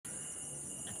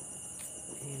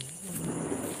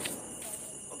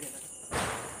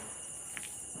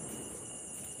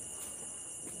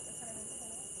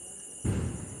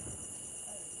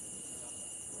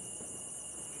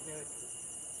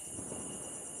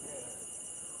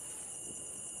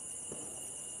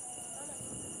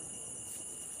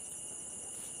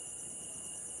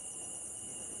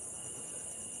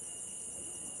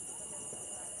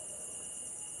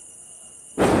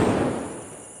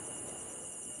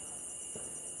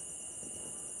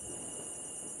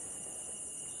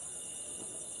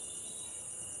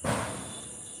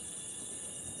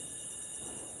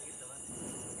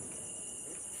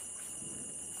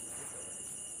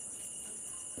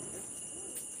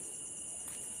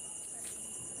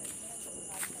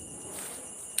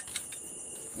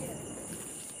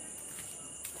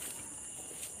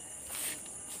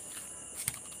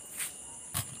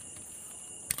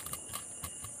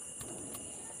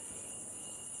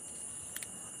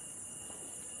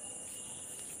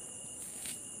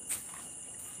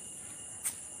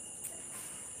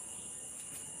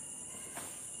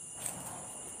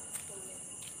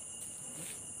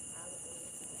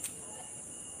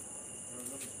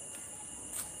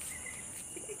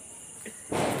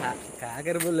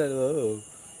కాకర పుల్లలు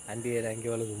అంటే చేయడానికి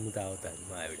వాళ్ళకి ఉమ్ము తాగుతారు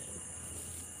మా ఆవిడ.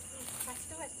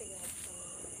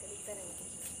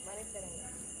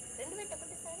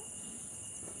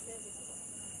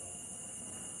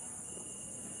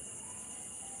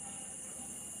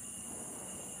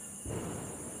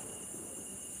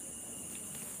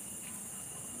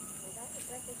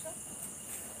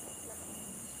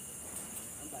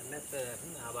 బండి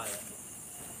నా బాధ.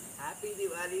 Happy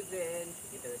Diwali friends.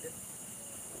 ఇట్లా పెట్టు.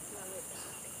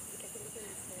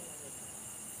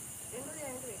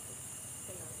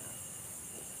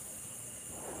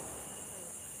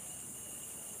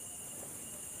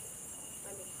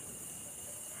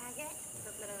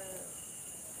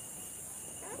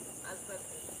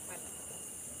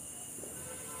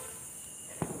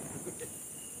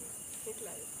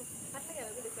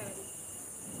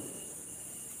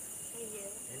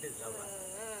 ఏంటి రవ్వ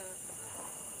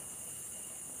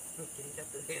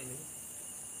తింటేంది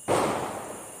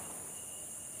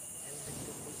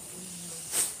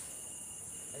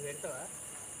అది పెడతావా?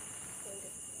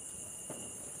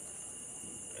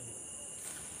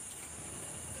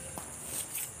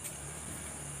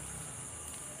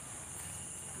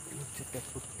 ముచ్చట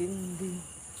పుట్టింది.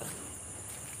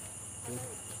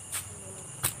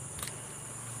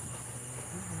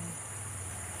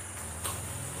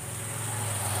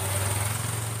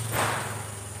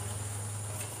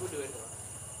 ఫుడ్ పెడతావా?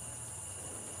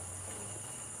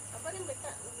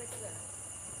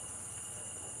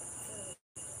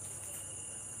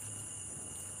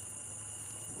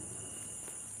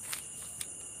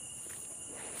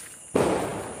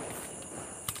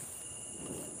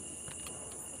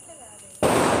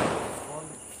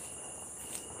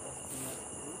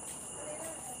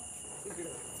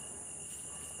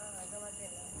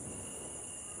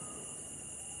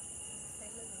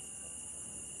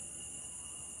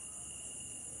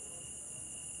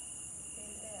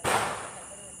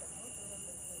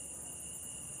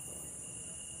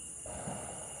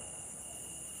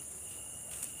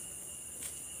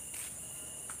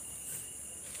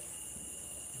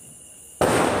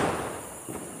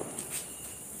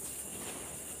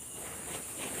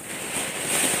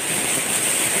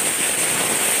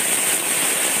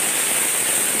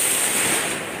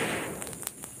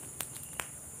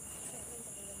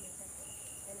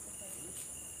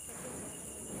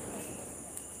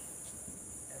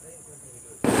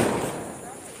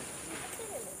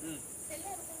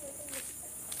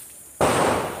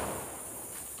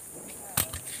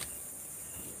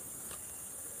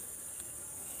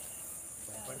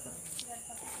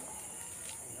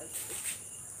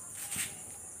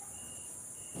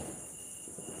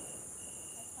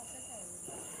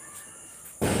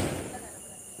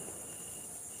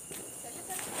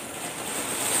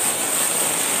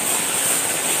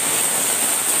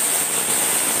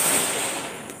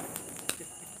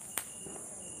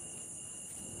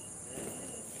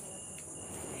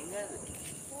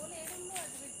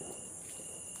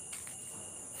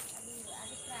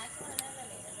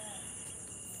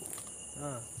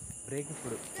 బ్రేక్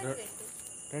ఇప్పుడు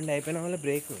 2 అయిపోయిన వల్ల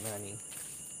బ్రేక్ కానీ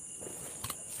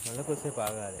మళ్ళీ కొద్దిసేపు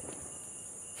ఆగాలి.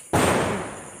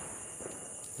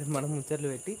 మనం ముచ్చట్లు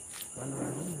పెట్టి మళ్ళీ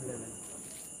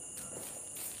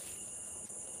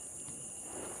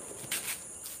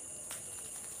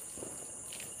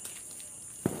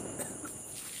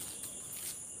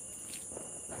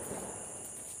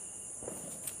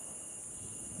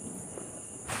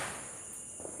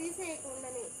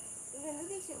తీసేయకుండానే నువ్వెందుకు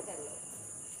తీసేస్తాను?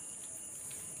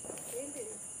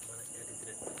 ఏంటిది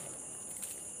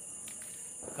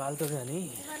కాలుతో కానీ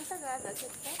ఇవంతా కాదా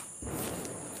చెత్త?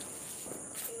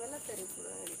 ఇవల్ల తరు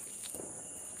ఇప్పుడు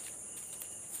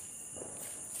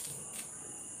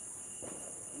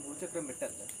భూచక్రం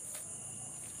పెట్టాలి.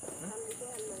 అందుకే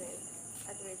అన్నది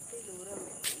అది పెట్టి దూరం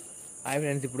పెట్టి. హాయ్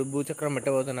ఫ్రెండ్స్, ఇప్పుడు భూచక్రం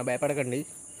పెట్టబోతున్నా, భయపడకండి.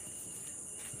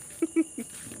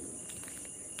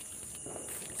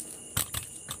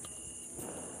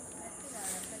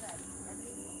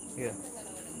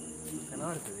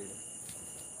 కనబడుతుంది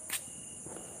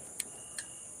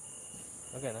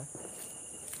ఓకేనా?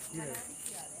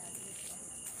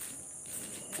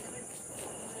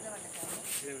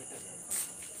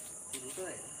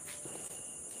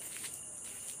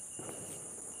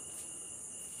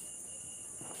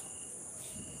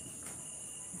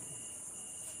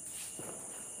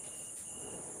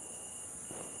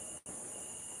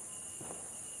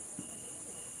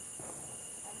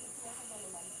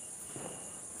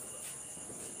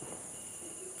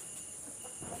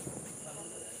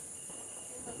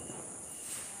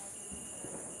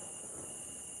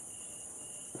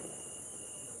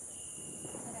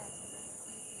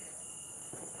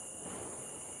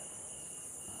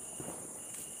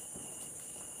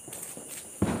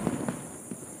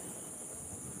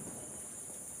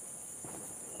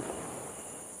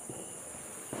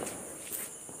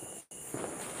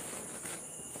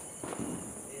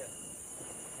 ఇక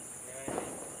ఏమైంది?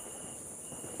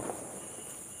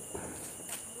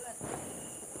 అప్పుడు కూడా అట్లా.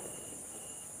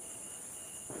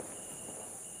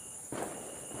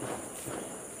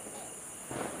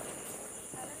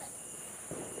 సరేలే.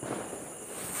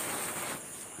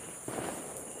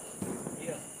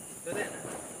 ఇక సరేనా?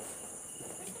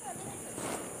 పెట్టు అదే పెట్టు.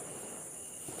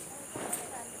 అది పెట్టే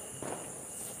దాన్ని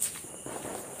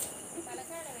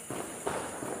తలకాడ పెట్టు.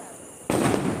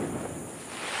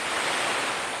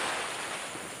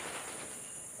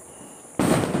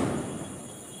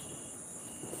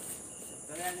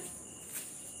 సరే అండి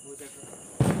మూతెట్టు.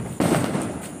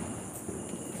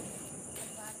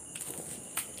 అది బాగా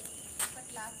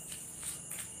ఒకటి లాస్ట్.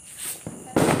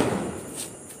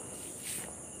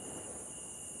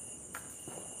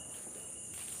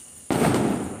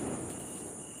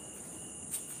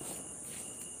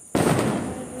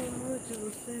 సరే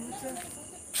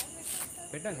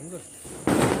పెట్టండి ఇంకో ఇప్పుడు ఒకటి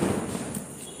పెట్టాలి.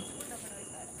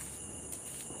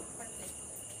 పడితే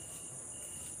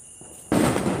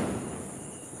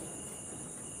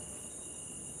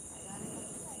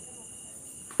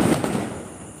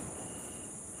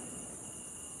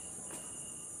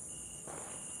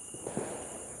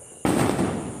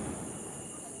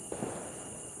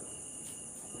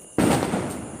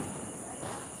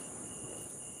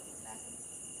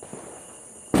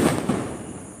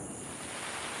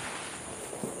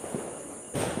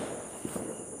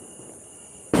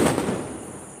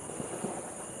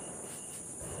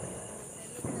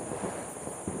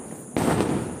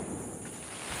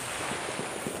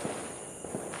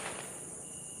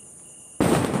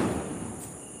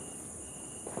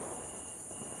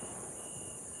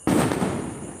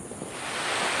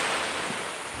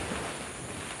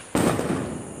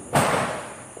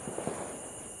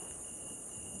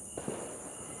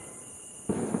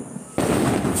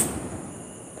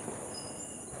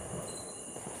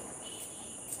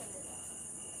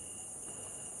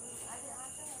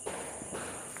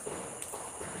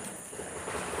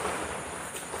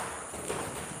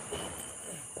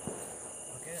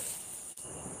ఓకే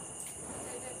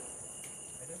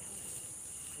పెట్టు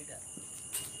ఇక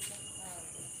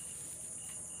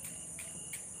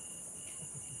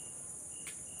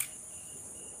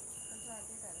కొంచెం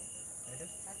అదే సరే. పెట్టు.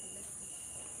 అది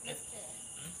లెఫ్ట్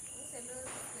సెల్లు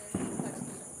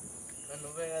కడగలేదు. మరి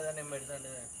నువ్వే కదా నేను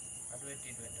పెడతాను అటు పెట్టి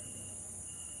ఇటు పెట్టండి.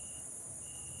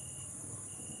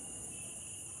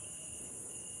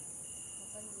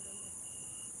 మొత్తం దూరం పెట్టు.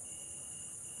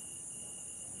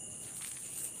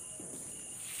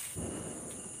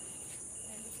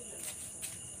 రెండు కిలోలు వస్తుంది.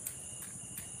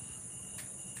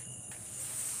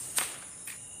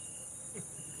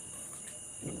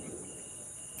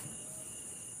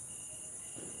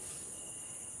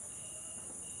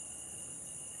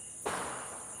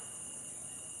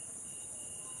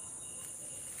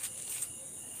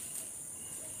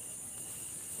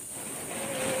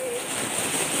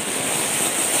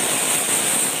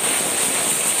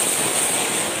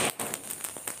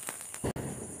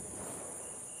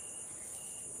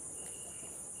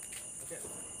 ఓకే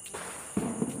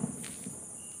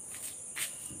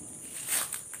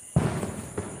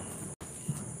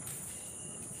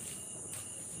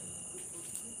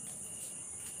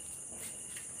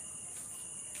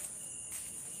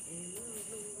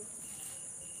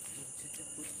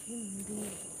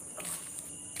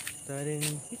సరే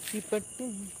పిచ్చి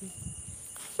పట్టింది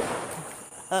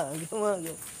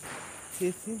ఆగమాగం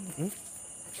చేసి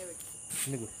అట్టే పెట్టు.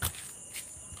 ఎందుకు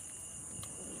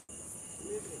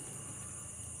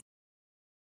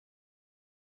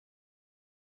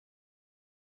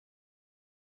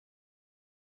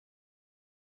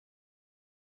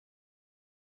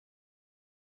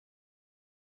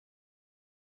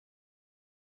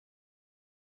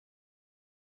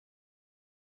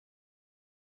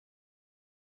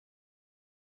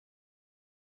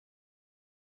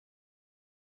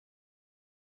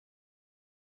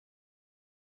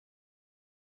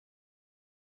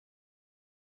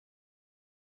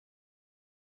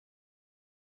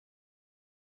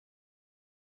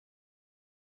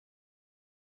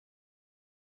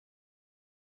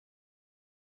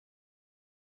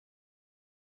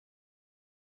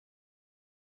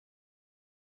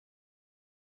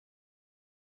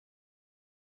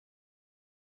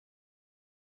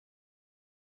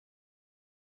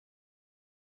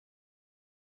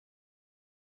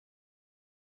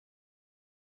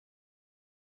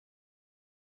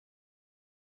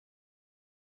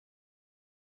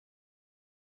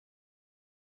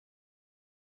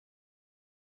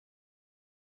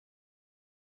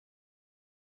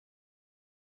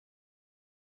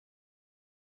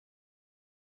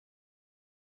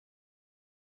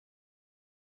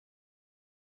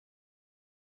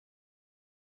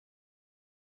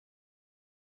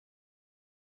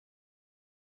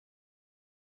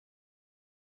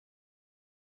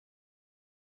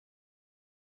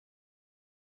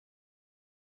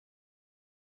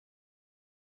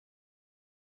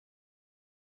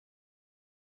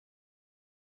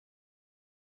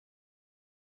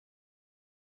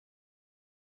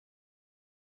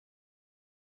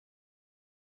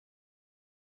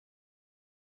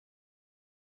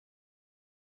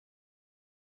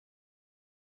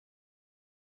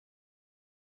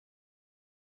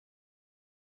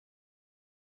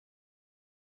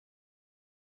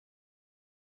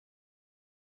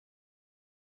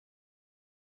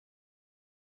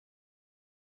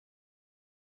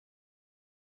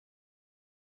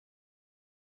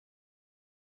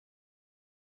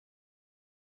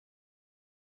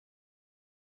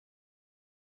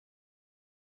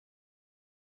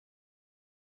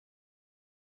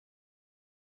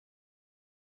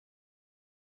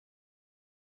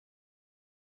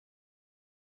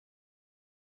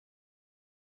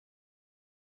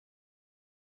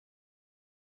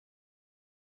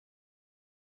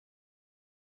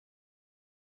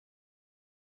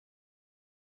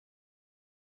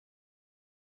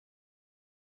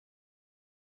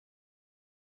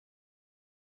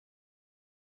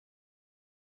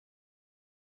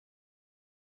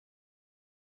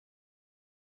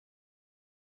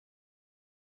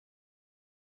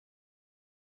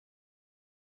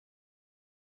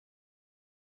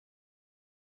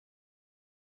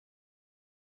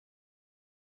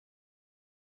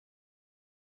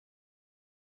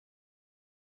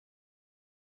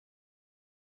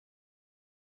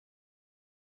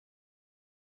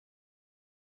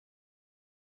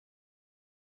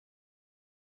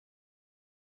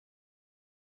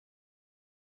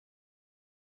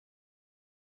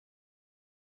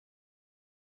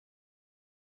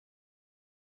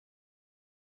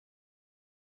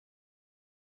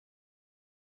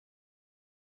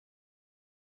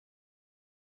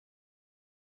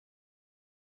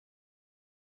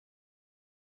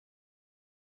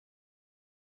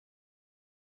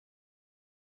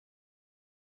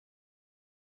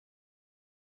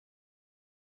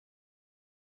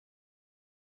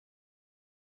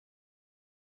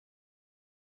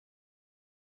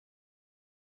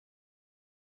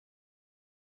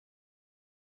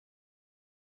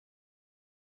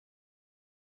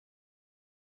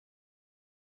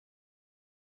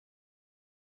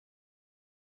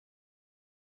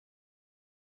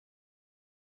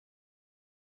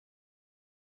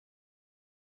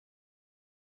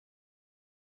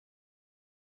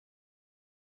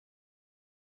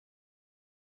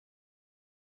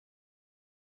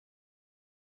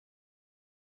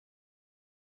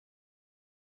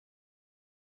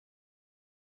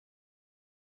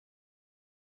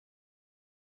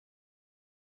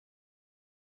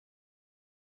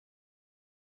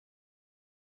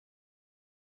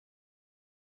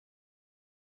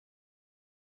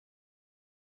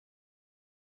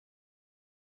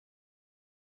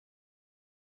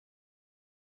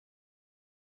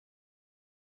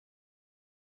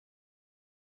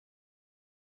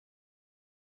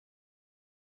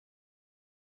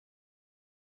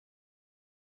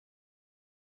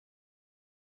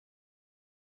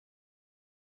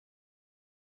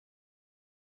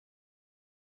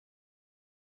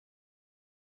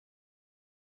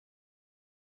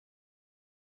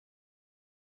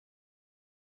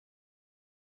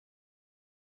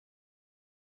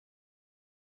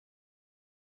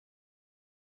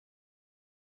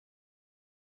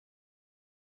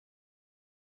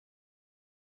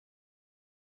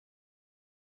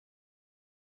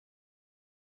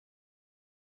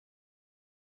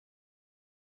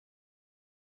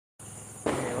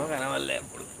వల్లే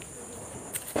అప్పుడు.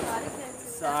 Sorry friends.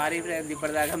 సారీ ఫ్రెండ్స్,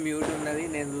 ఇప్పటిదాకా మ్యూట్ ఉన్నది,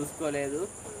 నేను చూసుకోలేదు.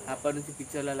 అప్పటి నుంచి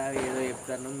పిక్చర్లలాగా ఏదో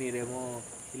చెప్తాను, మీరేమో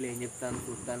వీళ్ళు ఏం చెప్తాను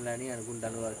చూస్తాను అని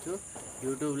అనుకుంటాను కావచ్చు.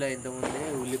 యూట్యూబ్లో ఇంతకుముందే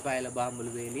ఉల్లిపాయల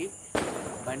బాంబులు వేలి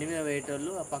బండి మీద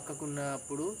వేయటోళ్ళు ఆ పక్కకున్న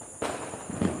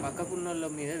వాళ్ళ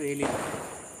మీద వేలి.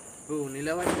 ఇప్పుడు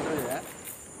నిలబడి ఉంటుంది కదా,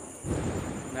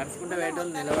 నడుచుకుంటూ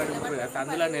వేయటోళ్ళు నిలబడి ఉంటారు కదా,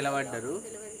 సందులో నిలబడ్డారు.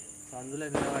 సందులో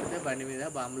నిలబడితే బండి మీద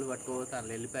బాంబులు పట్టుకోపోతాను,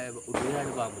 వెళ్ళిపోయా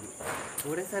ఉల్లిగడ్డ బాంబులు.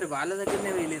 ఒకటేసారి వాళ్ళ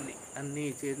దగ్గరనే వెళ్ళింది, అన్ని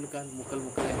చేతులు కాలు ముక్కలు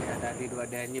ముక్కలు అయినాయి, అటు ఇటు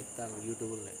పడ్డాయి అని చెప్తాను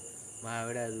యూట్యూబ్లో. మా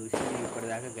ఆవిడ చూసి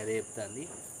ఇప్పటిదాకా గదే చెప్తుంది.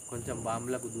 కొంచెం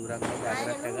బాంబులకు దూరంగా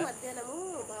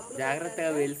జాగ్రత్తగా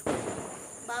వేల్చుకోండి.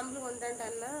 బాంబులు కొంటాంట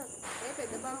అన్న,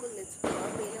 పెద్ద బాంబులు తెచ్చుకోవా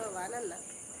పేలవానన్నా.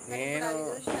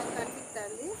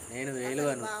 నేను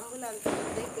వేలువను. బాంబులు అంత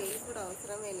కూడా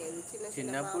అవసరమే లేదు.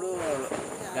 చిన్నప్పుడు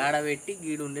గాడ పెట్టి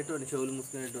గీడు ఉండేటువంటి చెవులు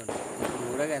మూసుకునేటువంటి. ఇప్పుడు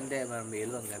కూడా అంతే, మనం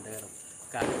వేలువం గంటగానం.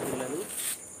 కాళ్ళ పిల్లలు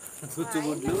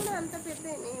చుచ్చుబుడ్లు అంత పెద్ద.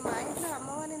 మా ఇంట్లో అమ్మ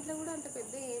వాళ్ళ ఇంట్లో కూడా అంత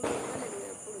పెద్ద ఏమి ఇవ్వలేదు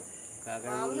ఎప్పుడు.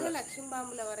 మామూలుగా లక్ష్మీ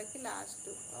బాంబుల వరకు లాస్ట్.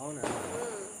 అవునా?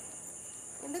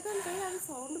 ఎందుకంటే అవి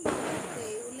సౌండ్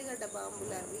బాగుంటాయి, ఉల్లిగడ్డ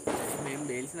బాంబులు అవి. మేము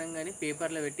పేల్చినాం కానీ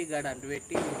పేపర్లో పెట్టి గాడ అంటు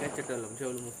పెట్టి ఇంకొచ్చేటోళ్ళం,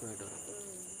 చెవులు మూసుకునేటోళ్ళం.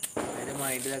 అయితే మా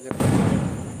ఇంటి దగ్గర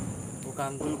ఒక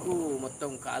అంకుల్కు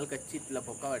మొత్తం కాలు కచ్చి ఇట్లా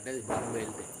పొక్క పడ్డది బాంబు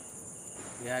వెళ్తే.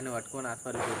 ఇక పట్టుకొని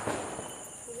హాస్పిటల్కి వెళ్తాం.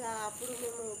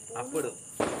 అప్పుడు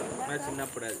నా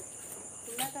చిన్నప్పుడు అది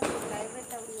ఇందాక లైవ్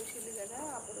పెట్టాము చూసింది కదా,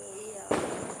 అప్పుడు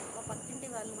మా పక్కింటి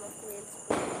వాళ్ళు మొక్కు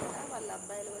వేల్చుకున్నారు కదా, వాళ్ళ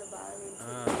అబ్బాయిలు కూడా బాగా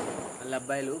వేల్చారు. వాళ్ళ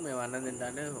అబ్బాయిలు మేము అన్నం తింటా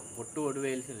అంటే ఒట్టు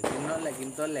వేల్చింది. చిన్నోళ్ళే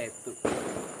గింతోళ్ళే ఎత్తు.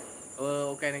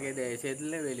 ఒక ఆయనకైతే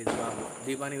చేతులనే వేలింది బాబు,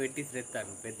 దీపానికి పెట్టి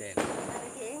తెస్తాను పెద్ద ఆయన.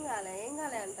 ఏం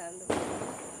కాలే అంటాడు.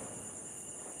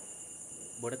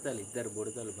 ఇద్దరు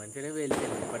బుడతలు మంచిగానే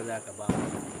వేల్చారు ఇప్పటిదాకా, బాబు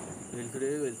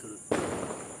వెలుతుడు.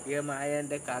 ఇక మాయ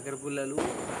అంటే కాకర పుల్లలు,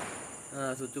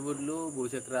 సుచ్చుబుడ్లు,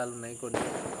 భూచక్రాలు ఉన్నాయి కొన్ని.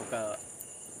 ఒక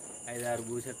 5-6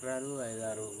 భూచక్రాలు,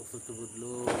 5-6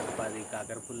 సుచ్చుబుడ్లు, 10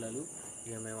 కాకర పుల్లలు.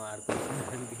 ఇక మేము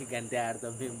ఆడుతున్నాం, గంతే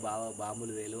ఆడతాం మేము.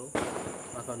 బాంబులు వేలు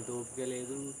మాకు అంత ఓపిక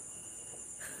లేదు,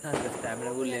 అంత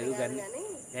స్టామినా కూడా లేదు.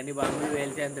 కానీ బాంబులు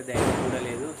వేల్చే అంత ధైర్యం కూడా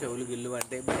లేదు. చెవులు గిల్లు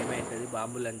అంటే భయం అవుతుంది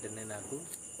బాంబులు అంటేనే నాకు.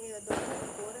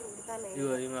 ఇగో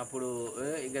అప్పుడు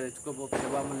ఇక తెచ్చుకోపో, పెద్ద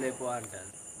బాంబులు లేపో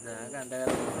అంటాను. నాకు అంతగా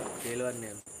తెలియదు,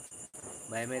 నేను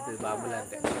భయం అవుతుంది బాంబులు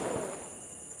అంటే.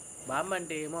 బాంబు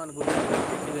అంటే ఏమో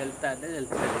అనుకుంటాను, వెళ్తా అంటే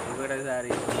వెళ్తుంది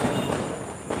ఒకటేసారి.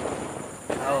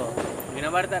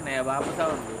 వినబడుతున్నాయా బాంబు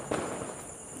సౌండ్?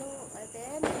 అయితే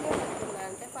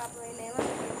అంటే పాపం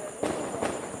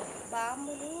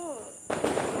బాంబులు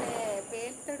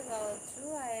పేలుతాడు కావచ్చు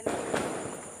ఆయన,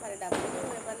 మరి డబ్బులు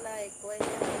ఏమన్నా ఎక్కువ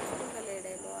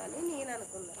తెచ్చుకుంటలేడేమో అని నేను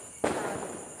అనుకున్నాను.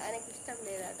 ఆయనకి ఇష్టం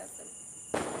లేదట అసలు.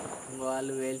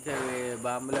 వాళ్ళు వేల్చే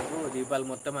బాంబులకు దీపాలు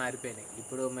మొత్తం ఆరిపోయినాయి.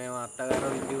 ఇప్పుడు మేము అత్తగారు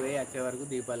ఇంటికి పోయి వచ్చే వరకు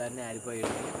దీపాలన్నీ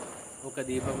ఆరిపోయాయి. ఒక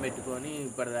దీపం పెట్టుకొని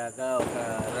ఇప్పటిదాకా ఒక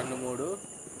 2-3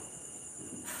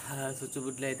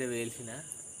 సుచ్చుబుడ్లు అయితే వేల్చిన,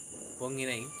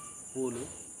 పొంగినాయి పూలు.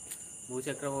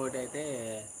 భూచక్రం ఒకటి అయితే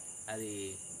అది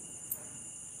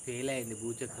ఫెయిల్ అయింది,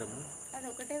 భూచక్రము అది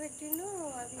ఒకటే పెట్టిండు,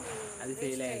 అది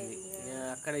ఫెయిల్ అయింది.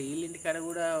 అక్కడ వీళ్ళింటి కాడ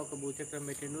కూడా ఒక భూచక్రం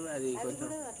పెట్టిండు, అది కొంచెం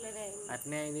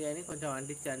అట్నే అయింది. కానీ కొంచెం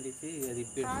అంటించి అది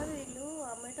కాదు, వీళ్ళు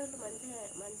అమ్మేటోళ్ళు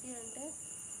మంచిగా అంటే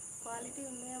క్వాలిటీ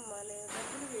ఉన్నాయమ్మా,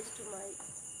 డబ్బులు వేస్ట్ మాయి.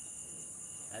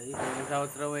 అది పోయిన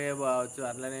సంవత్సరం పోవచ్చు,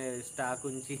 అట్లనే స్టాక్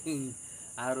ఉంచి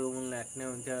ఆ రూముల్ని అట్నే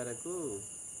ఉంచే వరకు.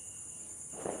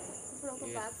 ఇప్పుడు ఒక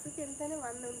బాక్స్కి ఎంతైనా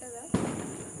 100 ఉంటుందా?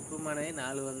 ఇప్పుడు మనది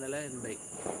 480.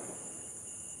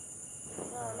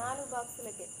 4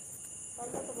 బాక్సులకే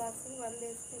 100, ఒక బాక్స్కి 100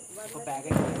 వేస్తే ఒక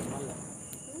ప్యాకెట్ మళ్ళీ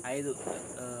 5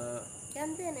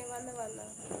 అంతేనే 100.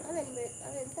 అది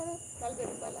ఎంత? 40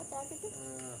 రూపాయల ప్యాకెట్?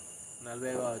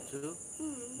 40 కావచ్చు.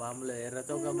 బాంబులు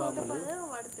ఎర్రచౌక బాంబులు.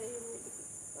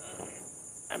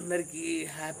 అందరికీ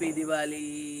హ్యాపీ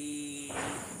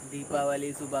దీపావళి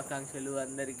శుభాకాంక్షలు.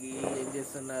 అందరికీ ఏం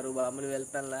చేస్తున్నారు? బాంబులు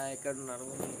వెళ్తారా? ఎక్కడున్నారు?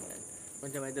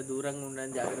 కొంచెం అయితే దూరంగా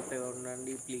ఉండండి, జాగ్రత్తగా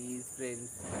ఉండండి ప్లీజ్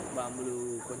ఫ్రెండ్స్. బాంబులు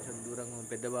కొంచెం దూరంగా,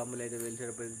 పెద్ద బాంబులు అయితే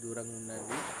వెలిసేటప్పుడు దూరంగా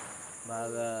ఉండండి,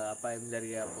 బాగా అపాయం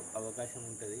జరిగే అవకాశం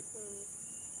ఉంటుంది.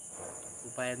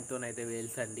 ఉపాయంతోనైతే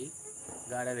వేల్చండి,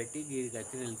 గాడ పెట్టి గీడికి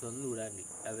వచ్చి నిలుతుంది చూడండి,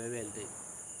 అవే వెళ్తాయి.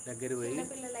 దగ్గర పోయి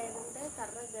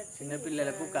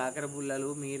చిన్నపిల్లలకు కాకర పుల్లలు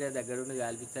మీరే దగ్గరుండి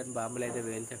కాల్పించండి, బాంబులు అయితే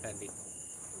వేల్చకండి.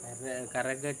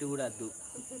 కర్రగట్టి కూడా వద్దు,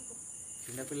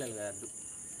 చిన్నపిల్లలు కాదు.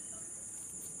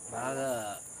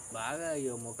 బాగా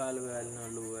ఇక ముఖాలు వెళ్ళిన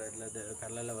వాళ్ళు అట్లా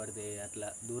కళ్ళలో పడితే అట్లా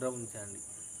దూరం ఉంచండి.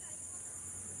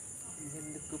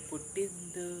 ఎందుకు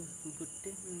పుట్టింది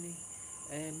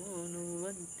ఏమో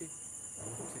నువ్వంటే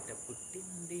ముచ్చట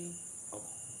పుట్టింది.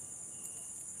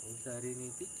 ఒకసారి నీ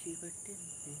పిచ్చి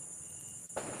పట్టింది.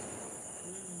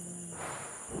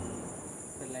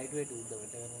 లైట్ వెయిట్ చూద్దాం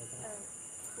అంటే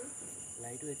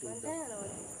లైట్ వెయిట్ చూద్దాం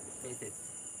వేసేసి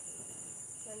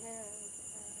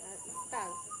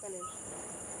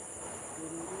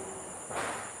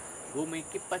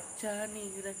భూమికి పచ్చని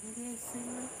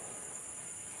రంగేసిన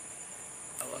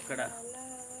అక్కడ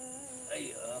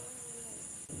అయ్యో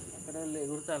అక్కడ వాళ్ళు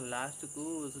ఎగురుతాను లాస్ట్కు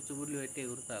స్విచ్బుడ్లు పెట్టి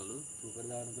ఎగురుతాళ్ళు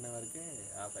చూపెడదాం అనుకునే వరకే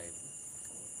ఆఫ్ అయింది.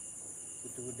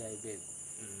 స్విచ్బుడ్ అయిపోయింది.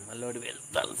 మళ్ళీ ఒకటి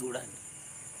వెళ్తాను చూడండి.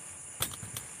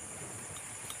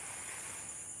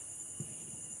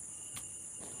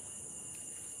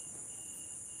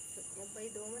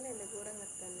 దోమలేదు ఘోరంగా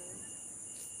వస్తాను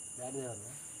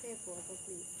దాడిదేమన్నా రేపు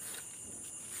ప్లీజ్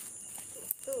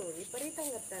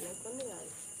విపరీతంగా వస్తాను కొన్ని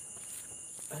కాదు.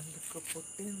 అందుకు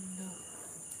పుట్టిందో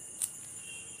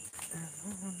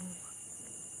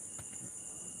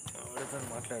ఆవిడతో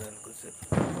మాట్లాడాను కొంచెంసేపు.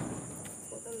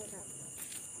 ఫోటోలో రా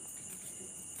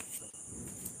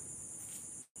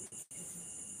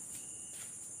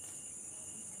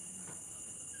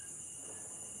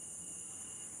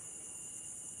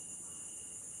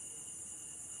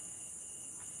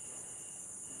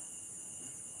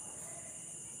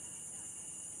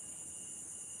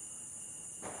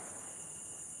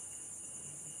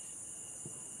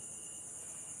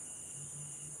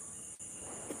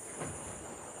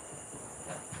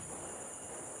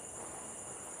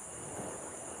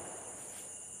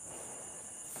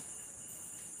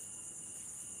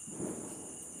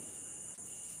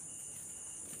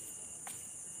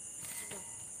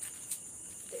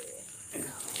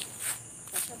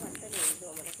కష్టపడతలేదు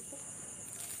దోమలకి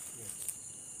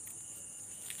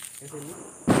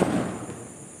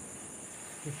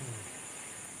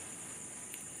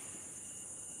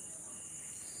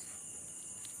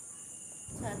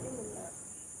ఛార్జింగ్ ఉందా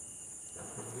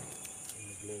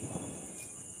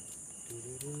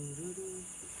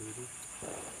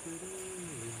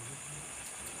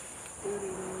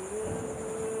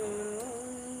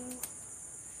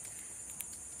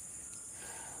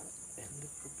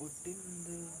ఎందుకు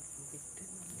పుట్టిందో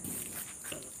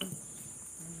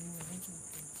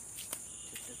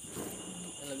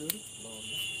అలా చూడు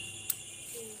బాగుంది.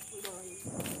 బాగుంది.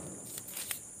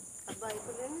 అబ్బా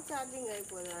ఇప్పుడు రెండు ఛార్జింగ్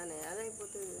అయిపోదా అని అది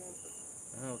అయిపోతుంది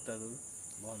అవుతుంది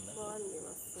బాగుందా బాగుంది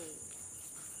మస్తు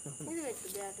ఇది పెట్టు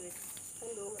బ్యాట్ పెట్టు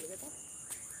కానీ దోమలు కదా.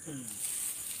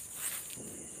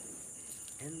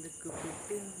 ఎందుకు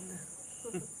పుట్టిందో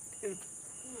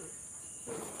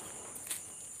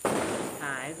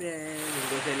అయితే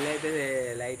ఇంకో సెల్ అయితే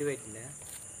లైట్ పెట్టినా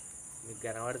మీకు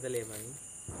కనబడతలేమని.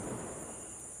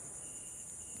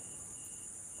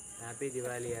 హ్యాపీ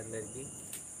దివాళీ అందరికీ.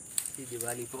 ఈ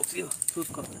దివాళీ పోక్స్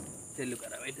చూసుకో సెల్లు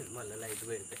ఖరాబ్ అవుతుంది మళ్ళీ లైట్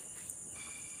పెడితే.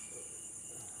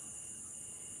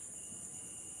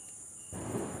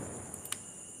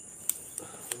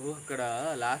 అక్కడ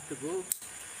లాస్ట్కు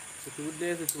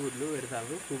స్విచ్బుడ్లు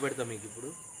పెడతాను చూపెడతాం మీకు ఇప్పుడు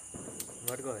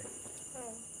పట్టుకోవాలి.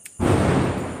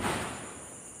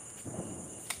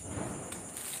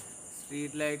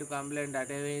 స్ట్రీట్ లైట్ కంప్లైంట్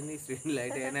అటే పోయింది, స్ట్రీట్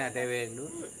లైట్ అయినా అటే పోయిండు,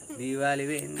 దీవాలి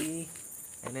పోయింది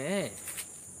అనే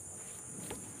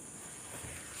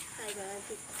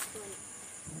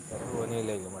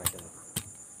పోనీలేదు మాట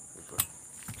ఇప్పుడు.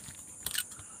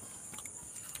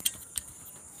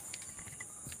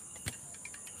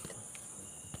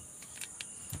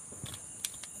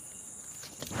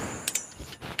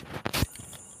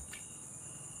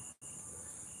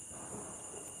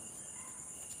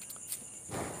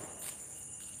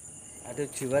 అటు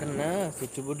చివరిన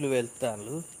స్విచ్బుడ్లు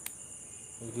వెళ్తాను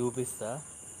మీకు చూపిస్తా.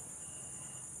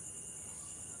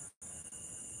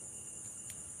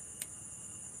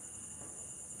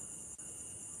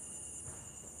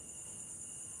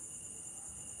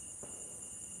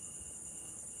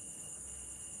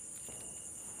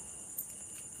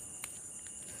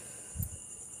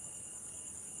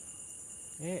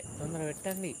 తొందరగా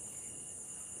పెట్టండి.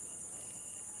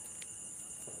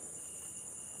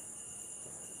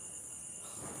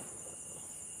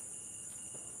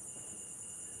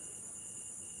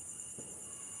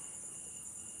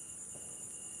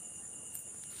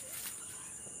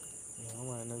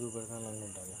 మా ఆయన చూపెడతాను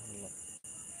అనుకుంటాను అలా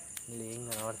మళ్ళీ ఏం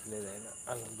కనబడతలేదు ఆయన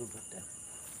అలా చూపెట్టా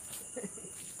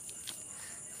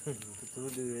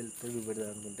చూడు వెళ్తే చూపెడతా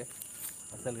అనుకుంటే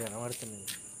అసలు కనబడుతున్నాయి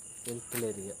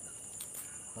వెళ్తలేదు. ఇక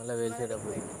మళ్ళీ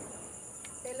వెలిసేటప్పుడు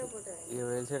ఇక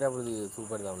వెలిసేటప్పుడు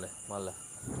చూపెడదాంలే మళ్ళీ.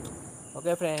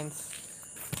 ఓకే ఫ్రెండ్స్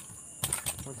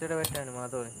ముచ్చట పెట్టండి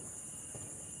మాతో.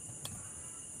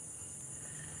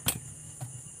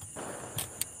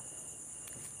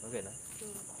 ఓకేనా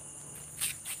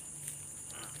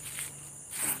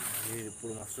ఇది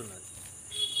ఇప్పుడు మస్తున్నది.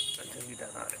 కొంచెం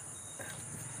గిటార్ రాలే.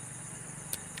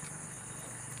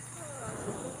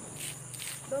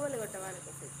 దోమలు కొట్టవానికి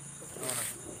అవునా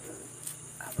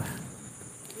అబ్బా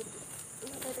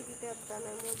నాకైతే గిట్టే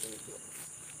వస్తానేమో చూసి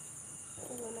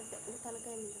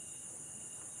తలకాయ మీద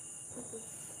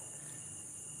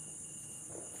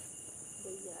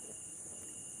వెయ్యాలి.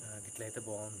 ఇట్లయితే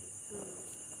బాగుంది.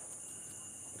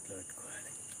 ఇట్లా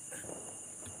పెట్టుకోవాలి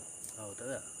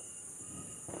అవుతుందా?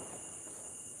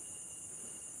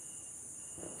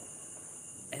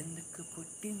 ఎందుకు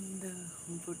పుట్టింది.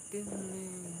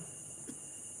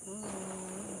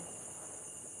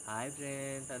 హాయ్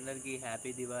ఫ్రెండ్స్, అందరికీ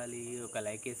హ్యాపీ దివాళీ. ఒక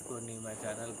లైక్ వేసుకోండి, మా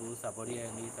ఛానల్కు సపోర్ట్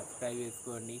చేయండి, సబ్స్క్రైబ్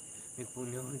చేసుకోండి, మీకు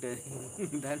పుణ్యం ఉంటుంది.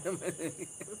 దండం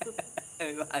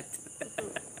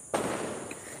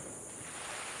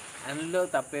అందులో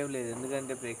తప్పేం లేదు,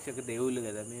 ఎందుకంటే ప్రేక్షక దేవుళ్ళు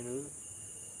కదా మీరు.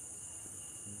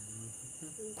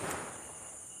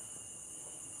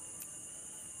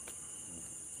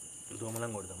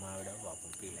 దోమలం కొడతాం ఆవిడ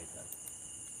పాపం ఫీల్ అవుతారు.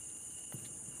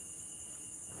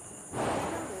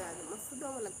 కాదు మస్తు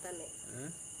దోమలు వస్తాయి,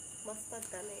 మస్తు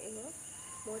వస్తాయి. ఏమో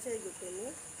మోచేది గుట్టింది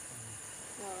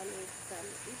కావాలి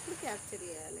ఇస్తాను. ఇప్పుడు క్యాప్చర్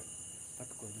చేయాలి,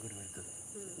 పట్టుకొని గుడి పెడుతుంది.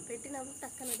 పెట్టినప్పుడు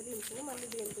టక్కన దింపు, మళ్ళీ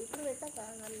దింపు. ఇప్పుడు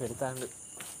పెట్టాలి పెడతాండు.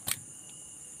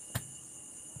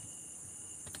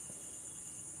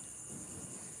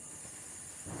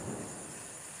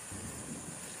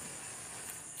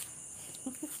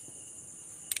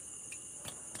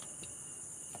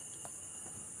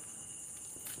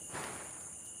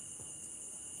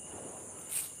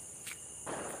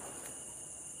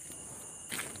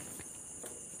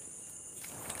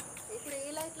 ఇప్పుడు ఈ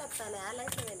లైట్లు వస్తాను, ఆ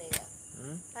లైట్లు పోయినాయి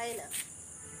పైన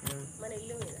మన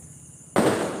ఇల్లు మీద.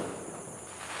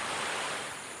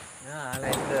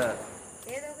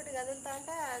 ఏదో ఒకటి కదులుతా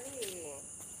అంటే అది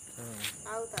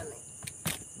ఆగుతున్నాయి.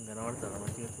 కనబడుతుందా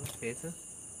మంచిగా ఫేస్?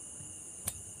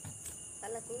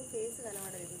 వాళ్ళకు ఫేస్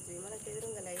కనబడదు బుజ్జి, మనకు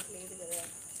ఎదురుగా లైట్ లేదు కదా.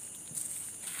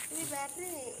 ఇది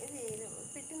బ్యాటరీ ఇది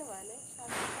పెట్టిన వాళ్ళే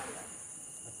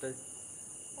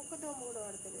ఒక్క దోమ కూడా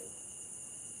పడతలేదు.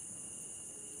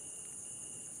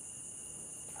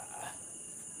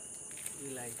 ఈ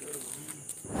లైట్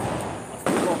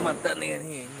మొత్తాన్ని కానీ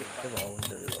ఏం చెప్తే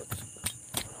బాగుంటుంది కావచ్చు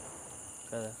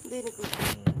కదా. దీనికి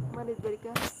మన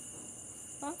ఇద్దరికా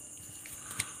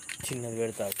చిన్నది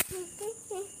పెడతావు.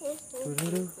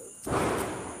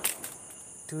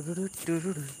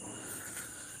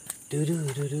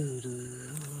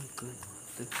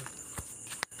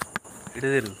 ఇటు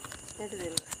తిరుగు,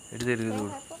 ఇటు తిరుగు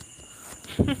చూడు.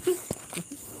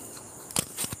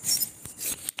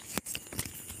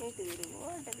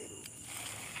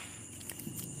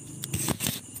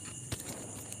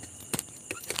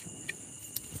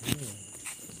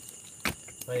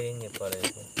 మరి ఏం చెప్పాలి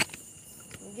ఇప్పుడు?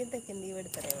 గింత కింద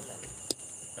పెడతారు ఏమన్నా.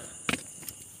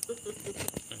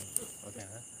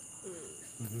 ఓకేనా?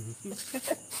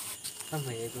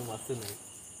 అమ్మాయి ఇప్పుడు మస్తున్నాయి.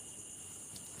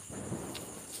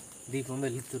 దీపం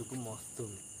వెలుతురుకు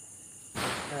మస్తుంది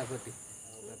కాబట్టి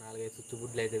ఒక 4-5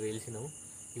 చుచ్చుబుడ్లు అయితే వెలిసినావు.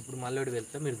 ఇప్పుడు మళ్ళీ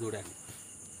వెళ్తా, మీరు చూడాలి.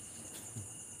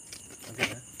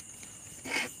 ఓకేనా?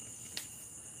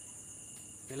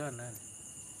 తెలవన్నా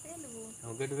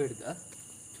ఒకటి పెడతా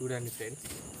చూడండి ఫ్రెండ్స్.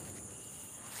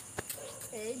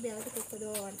 ఏ బ్యాటకి ఒక్కదో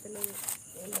వాడతలేదు,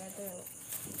 ఏం బ్యాట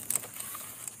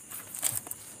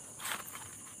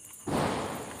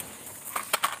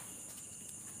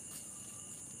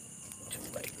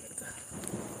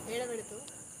ఏడ పెడుతూ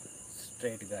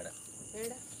స్ట్రైట్ గాడ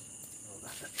ఏడ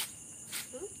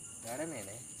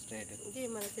గాడనేనే స్ట్రైట్ ఇది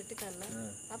మన చెట్టు కన్నా.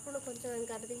 అప్పుడు కొంచెం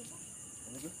ఇంకా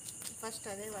అర్థించు, ఫస్ట్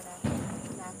అదే పడాలి.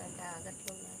 నాకంటే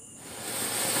ఆగట్లు ఉన్నాయి.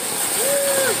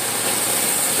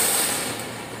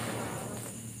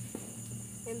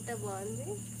 ఎంత బాగుంది.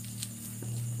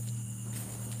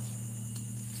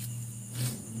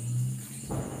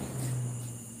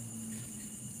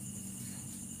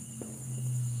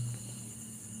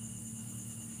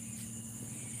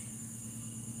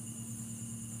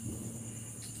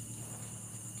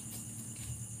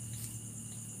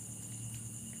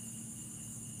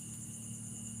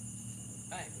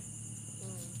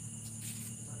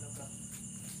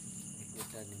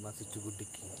 మా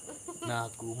సుచ్చుబుడ్డికి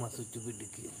నాకు మా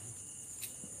సుచ్చుబుడ్డికి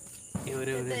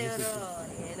ఎవరో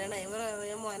ఏదైనా ఎవరో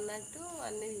ఏమో అన్నట్టు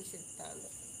అన్నీ తీసిస్తాను.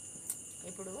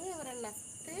 ఇప్పుడు ఎవరన్నా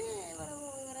వస్తే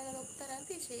ఎవరైనా నొక్కుతారని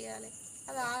తీసేయాలి.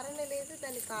 అది ఆరనే లేదు,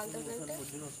 దాన్ని కాలుతుందంటే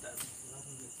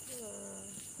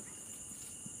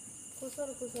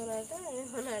కూర్చొని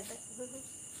ఏమన్నట.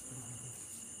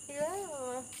 ఇక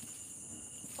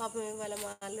పాపం ఇవాళ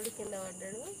మా అల్లుడు కింద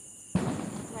పడ్డాడు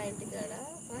మా ఇంటికాడ.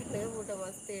 పండుగ పూట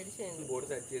మస్తు ఏడిచిండు.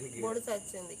 బొడుసు వచ్చింది. బొడుసు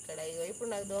వచ్చింది ఇక్కడ. ఇగో ఇప్పుడు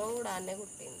నాకు దోమ కూడా అన్నే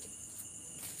కుట్టింది.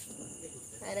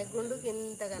 ఆయన గుండుకి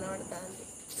ఇంత కనబడుతుంది.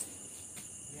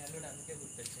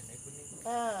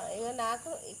 ఇగో నాకు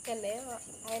ఇక్కడనే,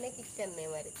 ఆయనకి ఇక్కడనే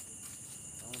మరి.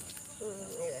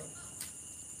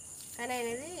 కానీ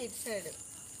ఆయనది ఇటు సైడ్,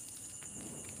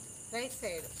 రైట్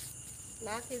సైడ్.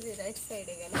 నాకు ఇది రైట్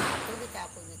సైడే కానీ ఆపోజిట్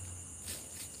ఆపోజిట్.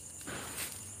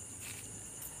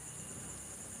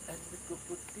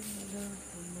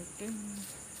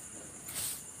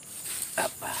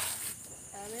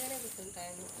 అలాగనే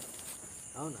కూర్చుంటాయండి.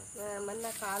 అవునా?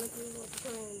 మళ్ళీ కాలుకి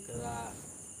కొట్టుకోండి కదా.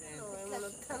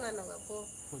 వస్తానన్నావు పో.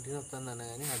 పుట్టిన వస్తుందన్న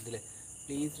కానీ అద్దులే.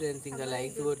 ప్లీజ్ ఫ్రెండ్స్ ఇంకా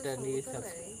లైక్ కొట్టండి.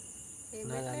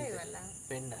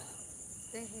 పెండ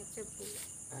చెప్పు.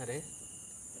 అరే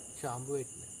షాంపూ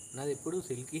పెట్టిన, నాది ఎప్పుడు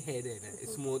సిల్కీ హెయిర్ అయినా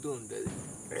స్మూత్ ఉంటుంది.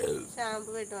 షాంపూ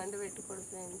పెట్టమంటే పెట్టుకోడు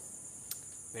ఫ్రెండ్స్.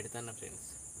 పెడతాను ఫ్రెండ్స్,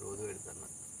 రోజు పెడతాను.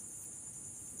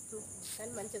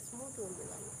 కానీ మంచిగా స్మూత్ ఉంది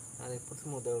వాళ్ళు. అది ఎప్పుడు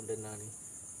స్మూత్గా ఉంటుంది నాని.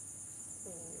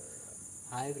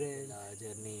 హాయ్ ఫ్రెండ్స్, ఆ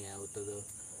జర్నీ అవుతుందో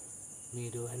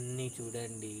మీరు అన్నీ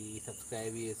చూడండి,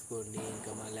 సబ్స్క్రైబ్ చేసుకోండి.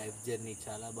 ఇంకా మా లైఫ్ జర్నీ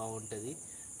చాలా బాగుంటుంది.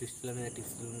 ట్విస్టుల మీద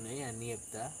ట్విస్టులు ఉన్నాయి, అన్నీ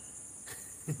చెప్తా.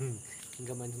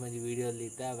 ఇంకా మంచి మంచి వీడియోలు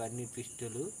తీస్తా, అవన్నీ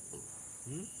ట్విస్టులు.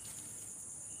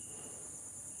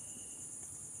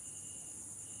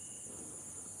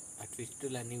 ఆ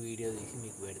ట్విస్టులు అన్నీ వీడియో తీసి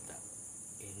మీకు పెడతా,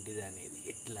 ఏంటిది అనేది,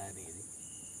 ఎట్లా అనేది,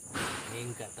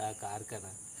 ఏం కథ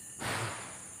కార్ఖానా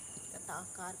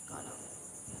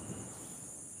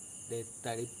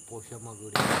తడి పోషమ్మ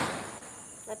గుడి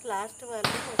అట్ లాస్ట్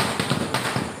వరకు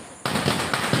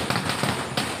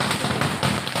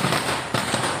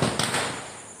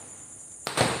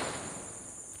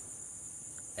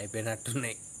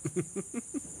అయిపోయినట్టున్నాయి.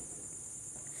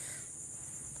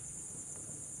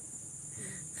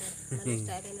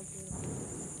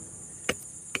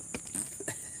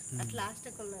 అట్లా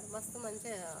లాస్ట్కి ఉన్నారు మస్తు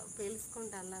మంచిగా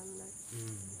పీల్చుకుంటా అలా ఉన్నారు.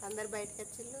 అందరు బయటకు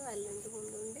వచ్చిళ్ళు, వాళ్ళ ఇంటి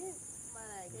ముందు ఉండి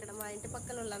ఇక్కడ మా ఇంటి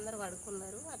పక్కన వాళ్ళందరూ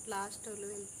పడుకున్నారు. అట్లా లాస్ట్ వాళ్ళు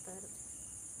వెళ్తారు,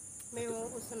 మేము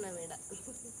కూర్చున్నాం ఈడ.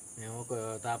 మేము ఒక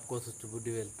తాపకో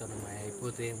చుచ్చుబుడ్డి వెళ్తాను,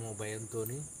 అయిపోతే ఏమో భయంతో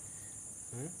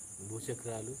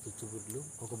భూచక్రాలు చుచ్చుబుడ్లు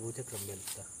ఒక భూచక్రం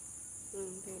వెళ్తా.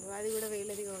 అది కూడా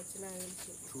వేలేది కావచ్చు నాకు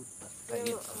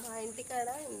తెలిసి. మా ఇంటికాడ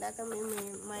ఇందాక మేము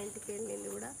మా ఇంటికి వెళ్ళింది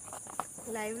కూడా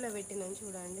లైవ్లో పెట్టినాం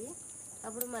చూడండి.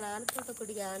 అప్పుడు మా నాన్న ఫోటో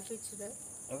కొద్దిగా అనిపించదు,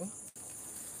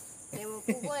 ఏమో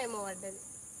పువ్వు ఏమో పడ్డది.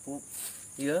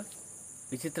 ఇక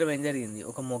విచిత్రం ఏం జరిగింది,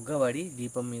 ఒక మొగ్గ పడి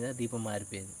దీపం మీద దీపం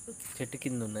మారిపోయింది. చెట్టు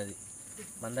కింద ఉన్నది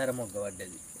మందార మొగ్గ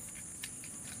పడ్డది.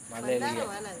 మళ్ళీ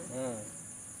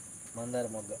మందార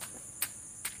మొగ్గ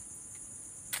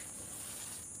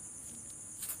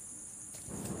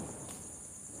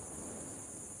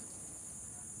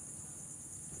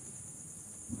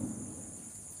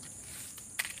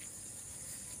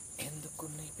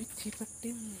ఎందుకున్నాయి పిచ్చి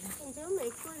పట్టింది. కొంచెం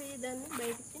ఎక్కువ దాన్ని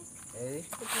బయటికి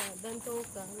దాని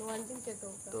తోక, నువ్వు అంటించే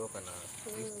తోకనా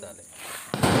తీస్తాలే,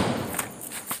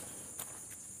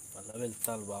 మళ్ళీ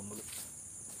వెళ్తాను బాంబులు.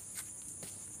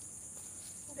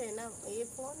 అదేనా ఏ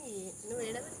ఫోన్ నువ్వు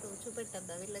ఏడబెట్టు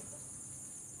చూపెట్టద్దా వీళ్ళకి?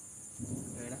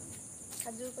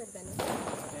 అది చూపెడతాను.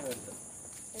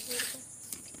 ఎట్లా పెడతా?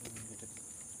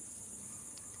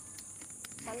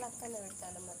 మళ్ళీ అక్కడనే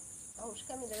పెట్టాలి. మరి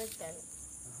ఉష్క మీద పెట్టాలి.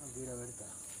 పెడతా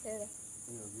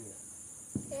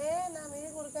ఏ నా మీద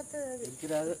ఉరికత్తది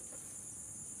రాదు.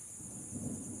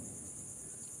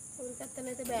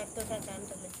 ఉరికత్తనైతే బ్యాట్ తోటి అట్లా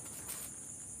అంటుంది.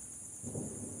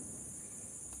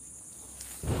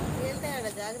 వెళ్తాడ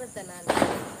జాగ్రత్త నాన్న.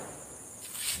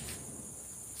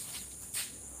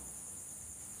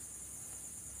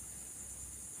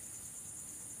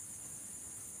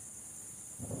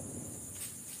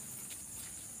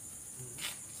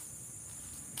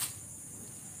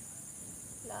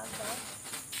 లాగా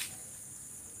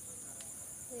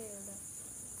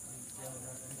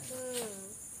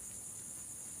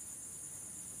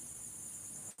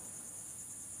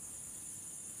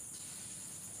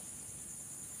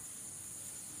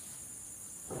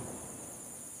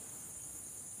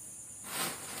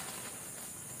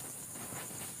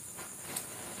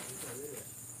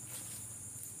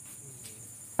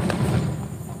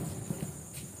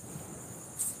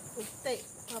వస్తాయి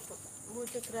పాపం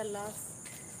భూచక్రాలు లాస్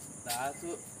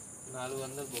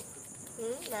 400 బొక్కు.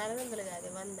 400 కాదు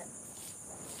 100.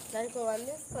 దానికి 100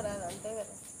 తీసుకోరాదు అంతే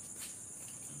కదా.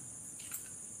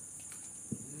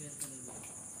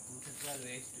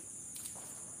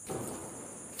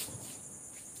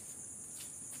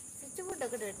 చిచ్చుబుడ్డ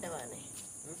ఒకటి పెట్టవాని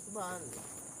బాగుంది.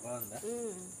 బాగుందా?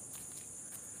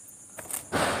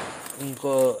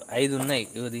 ఇంకో 5 ఉన్నాయి.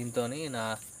 దీంతో నా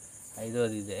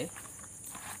 5వది ఇదే.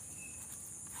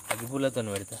 అగ్గిపుల్లతో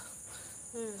పెడతా,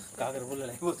 కాకర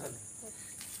పుల్లలు అయిపోతాను.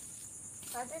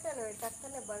 అదే తను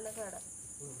టక్కనే బండకాడ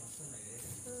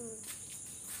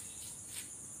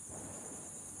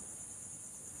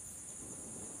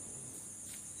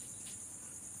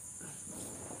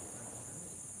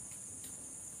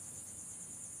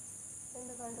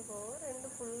ఎందుకంటే రెండు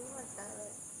ఫుల్ పట్టాలి,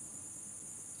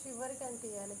 చివరికి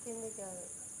అంటియాలి, కిందికి కాదు.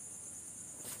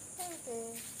 అయితే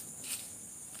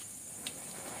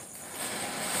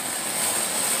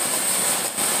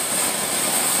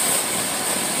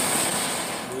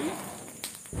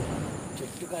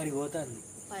చెట్టు కాడికి పోతాను.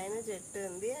 పైన చెట్టు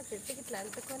ఉంది, ఆ చెట్టుకి ఇట్లా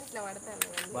అంటుకొని ఇట్లా పడతాను.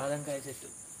 బాదంకాయ చెట్టు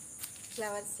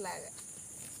ఫ్లవర్స్ లాగా.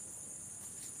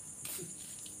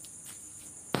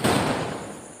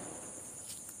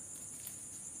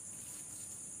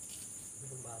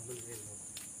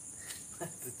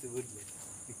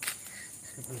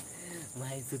 మా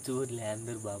చుచ్చుబుడ్లే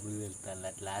అందరు బాబులు వెళ్తాను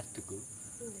అట్లా లాస్ట్కు.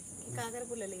 కాకర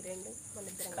పుల్లలు ఈ రెండు మన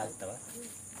ఇద్దరం కాలుతావా?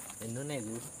 ఎన్ని ఉన్నాయి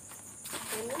చూడు.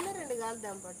 ఎన్నున్నా రెండు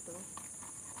కాలుదాం పట్టు.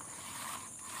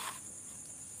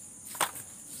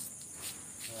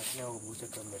 అట్లే ఒక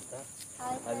భూచక్రం పెడతా.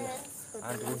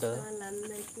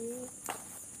 వాళ్ళందరికీ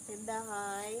పెద్ద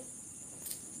హాయ్.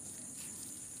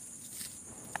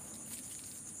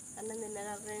 అన్నం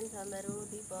తిన్నారా ఫ్రెండ్స్ అందరూ?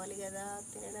 దీపావళి కదా,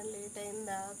 తినడం లేట్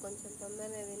అయిందా? కొంచెం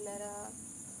తొందరగా తిన్నారా?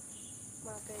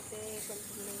 మాకైతే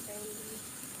కొంచెం లేట్ అయింది.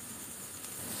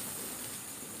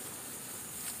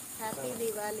 హ్యాపీ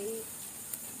దివాళీ.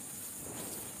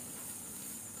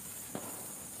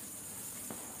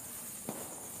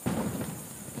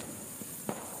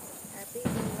 హ్యాపీ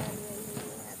దివాళీ అండి,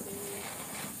 హ్యాపీ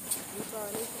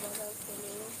దీపావళి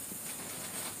శుభాకాంక్షలు.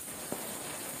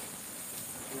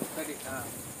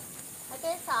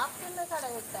 అంటే సాఫ్ట్ ఉన్న కాడ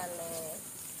పెట్టాలి,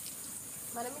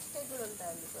 మన మిస్టేక్ కూడా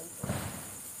ఉంటుంది కొంచెం.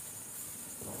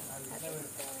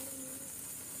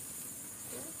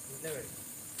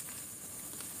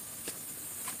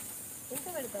 ఇంత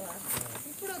పెడతావా?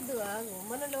 ఇప్పుడు వద్దు, ఆగు,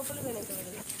 మన లోపల వెనక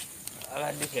పెడదాం.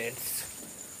 అలాంటి ఫ్రెండ్స్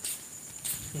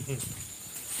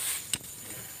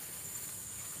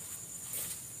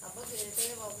అబ్బా గేటే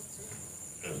బాబుచ్చు,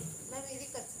 నాకు ఇది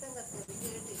ఖచ్చితంగా వస్తుంది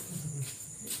గేట్.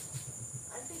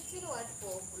 అంటే ఇచ్చి నువ్వు అటు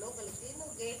పో లోపలికి,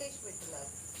 నువ్వు గేట్ వేసి పెట్టు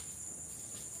నాకు.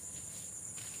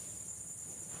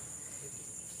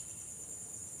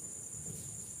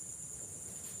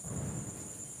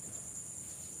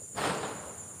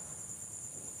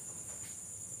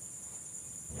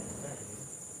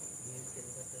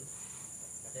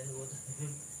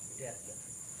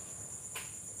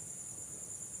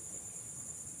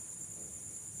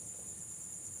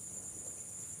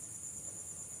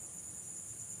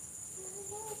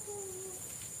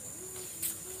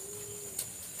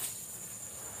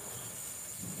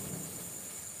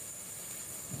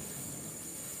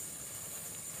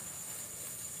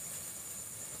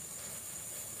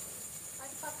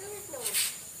 అది పక్కన పెట్టినావు,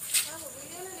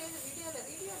 వీడియోలో లేదు, వీడియోలో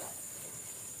వీడియోలో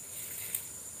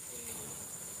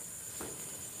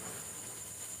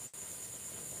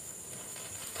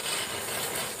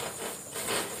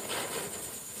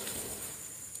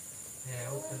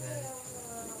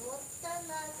మొత్తం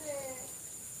నాకే.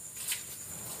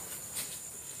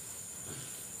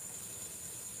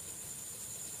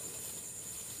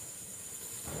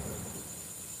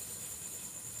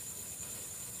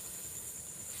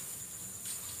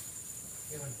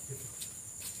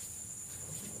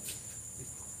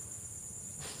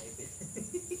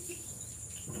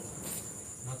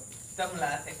 మొత్తం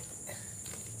లాసే,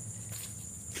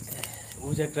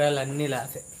 భూచక్రాలు అన్నీ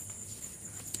లాసే.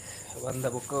 100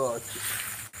 బుక్క కావచ్చు.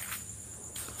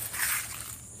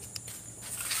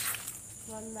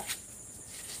 100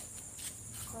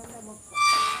 బొక్క,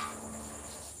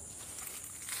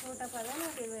 110,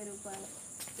 120 రూపాయలు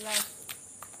లాస్ట్.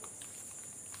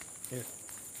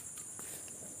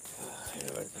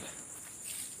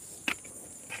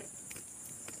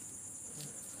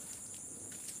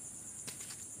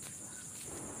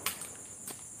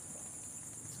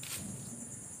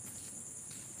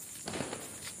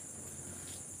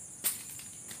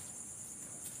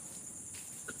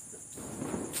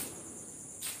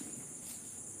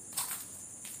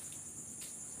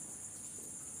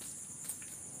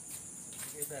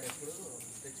 ఈసారి ఎప్పుడు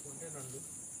తెచ్చుకుంటే 2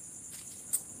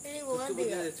 ఇది పోవద్దు,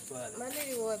 తెచ్చుకోవాలి. మళ్ళీ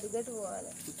ఇది పోవద్దు, గట్టి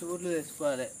పోవాలి. చుచ్చుబుడ్లు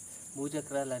తెచ్చుకోవాలి.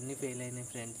 భూచక్రాలు అన్నీ ఫెయిల్ అయినాయి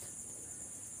ఫ్రెండ్స్.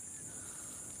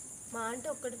 మా అంటే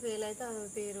ఒక్కటి ఫెయిల్ అయితే అది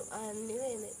తీరు, అన్నీ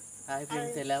పోయినాయి. హాయ్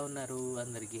ఫ్రెండ్స్, ఎలా ఉన్నారు?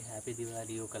 అందరికీ హ్యాపీ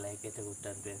దివాళీ. ఒక లైక్ అయితే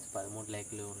కొట్టాను ఫ్రెండ్స్, 13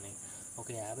 లైక్లు ఉన్నాయి. ఒక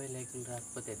 50 లైక్లు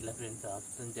రాకపోతే ఎట్లా friends? Half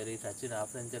century Sachin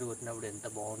half century కొట్టినప్పుడు ఎంత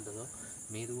బాగుంటుందో,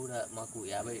 మీరు కూడా మాకు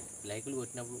 50 లైక్లు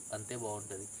కొట్టినప్పుడు అంతే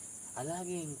బాగుంటుంది.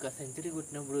 అలాగే ఇంకా సెంచరీ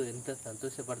కొట్టినప్పుడు ఎంత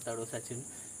సంతోషపడతాడో సచిన్,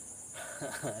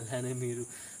 అలానే మీరు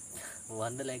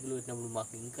 100 లైకులు పెట్టినప్పుడు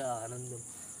మాకు ఇంకా ఆనందం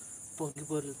పొంగి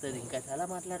పొర్లుతుంది. ఇంకా చాలా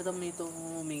మాట్లాడదాం మీతో,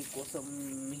 మీకోసం,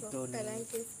 మీతో. లైక్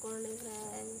చేసుకోండి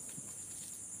ఫ్రెండ్స్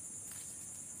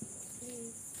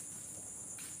ప్లీజ్.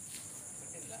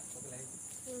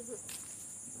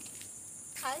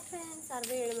 హాయ్ ఫ్రెండ్స్,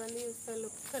 67 మంది చూస్తారు.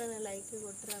 ఒక్కరైనా లైక్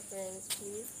కొట్టరా ఫ్రెండ్స్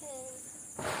ప్లీజ్ ఫ్రెండ్స్.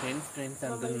 ఫ్రెండ్స్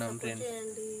అంటున్నాం ఫ్రెండ్స్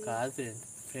చేయండి. కాదు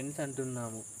ఫ్రెండ్స్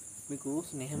అంటున్నాము. మీకు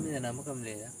స్నేహం మీద నమ్మకం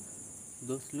లేదా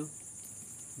దోస్తులు?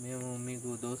 మేము మీకు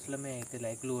దోస్తులమే అయితే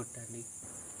లైక్లు కొట్టండి.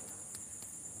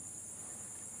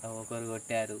 ఒకరు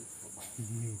కొట్టారు.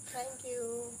 Thank you.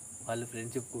 వాళ్ళు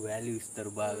ఫ్రెండ్షిప్కు వాల్యూ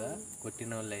ఇస్తారు బాగా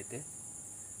కొట్టిన వాళ్ళు అయితే.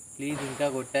 ప్లీజ్ ఇంకా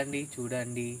కొట్టండి,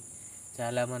 చూడండి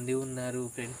చాలామంది ఉన్నారు.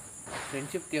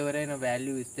 ఫ్రెండ్షిప్కి ఎవరైనా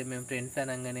వాల్యూ ఇస్తే మేము ఫ్రెండ్స్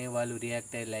అనగానే వాళ్ళు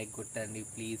రియాక్ట్ అయ్యి లైక్ కొట్టండి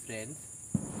ప్లీజ్ ఫ్రెండ్స్.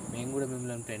 మేము కూడా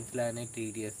మిమ్మల్ని ఫ్రెండ్స్ లాగానే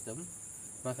ట్రీట్ చేస్తాం.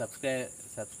 మా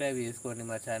సబ్స్క్రైబ్ చేసుకోండి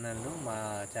మా ఛానల్ను, మా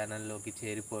ఛానల్లోకి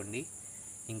చేరిపోండి.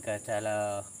 ఇంకా చాలా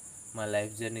మా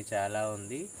లైఫ్ జర్నీ చాలా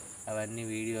ఉంది, అవన్నీ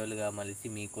వీడియోలుగా మలిసి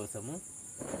మీకోసము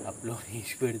అప్లోడ్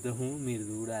చేసి పెడతాము. మీరు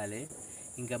చూడాలి,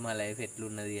 ఇంకా మా లైఫ్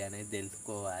ఎట్లున్నది అనేది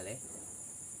తెలుసుకోవాలి.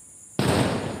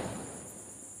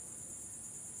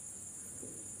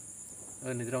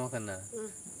 నిద్రమకన్నా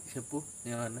చెప్పు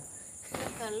ఏమన్నా.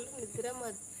 కళ్ళు నిద్ర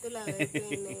మత్తులాగా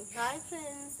అయిపోయినాయి. Hi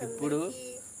friends. ఇప్పుడు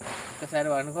ఒక్కసారి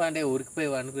వండుకో అంటే ఉరికిపోయి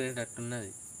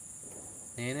వండుకునేటట్టున్నది.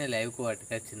 నేనే లైవ్కు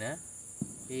పట్టుకొచ్చిన,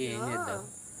 ఏం చేద్దాం.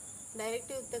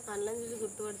 డైరెక్ట్ చూస్తే కళ్ళని చూసి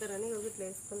గుర్తుపడతారని ఒకటి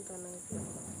వేసుకుంటాను.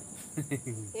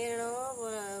 నేను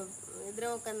నిద్ర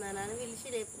ఒకన్నాను అని పిలిచి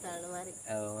రేపుతాడు మరి.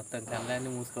 మొత్తం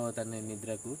కళ్ళాన్ని మూసుకోపోతాను నేను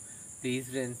నిద్రకు. ప్లీజ్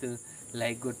ఫ్రెండ్స్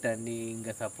లైక్ కొట్టండి,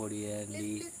 ఇంకా సపోర్ట్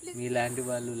చేయండి. మీలాంటి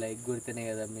వాళ్ళు లైక్ కొడితేనే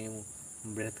కదా మేము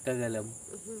బ్రతకగలం.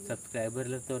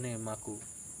 సబ్స్క్రైబర్లతోనే మాకు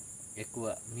ఎక్కువ,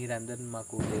 మీరందరూ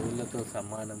మాకు దేవుళ్ళతో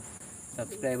సమానం.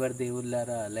 సబ్స్క్రైబర్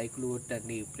దేవుళ్ళారా లైక్లు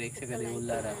కొట్టండి, ప్రేక్షక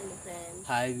దేవుళ్ళారా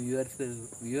హాయ్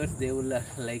వ్యూవర్స్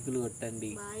దేవుళ్ళారా లైక్లు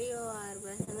కొట్టండి.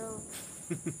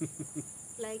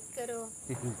 लाइक करो,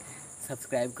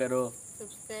 सब्सक्राइब करो,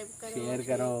 शेयर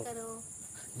करो,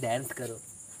 डांस करो.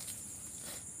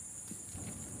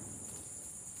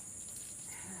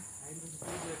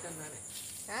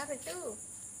 పెట్టు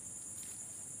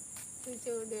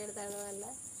చూడు పెడతాడు వల్ల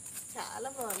చాలా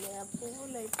బాగున్నాయి ఆ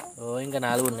పువ్వులు అయితే. ఓ ఇంకా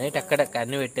 4 ఉన్నాయి, అక్కడ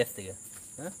అన్ని పెట్టేస్తాయి.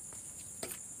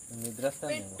 నిద్ర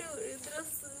వస్తుంది.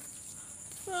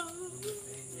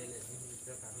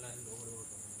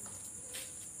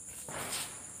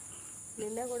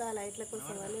 నిన్న కూడా ఆ లైట్ల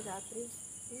కోసం అని రాత్రి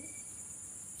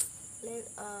లేదు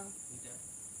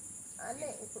అన్నీ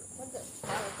ఇప్పుడు కొంచెం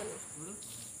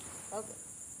ఓకే.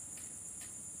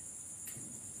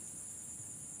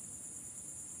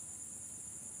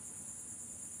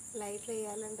 లైట్లు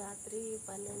వేయాలని రాత్రి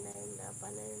 12 అయింది.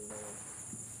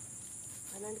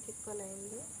 12కి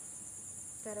ఎక్కువనైంది.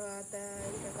 తర్వాత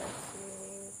ఇంకా వచ్చి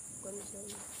కొంచెం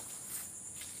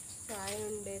చాయ్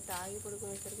ఉండే తాగి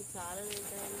పడుకునేసరికి చాలా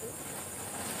లేట్ అయింది.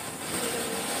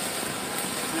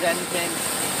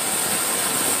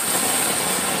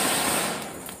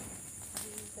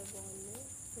 ఇంత బాగుంది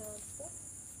ఫ్లవర్స్.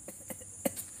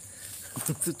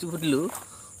 చుచ్చుబుడ్లు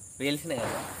వేల్సినాయి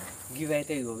కదా, ఇవి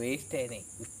అయితే ఇగో వేస్ట్ అయినాయి.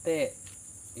 ఇస్తే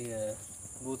ఇక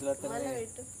బూతులు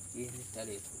పెట్టు. ఏం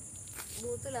ఇస్తాడు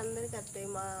బూతులు అందరికి వస్తాయి,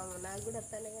 నాకు కూడా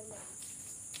వస్తానే కదా.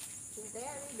 ఇంతే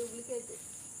అది డూప్లికేట్.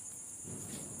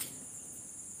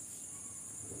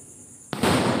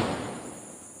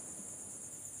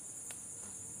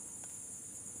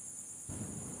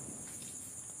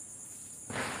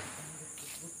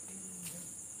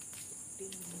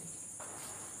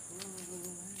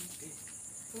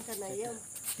 ఇంకా నయ్యం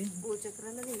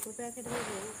భూచక్రాలు ఇంకో ప్యాకెట్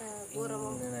ఇంకా ఘోరము.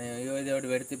 ఒకటి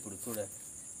పెడితే ఇప్పుడు చూడాలి.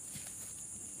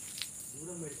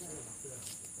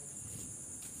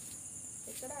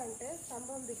 ఎక్కడ అంటే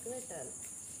స్తంభం దిక్కు పెట్టాలి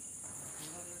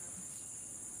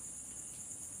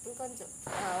ఇంకొంచెం.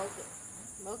 Okay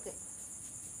okay.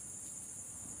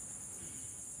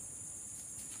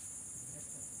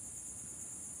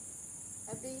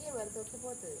 అది మరి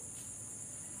తొక్కిపోతుంది.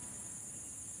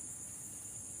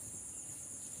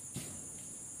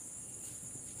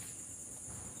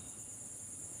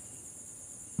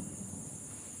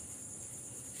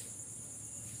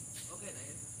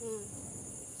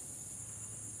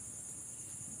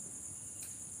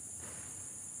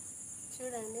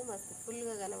 చూడండి మస్తు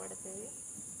ఫుల్గా కనబడుతుంది.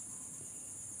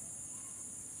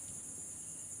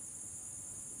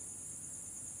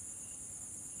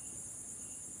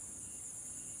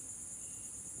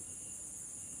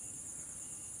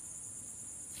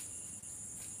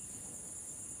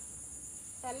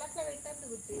 చల్లట్లో పెట్టద్దు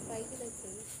బుద్ధి, పైకి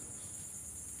తెచ్చింది.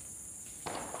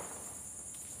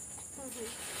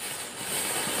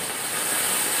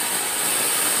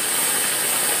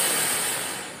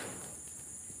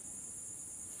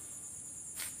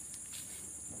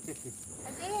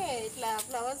 అంటే ఇట్లా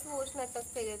ఫ్లవర్స్ పోసినట్టు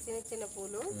వస్తాయి కదా చిన్న చిన్న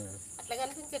పూలు, అట్లా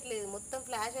కనిపించట్లేదు, మొత్తం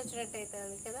ఫ్లాష్ వచ్చినట్టు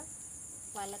అవుతుంది కదా,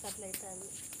 వాళ్ళకి అట్లా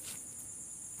అవుతుంది.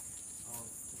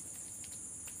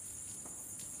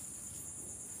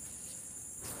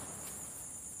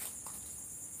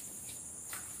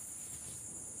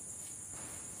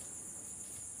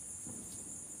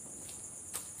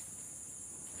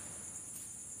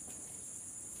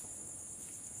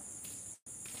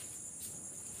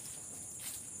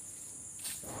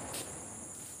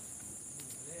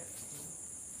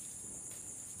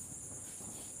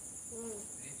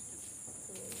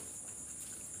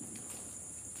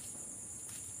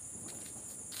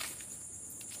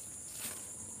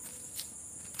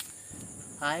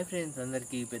 హాయ్ ఫ్రెండ్స్,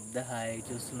 అందరికీ పెద్ద హాయ్.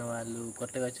 చూస్తున్న వాళ్ళు,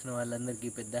 కొత్తగా వచ్చిన వాళ్ళందరికీ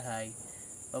పెద్ద హాయ్.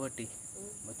 కాబట్టి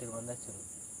మొత్తం వందచ్చారు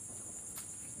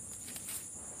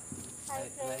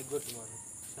లైక్ కొట్టు మనం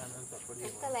ఛానల్ సపోర్ట్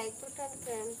ఎంత లైక్ కొట్టండి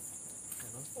ఫ్రెండ్స్.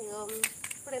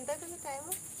 ఇప్పుడు ఎంత అవుతుంది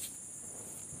టైము?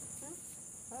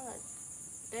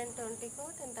 10:20కో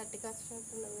 10:30కో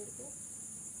వచ్చినట్టున్నా వీడికి.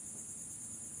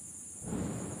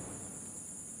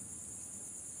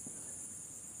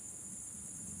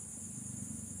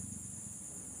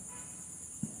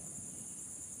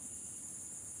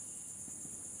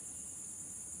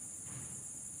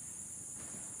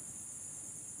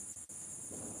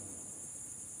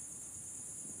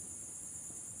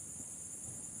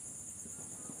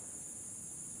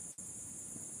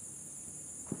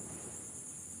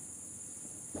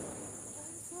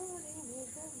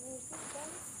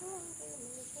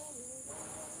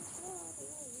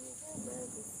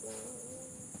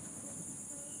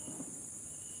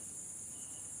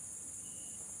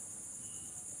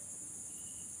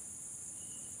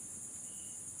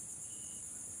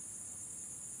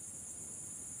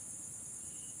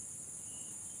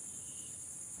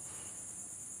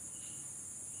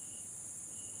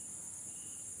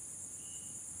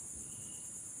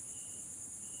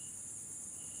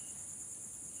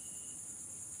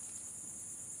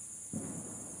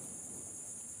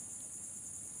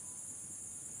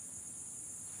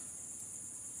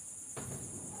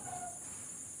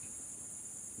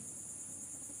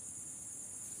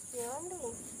 ఏమండి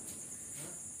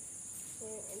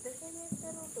ఎంతసేపు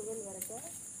చేస్తారు? 12 వరకా?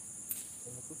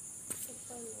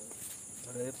 చెప్పండి.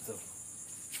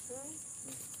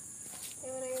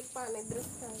 ఎవరో చెప్పా నిద్ర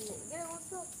వస్తుంది. నిద్ర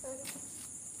కూర్చో ఒకసారి.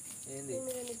 ఏంది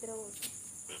మీద నిద్ర కూర్చో.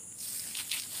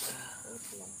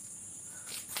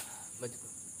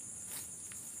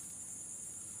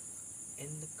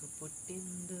 ఎందుకు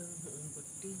పుట్టింది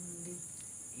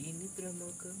ఈ నిద్ర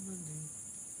మొకముంది,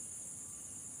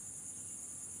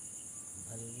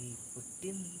 మళ్ళీ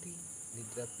పుట్టింది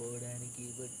నిద్రపోవడానికి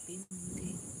పట్టింది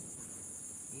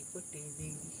ఈ కొట్టేది.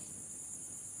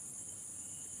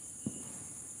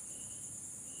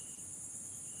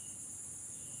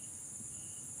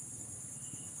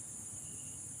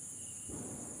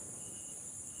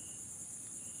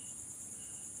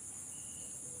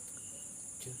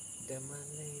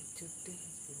 చుట్టమల్లే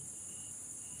చుట్టేసి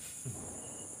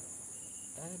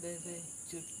అదే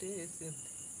చుట్టేసింది.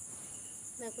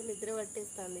 నాకు నిద్ర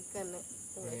పట్టేస్తుంది ఇక్కడనే.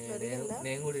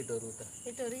 నేను కూడా ఇటు ఒరుగుతా.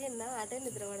 ఇటు ఒరిగిందా? అటే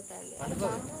నిద్ర పడుతుంది.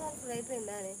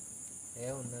 అయిపోయిందా అని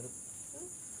ఏమున్నారు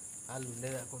వాళ్ళు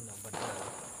ఉండేదాకుండా పట్టాలి.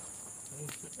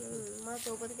 మా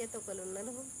తోపతికి అయితే ఒకరు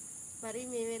ఉన్నారు, మరీ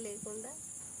మేమే లేకుండా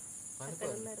అక్కడ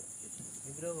ఉన్నారు.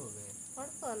 నిద్ర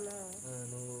పడుకో అన్నా.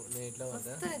 నువ్వు నేను ఇట్లా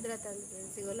వస్తా నిద్ర తండ్రి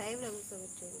ఫ్రెండ్స్. ఇగో లైవ్లో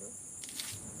కూర్చోబెట్టిండు.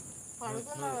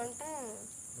 పడుకున్నామంటే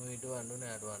నువ్వు ఇటు అండు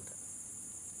నేను అటు అంట.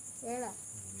 ఏడా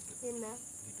నిన్న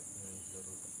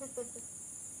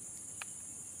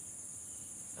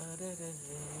అరే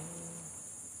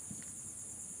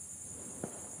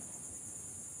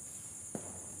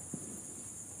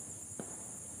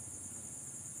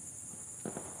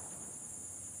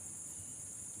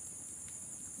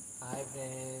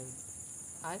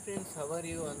hi friends, how are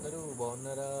you? అందరూ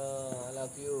బాగున్నారా? All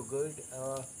of you good.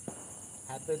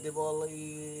 Happy Diwali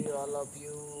all of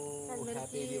you.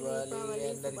 Happy Diwali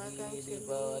అందరికీ.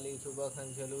 దీపావళి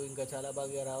శుభాకాంక్షలు. ఇంకా చాలా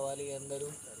బాగా రావాలి అందరూ.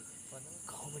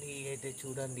 కామెడీ అయితే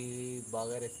చూడండి,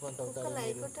 బాగా రెస్పాన్స్ అవుతారు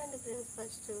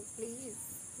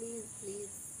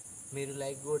మీరు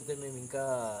లైక్ కొడితే మేము ఇంకా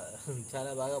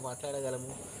చాలా బాగా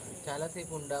మాట్లాడగలము,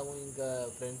 చాలాసేపు ఉంటాము. ఇంకా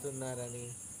ఫ్రెండ్స్ ఉన్నారని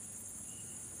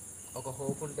ఒక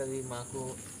హోప్ ఉంటుంది మాకు,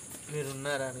 మీరు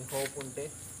ఉన్నారని హోప్ ఉంటే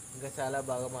ఇంకా చాలా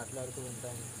బాగా మాట్లాడుతూ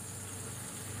ఉంటాము.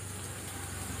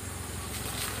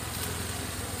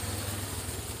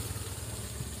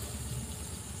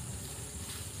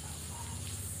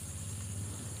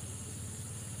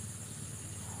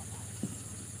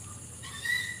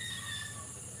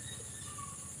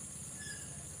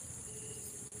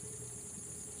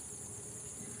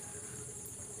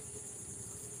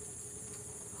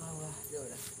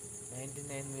 దేవుడా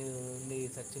 99 మీద ఉండి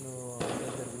సచిన్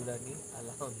చూడండి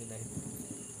అలా ఉంది 90.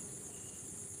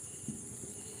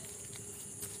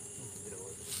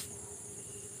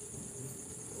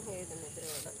 ఏడు నిద్ర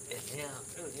కూడా.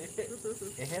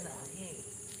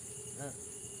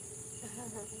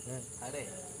 అరే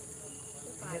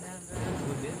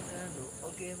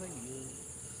ఓకే వయ్యో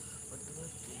పట్టు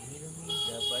పట్టు మీద మీద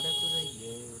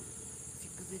పడకురయ్యో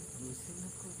సిగ్గు సిగ్గు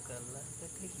సిగ్గు కల్లా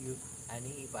కట్టయ్యో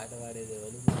అని ఈ పాట పాడేది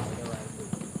ఎవరు మామూలుగా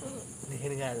పాడుతుంది.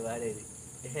 నేను కాదు పాడేది.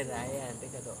 రాయ అంటే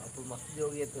కదా అప్పుడు మస్తు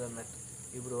జోగు చేస్తుంది అన్నట్టు.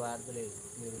 ఇప్పుడు వాడతలేదు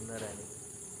మీరు ఉన్నారని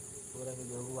పూరకు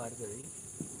జోగు వాడుతుంది.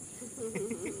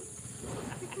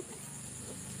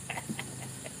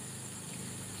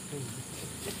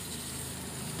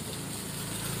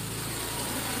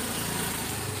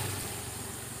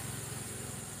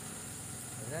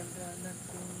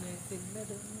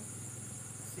 చిన్నడు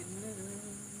చిన్నడు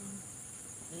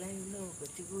లైన్లో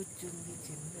వచ్చి కూర్చుంది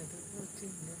చిన్నడు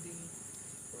చిన్నది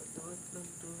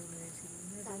వద్దుంటూనే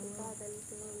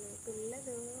కాదంటూనే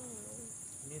పిల్లదు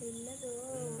పిల్లదు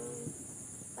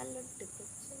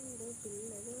పల్లెట్టుకొచ్చిండు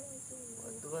పిల్లదు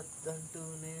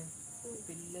వద్దంటూనే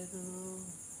పిల్లదు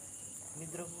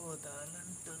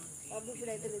నిద్రపోతానంటుంది. అప్పుడు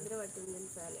ఇప్పుడైతే నిద్ర పట్టింది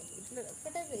తెలుసా ఇట్లా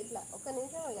ఒక్కటే ఇట్లా ఒక్క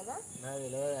నిమిషమే కదా. నాకు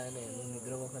తెలియదు నువ్వు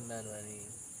నిద్రపోకుండాను అని.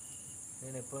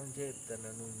 నేను ఎప్పటి నుంచో చెప్తాను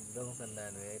నువ్వు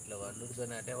నిద్రపోకుండాను ఇట్లా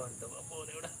వండుతోనే అటే వంటావు. అబ్బో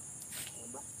దేవుడా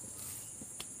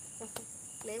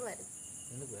లే మరి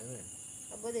ఎందుకు ఏమే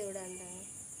అబ్బో దేవుడా అంట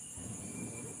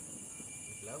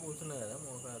ఇట్లా కూర్చున్నా కదా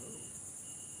మోకాలు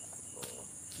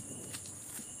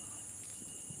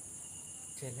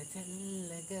చల్ల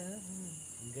చల్లగా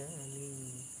గాలి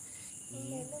ఈ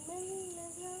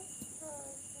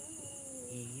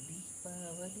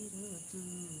దీపావళి రోజు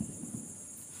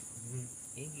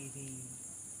ఎగిరి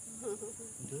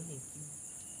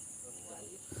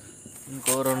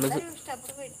ఇంకో రెండు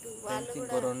పెట్టు వాళ్ళు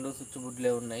ఇంకో రెండు స్విచ్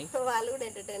బుడ్లే ఉన్నాయి. వాళ్ళు కూడా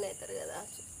ఎంటర్టైన్ అవుతారు కదా.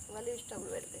 వాళ్ళు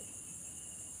ఇష్టప్పుడు పెడితే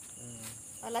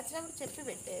వాళ్ళు వచ్చినప్పుడు చెప్పి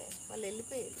పెట్టే వాళ్ళు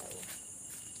వెళ్ళిపోయారు.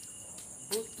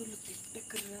 బూతులు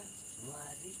తిట్టకుర్రా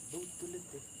వారి బూతులు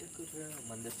తిట్టకుర్రా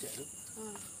మంది వచ్చారు.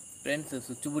 ఫ్రెండ్స్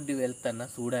స్విచ్ బుడ్డి వెళ్తున్నా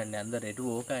చూడండి అందరు ఎటు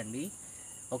పోకండి.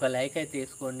 ఒక లైక్ అయితే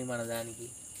వేసుకోండి మన దానికి.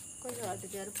 కొంచెం అటు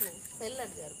జరుపు సెల్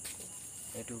అటు జరుపు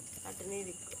ఎటు అటు నీ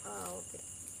దిక్కు ఓకే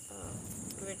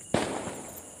పెట్టు.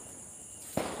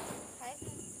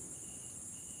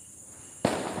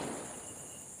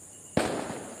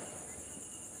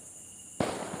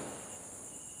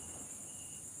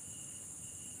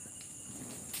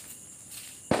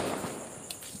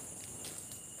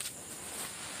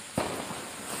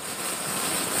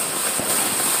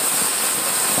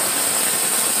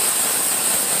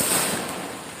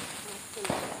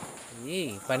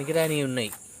 పనికిరాని ఉన్నాయి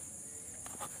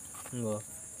ఇంకో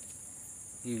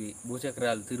ఇవి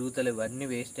భూచక్రాలు తిరుగుతలేవు అన్నీ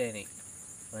వేస్ట్ అయినాయి.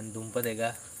 మన దుంపదెగా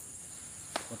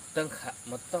మొత్తం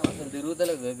మొత్తం అసలు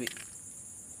తిరుగుతలేవు అవి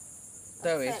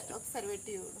వేస్ట్. ఒకసారి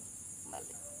పెట్టి చూడు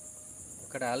మళ్ళీ.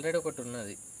 అక్కడ ఆల్రెడీ ఒకటి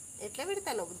ఉన్నది. ఎట్లా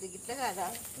పెడతాను బుద్ధి ఇట్లా కాదా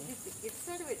ఇటు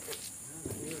సైడ్ పెట్టు.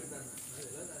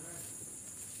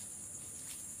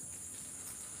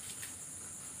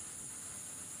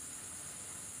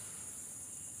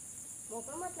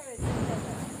 ముఖం అట్లా పెట్టాను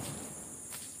కదా.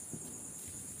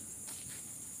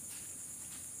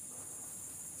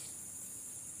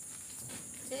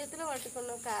 చేతిలో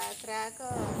పట్టుకున్న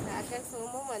క్రాకర్స్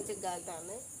ఏమో మంచిగా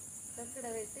కాలుతాను. అక్కడ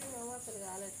పెట్టి ఏమో అసలు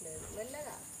కాలట్లేదు.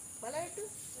 మెల్లగా మళ్ళీ పెట్టు.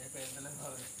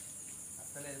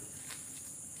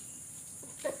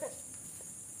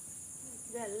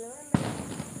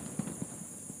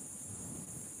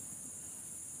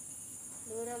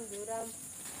 దూరం దూరం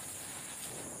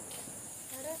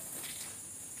అరే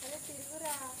అరే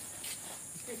తిరుగురా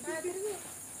తిరుగు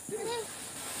అరే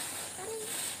అరే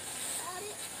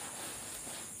అరే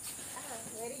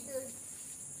వెరీ గుడ్.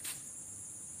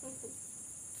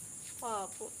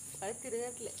 పాపు అది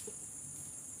తిరగట్లే.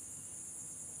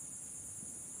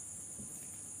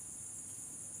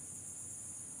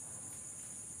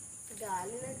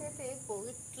 గాలినకైతే పొగ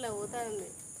ఇట్లా పోతుంది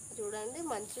చూడండి.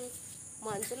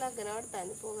 మంచులా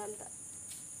కనబడుతుంది పొగంతా.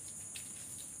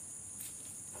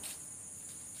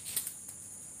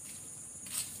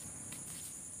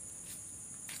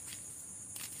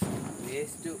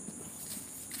 Waste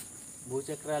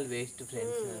భూచక్రాలు waste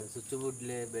friends. Switch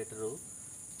బుడ్లే better.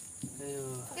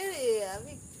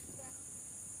 అవి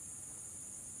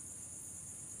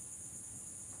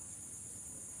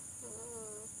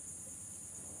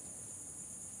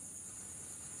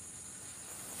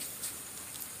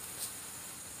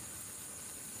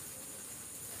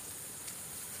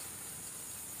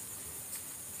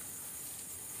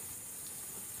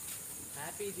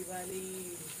happy happy Diwali,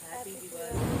 happy happy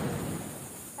Diwali,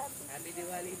 happy happy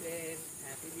Diwali friends,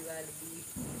 happy Diwali.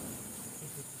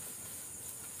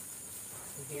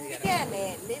 ఇందుకే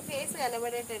నీ ఫేస్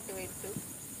కనబడేటట్టు పెట్టు.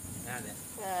 అదే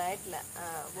ఇట్లా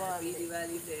హ్యాపీ బాగుంది.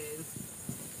 దివాలి ఫ్రెండ్స్.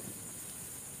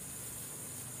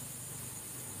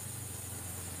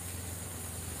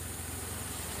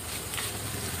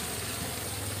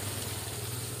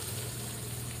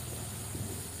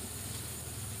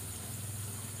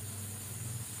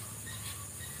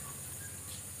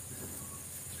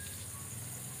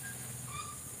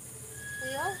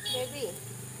 అయ్యో బేబీ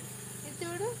ఇది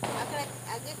చూడు, అక్కడ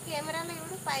అక్కడ కెమెరాలో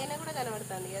చూడు, పైన కూడా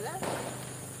కనబడుతుంది కదా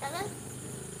కదా,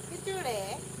 ఇది చూడే.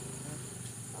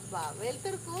 అబ్బా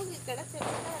వెళ్తురుకు ఇక్కడ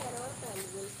చెట్టు కనబడుతుంది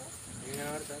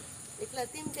వెళ్తా, ఇట్లా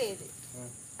తింటేది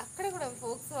అక్కడ కూడా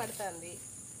ఫోక్స్ పడుతుంది.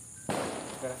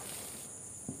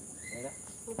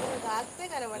 ఇప్పుడు కాస్తే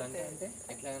కనబడుతుంది.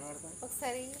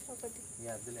 ఒకసారి ఒకటి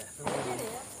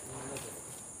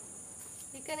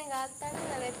ఇక్కడ కాస్తాను,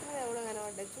 నా ఎత్తు మీద కూడా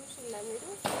కనబడ్డాయి. చూసిందా మీరు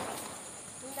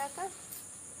ఇందాక?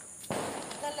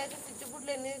 దానిలో అయితే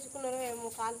చిచ్చుబుడ్లు ఎన్ని తెచ్చుకున్నారో ఏమో,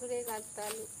 కాల్పుడే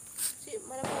కాస్తాను.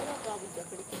 మనం బాబుద్ది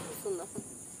అక్కడికి కూర్చుందాం.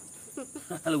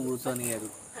 వాళ్ళు కూర్చొనియారు,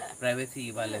 ప్రైవసీ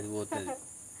వాళ్ళది పోతుంది,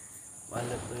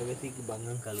 వాళ్ళ ప్రైవసీకి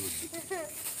భంగం కలుగుద్ది.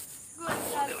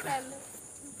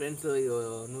 ఫ్రెండ్స్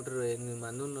 128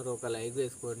 మంది ఉన్నారు, ఒక లైక్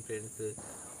వేసుకోండి ఫ్రెండ్స్.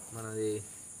 మనది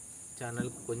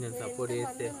ఛానల్కి కొంచెం సపోర్ట్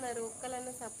చేస్తే.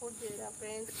 సపోర్ట్ చేయరా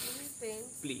ఫ్రెండ్స్?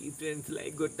 ప్లీజ్ ఫ్రెండ్స్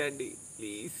లైక్ కొట్టండి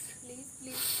ప్లీజ్. Please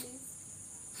please please.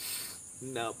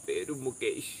 నా పేరు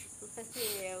ముఖేష్,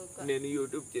 నేను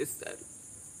యూట్యూబ్ చేస్తాను,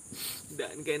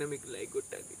 దానికైనా మీకు లైక్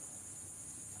కొట్టండి.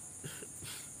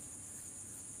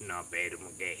 నా పేరు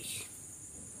ముఖేష్,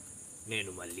 నేను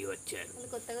మళ్ళీ వచ్చాను.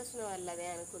 కొత్తగా వచ్చిన వాళ్ళు అదే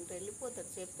అనుకుంటూ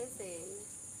వెళ్ళిపోతారు, చెప్పేసి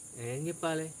ఏం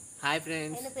చెప్పాలి? హాయ్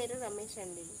ఫ్రెండ్స్, ఆయన పేరు రమేష్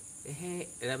అండి.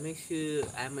 రమేష్,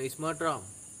 ఐఎమ్ ఇస్మార్ట్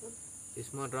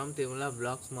రామ్ తిరుమల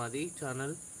బ్లాగ్స్ మాది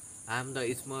channel. I'm the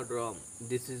iSmart Ram.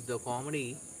 This is the comedy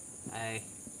I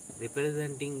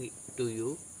representing to you.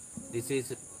 This is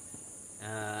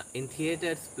in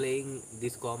theatres playing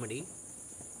this comedy.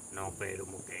 నా పేరు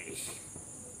ముఖేష్.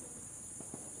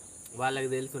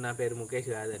 వాళ్ళకి తెలుసు నా పేరు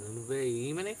ముఖేష్ కాదని. నువ్వే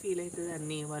ఈమెనే ఫీల్ అవుతుంది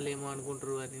అన్నీ, వాళ్ళు ఏమో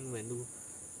అనుకుంటారు అని. నువ్వు ఎందుకు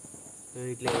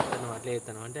ఇట్లా చేస్తాను అట్లా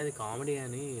చేస్తాను అంటే అది కామెడీ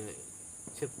అని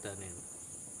చెప్తాను నేను.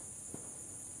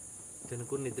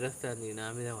 తనకు నిద్ర వస్తుంది, నా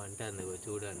మీద వంటుంది.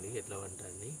 చూడండి ఎట్లా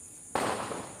వంటుంది,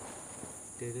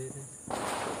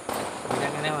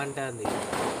 నిజంగానే వంటుంది.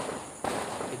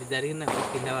 ఇది జరిగిన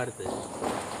కింద పడుతుంది.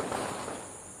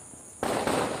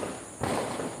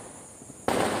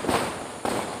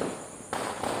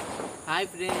 హాయ్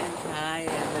ఫ్రెండ్స్, హాయ్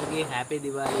అందరికీ, హ్యాపీ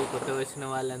దివాళీ. కొత్త వచ్చిన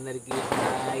వాళ్ళందరికీ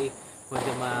హాయ్.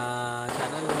 కొంచెం మా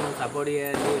ఛానల్ సపోర్ట్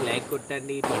చేయండి, లైక్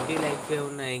కొట్టండి. 20 లైక్సే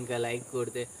ఉన్నాయి, ఇంకా లైక్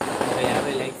కొడితే ఒక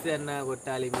 50 లైక్స్ అన్నా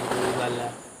కొట్టాలి మీరు. ఇవాళ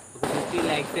ఒక 50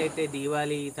 లైక్స్ అయితే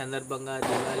దివాళీ సందర్భంగా,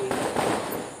 దివాళీ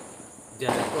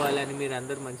జరుపుకోవాలని, మీరు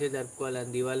అందరూ మంచిగా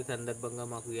జరుపుకోవాలని, దివాళీ సందర్భంగా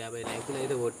మాకు 50 లైకులు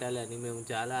అయితే కొట్టాలని మేము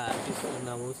చాలా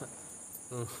ఆశిస్తున్నాము,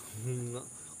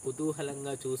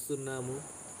 కుతూహలంగా చూస్తున్నాము.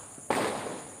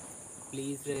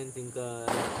 ప్లీజ్ ఫ్రెండ్స్, ఇంకా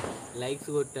లైక్స్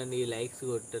కొట్టండి. లైక్స్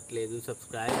కొట్టట్లేదు,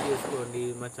 సబ్స్క్రైబ్ చేసుకోండి,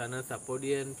 మా ఛానల్ సపోర్ట్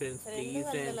చేయండి friends. Please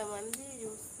friends,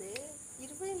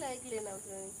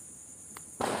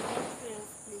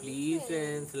 please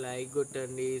friends like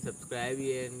కొట్టండి, సబ్స్క్రైబ్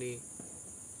చేయండి,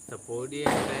 సపోర్ట్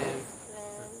చేయండి ఫ్రెండ్స్.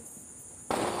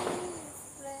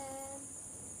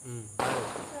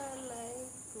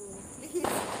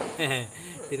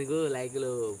 తినకు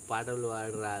లైక్లు పాటలు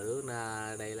పాడు రాదు, నా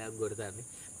డైలాగ్ కొడతాను.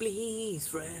 ప్లీజ్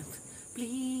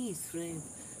ఫ్రెండ్స్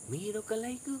మీరు ఒక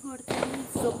లైక్ కొడితే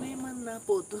సొమ్మేమన్నా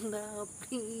పోతుందా?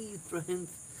 ప్లీజ్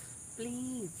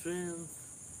ఫ్రెండ్స్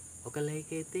ఒక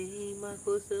లైక్ అయితే మా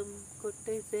కోసం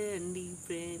కొట్టేసేయండి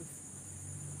ఫ్రెండ్స్.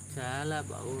 చాలా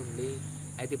బాగుంది.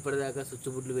 అయితే ఇప్పటిదాకా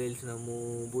స్విచ్బుడ్లు వేల్చినాము,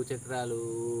 భూచక్రాలు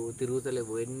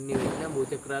తిరుగుతలేవు. ఎన్ని వెళ్ళినా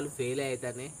భూచక్రాలు ఫెయిల్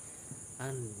అవుతానే.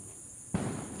 అండ్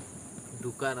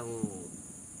దుకాణము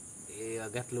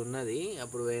గట్ల ఉన్నది,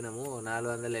 అప్పుడు పోయినాము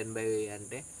 480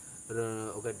 అంటే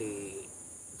ఒకటి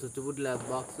స్విచ్బుడ్ల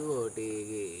బాక్సు, ఒకటి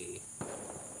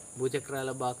భూచక్రాల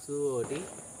బాక్సు, ఒకటి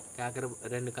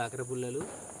రెండు కాకర పుల్లలు,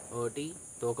 ఒకటి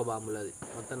తోక బాంబులది,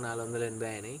 మొత్తం 480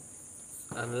 అయినాయి.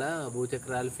 అందులో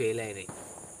భూచక్రాలు ఫెయిల్ అయినాయి.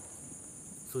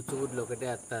 స్విచ్బుడ్లు ఒకటే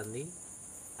వస్తుంది,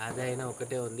 అదైనా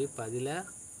ఒకటే ఉంది. 10లో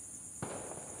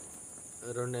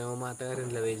 2 ఏమో మా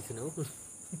అత్తగారింట్లో వేల్చినావు.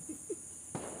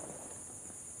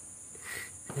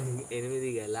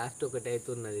 8 లాస్ట్ ఒకటి అయితే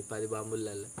ఉన్నది. 10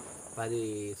 బాంబులల్లో 10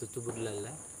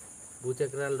 స్విచ్బుడ్లల్లో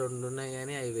భూచక్రాలు 2 ఉన్నాయి,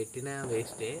 కానీ అవి పెట్టినా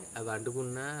వేస్టే. అవి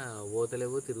అంటుకున్నా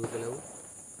పోతలేవు, తిరుగుతలేవు.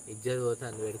 ఇజ్జత్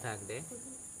పోతాను పెడతా అంటే.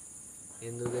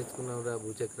 ఎందుకు తెచ్చుకున్నావురా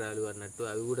భూచక్రాలు అన్నట్టు.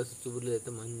 అవి కూడా స్విచ్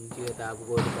అయితే మంచిగా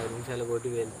తాపుకోటి 10 నిమిషాల కోటి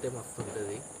వెళ్తే మస్తు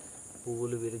ఉంటుంది,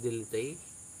 పువ్వులు విరిజిల్లుతాయి.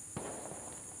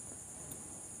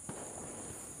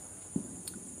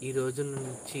 ఈ రోజు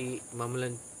నుంచి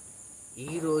మమ్మల్ని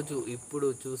ఈరోజు ఇప్పుడు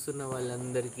చూస్తున్న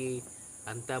వాళ్ళందరికీ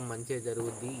అంతా మంచిగా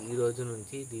జరుగుద్ది. ఈ రోజు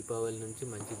నుంచి దీపావళి నుంచి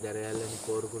మంచి జరగాలని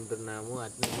కోరుకుంటున్నాము.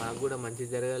 అట్లా మాకు కూడా మంచి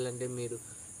జరగాలంటే మీరు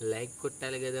లైక్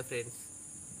కొట్టాలి కదా ఫ్రెండ్స్.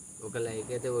 ఒక లైక్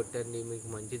అయితే కొట్టండి, మీకు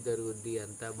మంచి జరుగుద్ది,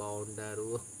 అంతా బాగుంటారు,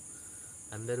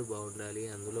 అందరూ బాగుండాలి,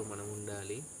 అందులో మనం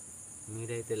ఉండాలి.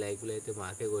 మీరైతే లైకులు అయితే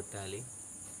మాకే కొట్టాలి.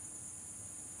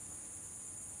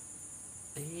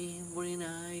 Every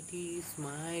night is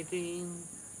my dream.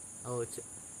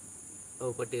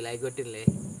 ఒకటి like కొట్టిలే.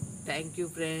 Thank you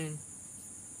friend,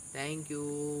 thank you.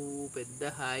 పెద్ద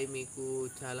హాయ్ మీకు.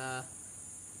 చాలా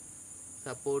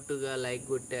సపోర్టుగా లైక్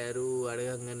కొట్టారు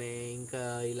అడగంగానే. ఇంకా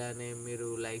ఇలానే మీరు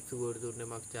లైక్స్ కొడుతుంటే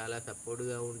మాకు చాలా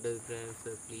సపోర్ట్గా ఉంటుంది ఫ్రెండ్స్.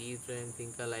 ప్లీజ్ ఫ్రెండ్స్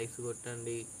ఇంకా లైక్స్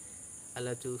కొట్టండి,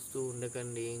 అలా చూస్తూ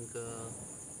ఉండకండి.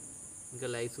 ఇంకా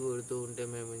లైక్స్ కొడుతూ ఉంటే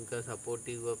మేము ఇంకా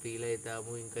సపోర్టివ్గా ఫీల్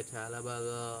అవుతాము. ఇంకా చాలా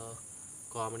బాగా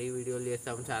కామెడీ వీడియోలు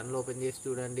చేస్తాము. ఛానల్ ఓపెన్ చేసి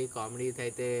చూడండి, కామెడీస్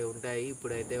అయితే ఉంటాయి.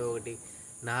 ఇప్పుడైతే ఒకటి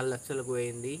 4 లక్షలకు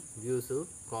పోయింది వ్యూస్.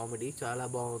 కామెడీ చాలా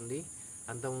బాగుంది.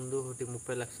 అంతకుముందు ఒకటి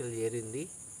 30 లక్షలు చేరింది.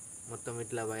 మొత్తం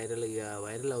ఇట్లా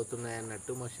వైరల్ అవుతున్నాయి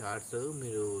అన్నట్టు మా షార్ట్స్.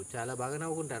 మీరు చాలా బాగా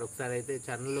నవ్వుకుంటారు. ఒకసారి అయితే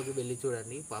ఛానల్లోకి వెళ్ళి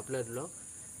చూడండి, పాపులర్లో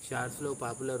షార్ట్స్లో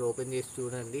పాపులర్ ఓపెన్ చేసి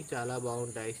చూడండి, చాలా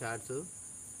బాగుంటాయి షార్ట్స్.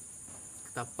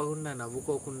 తప్పకుండా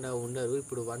నవ్వుకోకుండా ఉండరు.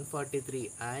 ఇప్పుడు 143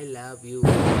 ఐ లవ్ యూ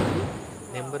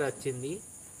నెంబర్ వచ్చింది.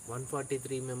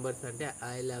 143 మెంబర్స్ అంటే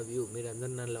ఐ లవ్ యూ. మీరు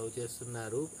అందరు నన్ను లవ్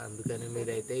చేస్తున్నారు, అందుకని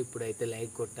మీరైతే ఇప్పుడైతే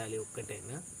లైక్ కొట్టాలి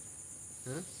ఒక్కటైనా.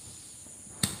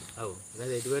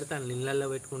 అది ఎటు పెడతాను, నీళ్ళల్లో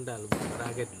పెట్టుకుంటాను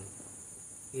రాకెట్లు.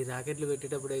 ఈ రాకెట్లు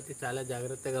పెట్టేటప్పుడు అయితే చాలా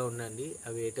జాగ్రత్తగా ఉండండి,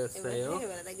 అవి ఎటు వస్తాయో.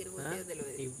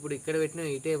 ఇప్పుడు ఇక్కడ పెట్టిన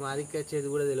ఇటే మాదికి వచ్చేది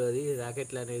కూడా తెలియదు.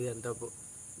 రాకెట్లు అనేది అంత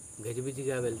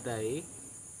గజిబిజిగా వెళ్తాయి.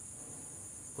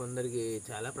 కొందరికి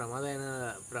చాలా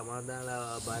ప్రమాదాల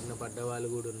బారిన పడ్డ వాళ్ళు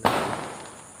కూడా ఉన్నారు.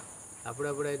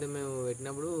 అప్పుడప్పుడైతే మేము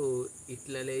పెట్టినప్పుడు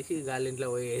ఇట్లా లేచి గాలింట్లో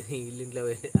పోయేది, ఇల్లింట్లో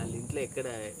పోయేది. వాళ్ళ ఇంట్లో ఎక్కడ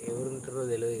ఎవరు ఉంటారో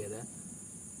తెలియదు కదా.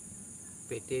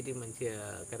 పెట్టేటి మంచిగా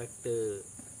కరెక్ట్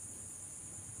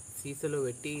సీసాలో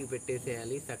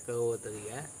పెట్టేసేయాలి, చక్కగా పోతుంది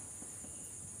ఇక.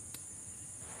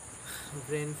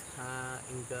 ఫ్రెండ్స్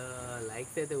ఇంకా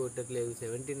లైక్స్ అయితే కొట్టట్లేదు.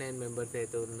 79 మెంబర్స్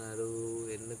అయితే ఉన్నారు.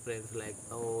 ఎందుకు friends like?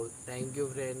 Thank you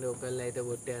friend, ఒకళ్ళు అయితే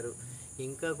కొట్టారు.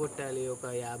 ఇంకా కొట్టాలి, ఒక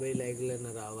 50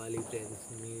 లైక్లన్నా రావాలి ఫ్రెండ్స్.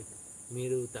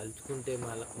 మీరు తలుచుకుంటే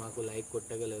మాకు లైక్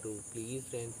కొట్టగలరు. ప్లీజ్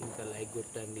ఫ్రెండ్స్ ఇంకా లైక్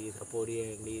కొట్టండి, సపోర్ట్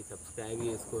చేయండి, సబ్స్క్రైబ్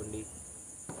చేసుకోండి.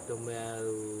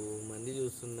 96 మంది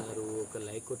చూస్తున్నారు, ఒక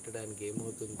లైక్ కొట్టడానికి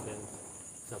ఏమవుతుంది ఫ్రెండ్స్.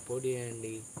 సపోర్ట్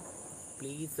చేయండి,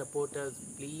 please support us,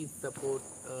 please support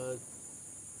us,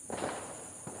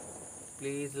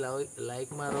 please like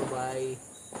मारो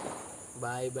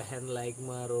भाई बहन, लाइक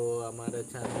मारो, हमारे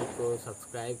चैनल को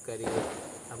सब्सक्राइब करिए,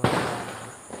 हमारा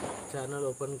चैनल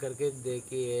ओपन करके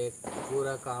देखिए,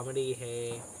 पूरा कॉमेडी है,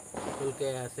 खुल के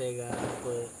हंसेगा आप।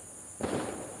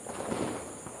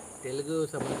 तेलुगु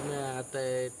समझ में आता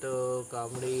है तो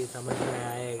कॉमेडी समझ में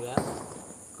आएगा,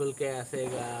 खुल के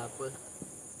हंसेगा आप।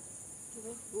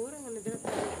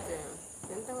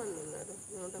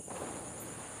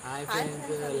 హాయ్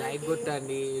ఫ్రెండ్స్, లైక్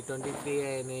కొట్టండి. 23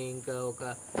 అయినాయి, ఇంకా ఒక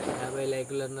 50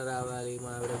 లైకులన్నా రావాలి.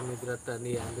 మా ఆవిడకి నిద్ర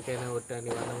వస్తుంది, అందుకైనా కొట్టండి.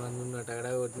 100 మంది ఉన్నట్టు అక్కడ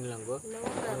కొట్టినాకో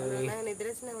నిద్ర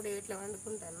వచ్చినప్పుడు ఇట్లా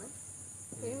వండుకుంటాను,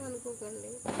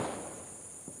 ఏమనుకోకండి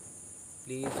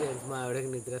ప్లీజ్ ఫ్రెండ్స్. మా ఆవిడకి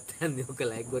నిద్ర వస్తుంది, ఒక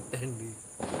లైక్ కొట్టండి.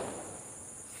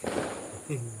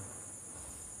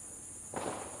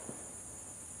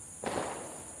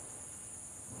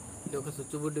 ఇది ఒక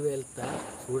స్విచ్ బుడ్డు వెళ్తా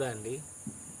చూడండి.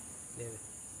 లేదు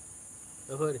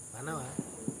ఓహోరి అన్నవా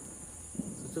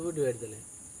స్విచ్ బుడ్డు పెడతలే,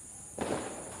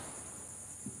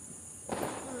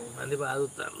 మంది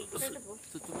బాగుతారు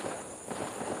స్విచ్ బుడ్డు.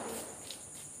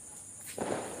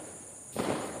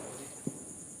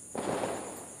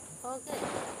 ఓకే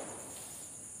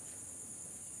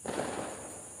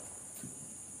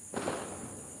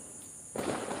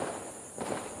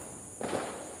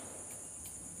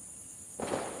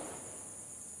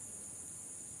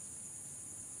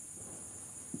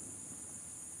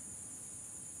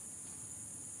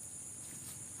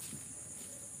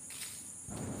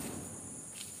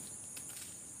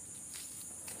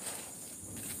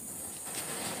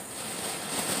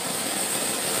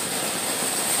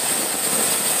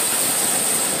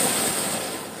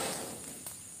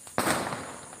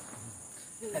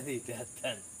అది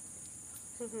చేస్తాను.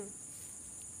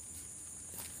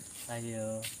 అయ్యో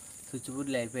స్విచ్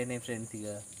బుడ్లు అయిపోయినాయి ఫ్రెండ్స్. ఇక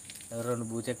 2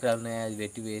 భూచక్రాలు ఉన్నాయి, అది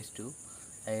పెట్టి వేస్ట్.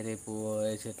 అవి రేపు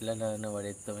చెట్లన్న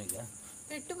పడేస్తాం ఇక.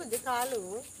 పెట్టు బుద్ధి కాలు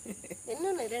ఎన్ని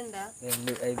ఉన్నాయి? రెండా?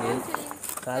 రెండు అవి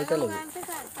కాలుతలేదు.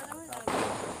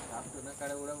 కాలుతున్న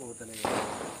కాడ కూడా పోతలేదు.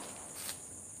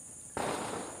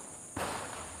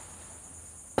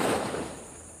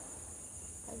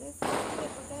 అదే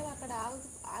లేకపోతే అక్కడ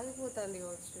ఆగిపోతుంది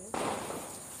కావచ్చు.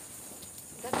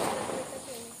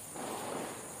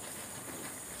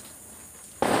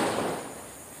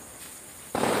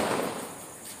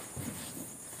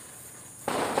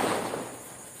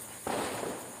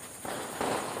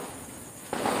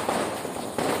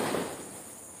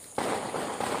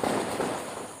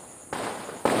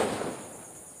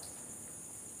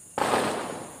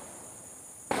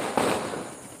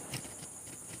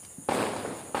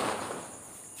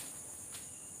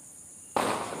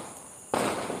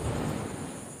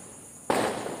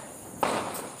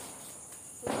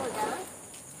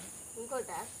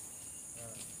 ఇంకోటా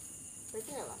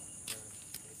పెట్టినావా?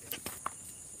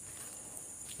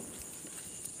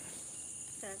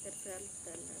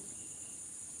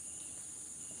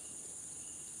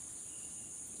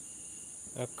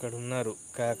 అక్కడ ఉన్నారు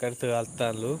కాకరతో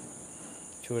కాలుతాళ్ళు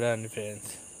చూడండి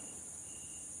ఫ్రెండ్స్.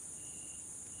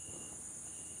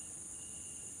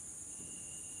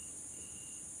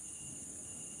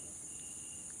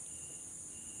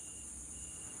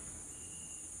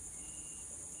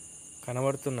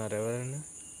 కనబడుతున్నారు ఎవరైనా?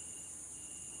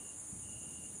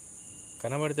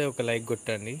 కనబడితే ఒక లైక్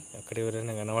కొట్టండి. అక్కడ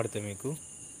ఎవరైనా కనబడితే మీకు,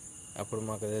 అప్పుడు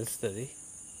మాకు తెలుస్తుంది.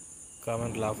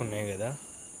 కామెంట్లు ఆఫ్ ఉన్నాయి కదా.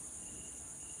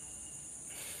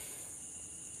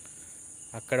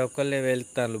 అక్కడ ఒక్కళ్ళే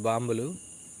వేలుతారు బాంబులు,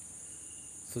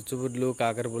 సుచ్చుబుడ్లు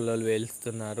కాకర పుల్లలు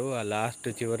వేలుస్తున్నారు. ఆ లాస్ట్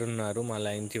చివరున్నారు మా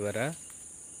లైన్ చివర.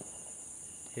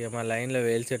 ఇక మా లైన్లో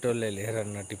వేల్చేటోళ్ళే లేరు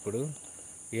అన్నట్టు ఇప్పుడు.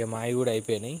 ఇక మావి కూడా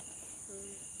అయిపోయినాయి,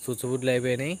 సుచ్చుబుడ్లు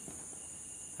అయిపోయినాయి,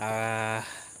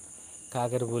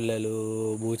 కాకర పుల్లలు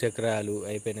భూచక్రాలు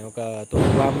అయిపోయినాయి. ఒక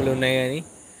 9 బాంబులు ఉన్నాయి కానీ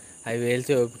అవి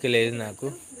వేల్చే ఓపిక లేదు నాకు.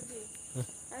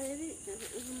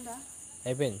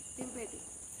 అయిపోయింది,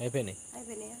 అయిపోయినాయి.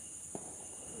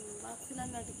 బాక్సులు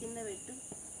అన్నట్టు కింద పెట్టు,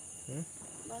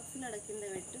 బాక్సులు అక్కడ కింద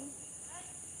పెట్టు.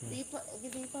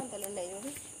 దీపాంతలు ఉన్నాయి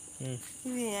చూడు,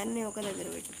 ఇవి అన్నీ ఒక దగ్గర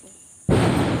పెట్టుకో.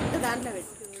 దాంట్లో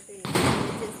పెట్టు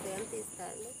చేస్తే అని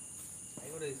తీస్తాను.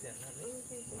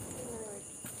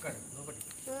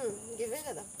 ఇవే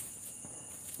కదా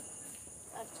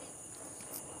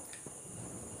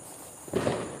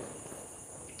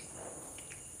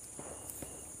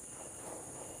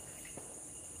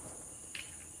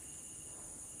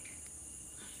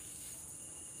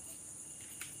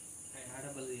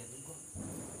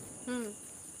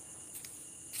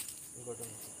ఇంకోటి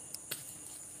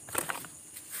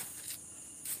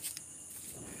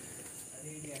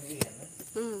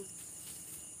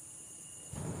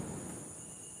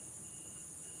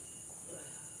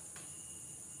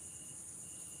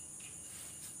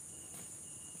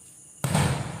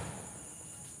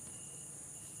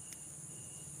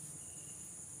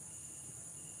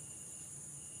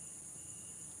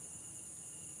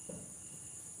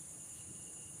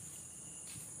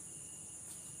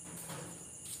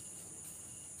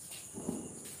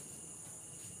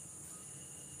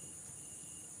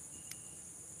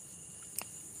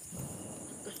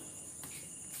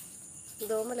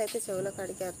దోమలు అయితే చెవుల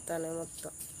కాడికి వస్తాను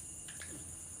మొత్తం.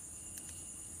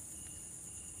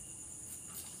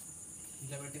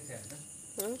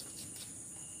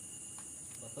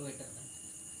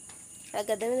 ఆ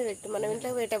గద్దె మీద పెట్టు, మనం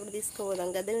ఇంట్లోకి పోయేటప్పుడు తీసుకోపోదాం.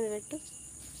 గద్దె మీద పెట్టు.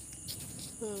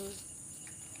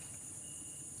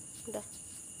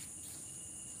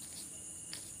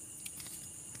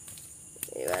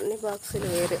 ఇవన్నీ బాక్సులు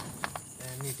వేరే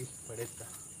పడేస్తా.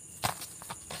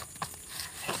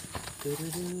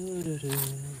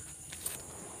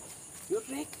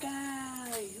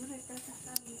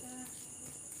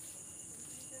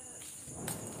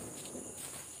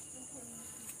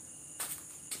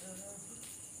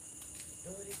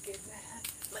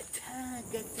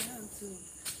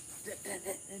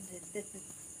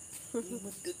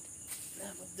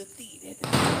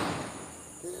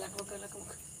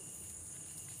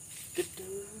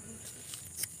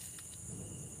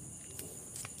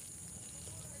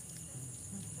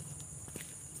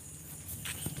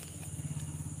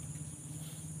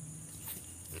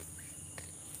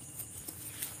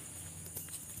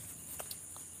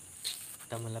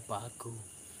 తమలపాకు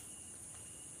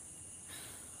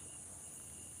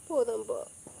పోదాం బా.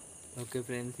 ఓకే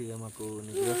ఫ్రెండ్స్, ఇక మాకు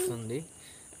నిద్ర వస్తుంది.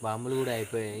 బాంబులు కూడా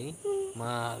అయిపోయాయి.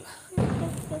 మా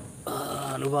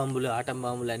అణుబాంబులు ఆటం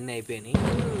బాంబులు అన్నీ అయిపోయినాయి.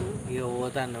 ఇక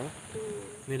పోతాను.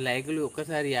 మీరు లైకులు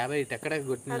ఒక్కసారి 50 టక్కడ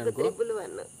కొట్టినారనుకో.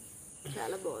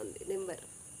 చాలా బాగుంది నెంబర్.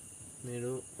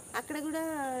 మీరు అక్కడ కూడా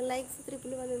లైక్స్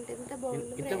 111 ఉంటే ఎంత బాగుండు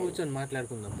ఇంట్లో ఫ్రెండ్. కూర్చొని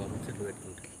మాట్లాడుకుందాం ముచ్చట్లు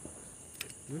పెట్టుకుంటా.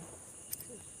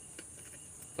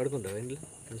 పడుకుంటావా ఇంట్లో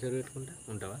ముచ్చట్లు పెట్టుకుంటా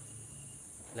ఉంటావా?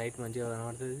 లైట్ మంచిగా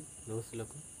కనబడుతుంది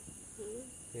దోస్తులకు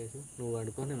చేసి నువ్వు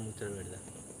పడుకో, నేను ముచ్చట పెడతా.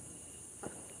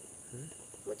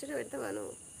 ముచ్చట పెడతావా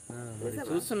నువ్వు? మరి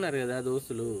చూస్తున్నారు కదా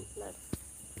దోస్తులు.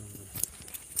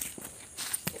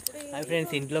 హాయ్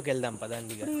ఫ్రెండ్స్, ఇంట్లోకి వెళ్దాం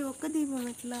పదండి. ఇక ఒక్క దీపం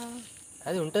ఎట్లా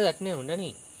అది ఉంటుంది అట్నే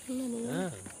ఉండని.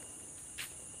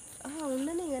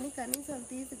 ఉండని కానీ కనీసం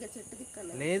తీసుగా చెట్టు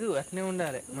దిక్కనే లేదు, అట్నే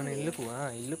ఉండాలి. మన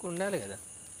ఇల్లుకు ఉండాలి కదా.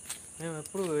 మేము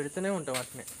ఎప్పుడు పెడుతూనే ఉంటాం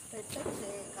అట్నే.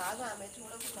 పెట్టచ్చే కాదు, ఆమె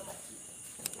చూడకుండా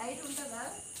లైట్ ఉంటుందా?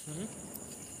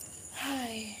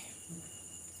 హాయ్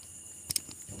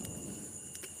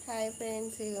హాయ్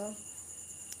ఫ్రెండ్స్, ఇగో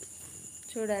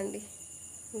చూడండి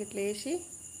ఇట్లా వేసి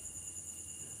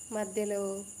మధ్యలో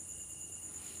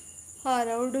ఆ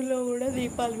రౌండ్లో కూడా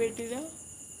దీపాలు పెట్టిన,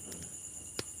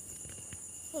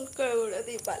 అక్కడ కూడా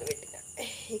దీపాలు పెట్టిన.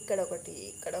 ఇక్కడ ఒకటి,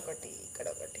 ఇక్కడ ఒకటి, ఇక్కడ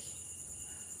ఒకటి.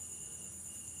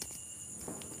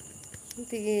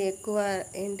 ఇది ఎక్కువ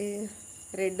ఏంటి,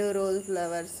 రెడ్ రోజ్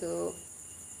ఫ్లవర్స్,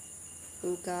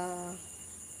 ఇంకా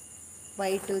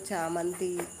వైట్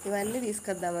చామంతి, ఇవన్నీ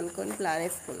తీసుకొద్దాం అనుకొని ప్లాన్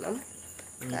వేసుకున్నాం.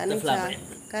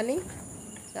 కానీ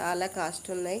చాలా కాస్ట్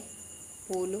ఉన్నాయి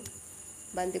పూలు.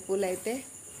 బంతి పూలు అయితే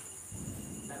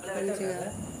మంచిగా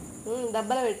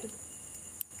డబ్బలో పెట్టు.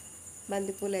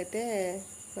 బంతి పూలు అయితే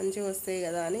మంచిగా వస్తాయి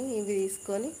కదా అని ఇవి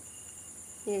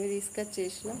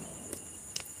తీసుకొచ్చేసిన.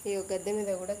 ఈ గద్దె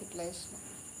మీద కూడా ఇట్లా వేసిన,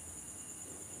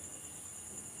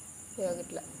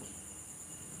 ఇట్లా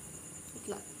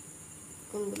ఇట్లా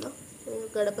ఇందులో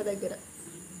గడప దగ్గర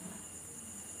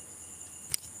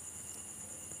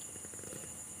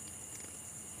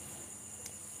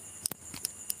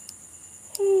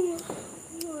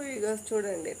ఇక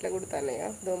చూడండి ఎట్లా కుడతానయ్యా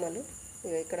దోమలు.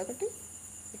 ఇక ఇక్కడ ఒకటి,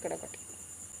 ఇక్కడ ఒకటి.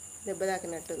 దెబ్బ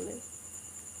తాకినట్టుంది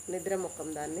నిద్ర ముఖం.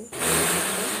 దాన్ని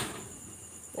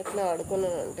ఎట్లా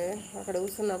ఆడుకున్నానంటే అక్కడ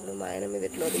కూర్చున్నప్పుడు మా ఆయన మీద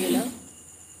ఎట్లా ఒదిగినా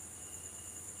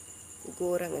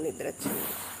ఘోరంగా నిద్ర వచ్చింది,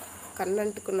 కన్ను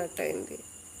అంటుకున్నట్టు అయింది.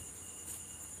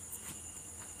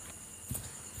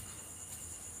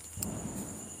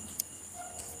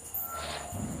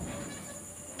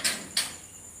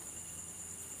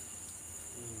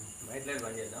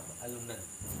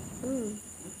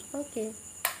 ఓకే,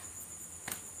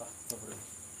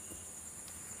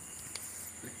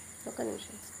 ఒక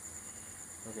నిమిషం.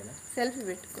 ఓకేనా? సెల్ఫీ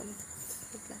పెట్టుకోండి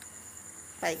ఇట్లా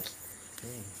పైకి.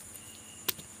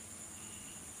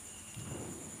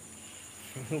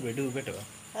 పెట్టవా?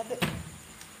 అదే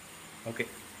ఓకే.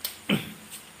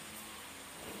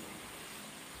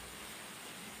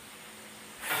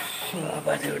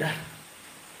 దేవుడా,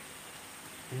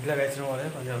 ఇంట్లో వేసిన వాళ్ళే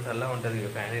కొంచెం చల్లగా ఉంటుంది. ఇక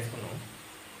ఫ్యాన్ వేసుకున్నాం.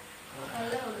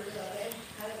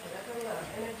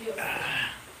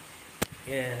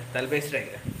 తలపేసిరా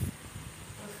ఇక.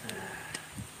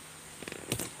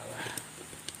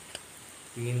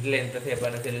 ఈ ఇంట్లో ఎంతసేపు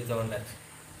అయినా తిరుగుతూ ఉండచ్చు.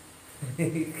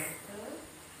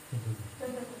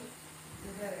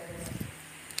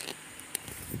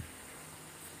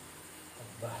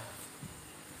 అబ్బా,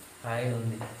 హాయి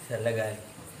ఉంది చల్లగాలి.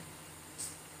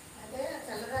 అదే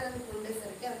చల్లదనానికి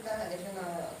ఉండేసరికి అంత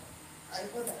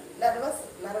అయిపోతాను,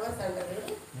 నర్వస్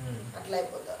అంటారు, అట్లా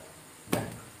అయిపోతారు.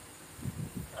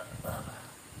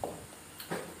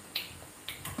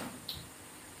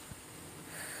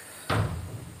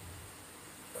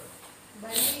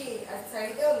 బండి అటు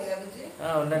సైడ్గా ఉంది కదా బుజ్జి?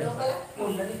 ఉండండి.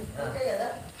 ఓకే కదా?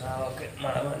 ఓకే,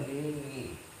 మళ్ళీ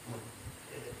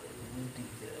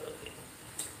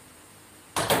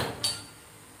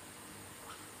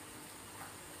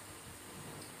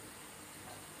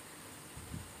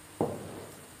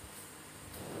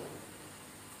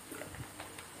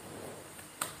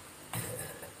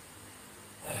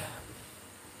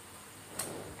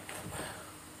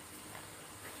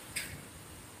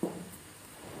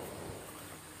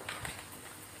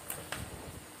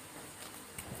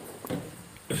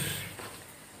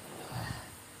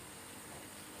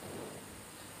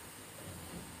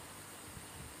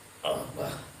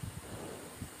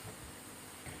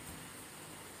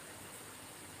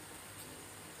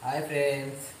హాయ్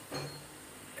ఫ్రెండ్స్,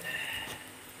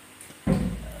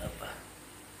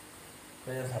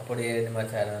 కొంచెం సపోర్ట్ చేయండి మా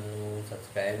ఛానల్ను,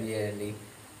 సబ్స్క్రైబ్ చేయండి,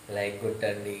 లైక్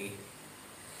కొట్టండి,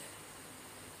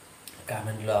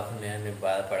 కామెంట్లో ఆఫ్ ఉన్నాయని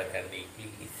బాధపడకండి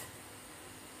ప్లీజ్.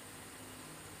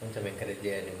 కొంచెం ఎంకరేజ్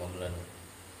చేయండి మమ్మల్ని.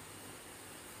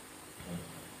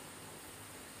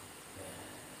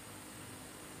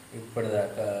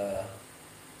 ఇప్పటిదాకా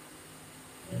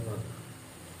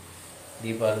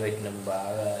దీపాలు పెట్టినాం,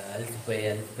 బాగా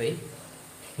అలసిపోయి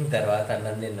తర్వాత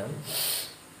అన్నం తిన్నాం.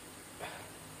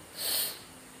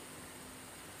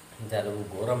 జలుబు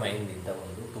ఘోరం అయింది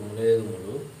ఇంతకుముందు,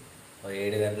 తుమ్ములు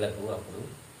 7 గంటలకు. అప్పుడు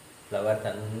ఫ్లవర్స్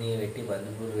అన్నీ పెట్టి,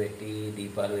 బంతిపూలు పెట్టి,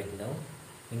 దీపాలు పెట్టినాం.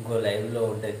 ఇంకో లైవ్లో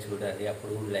ఉంటుంది చూడండి,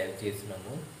 అప్పుడు కూడా లైవ్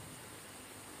చేసినాము.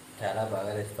 చాలా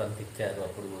బాగా రెస్పాన్స్ ఇచ్చారు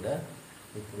అప్పుడు కూడా.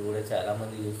 ఇప్పుడు కూడా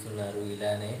చాలామంది చూస్తున్నారు.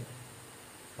 ఇలానే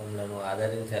మమ్మల్ని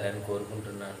ఆదరించాలని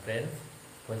కోరుకుంటున్నాను ఫ్రెండ్స్.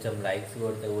 కొంచెం లైక్స్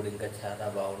కొడితే కూడా ఇంకా చాలా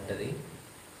బాగుంటుంది.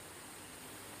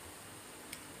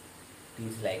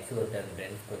 ప్లీజ్ లైక్స్ కొట్టండి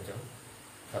ఫ్రెండ్స్, కొంచెం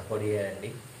సపోర్ట్ చేయండి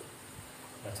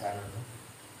మా ఛానల్ను.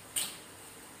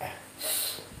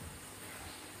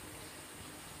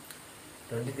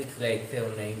 26 లైక్సే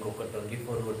ఉన్నాయి, ఇంకొక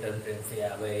 24 కొట్టాను ఫ్రెండ్స్,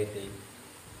 50 అవుతాయి.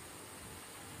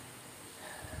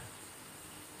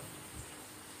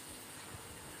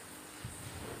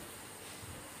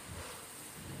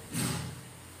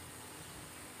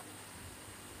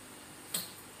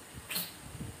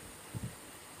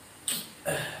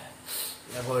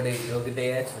 ఒకటి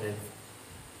వేయచ్చు ఫ్రెండ్స్.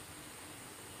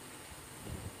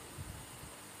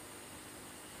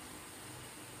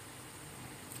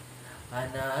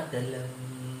 అనాథలం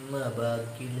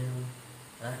అభాగ్యులం,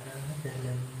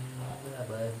 అనాథలం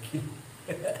అభాగ్యులం.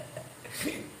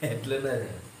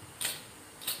 ఎట్లున్నది?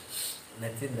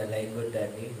 నచ్చిందా? లైక్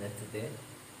కొట్టండి నచ్చితే.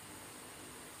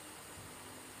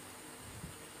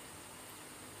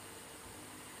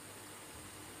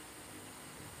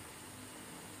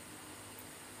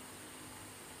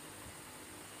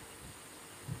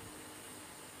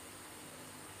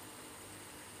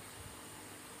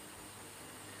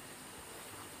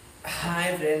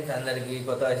 హాయ్ ఫ్రెండ్స్ అందరికీ,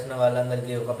 కొత్త వచ్చిన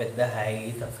వాళ్ళందరికీ ఒక పెద్ద హాయ్.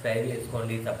 సబ్స్క్రైబ్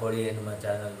చేసుకోండి, సపోర్ట్ చేయండి మా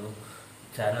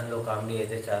ఛానల్లో కామెడీ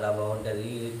అయితే చాలా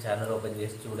బాగుంటుంది. ఛానల్ ఓపెన్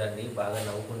చేసి చూడండి, బాగా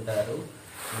నవ్వుకుంటారు.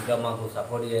 ఇంకా మాకు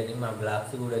సపోర్ట్ చేయండి. మా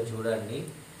బ్లాగ్స్ కూడా చూడండి.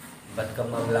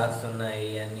 బతుకమ్మ బ్లాగ్స్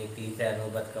ఉన్నాయి, అన్నీ తీశాను.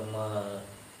 బతుకమ్మ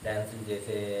డ్యాన్సులు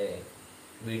చేసే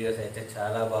వీడియోస్ అయితే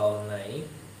చాలా బాగున్నాయి.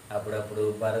 అప్పుడప్పుడు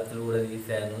భరత్లు కూడా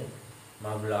తీశాను,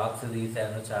 మా బ్లాగ్స్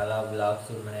తీశాను. చాలా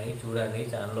బ్లాగ్స్ ఉన్నాయి, చూడండి.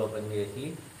 ఛానల్ ఓపెన్ చేసి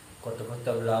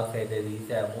కొత్త బ్లాగ్స్ అయితే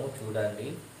తీసాము, చూడండి.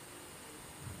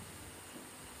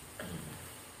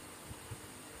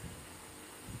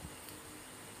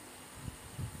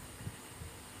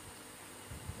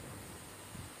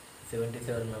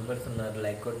 $77 మెంబర్స్ ఉన్నారు,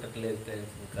 లైక్ కొట్టట్లేదు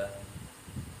ఫ్రెండ్స్. ఇంకా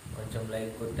కొంచెం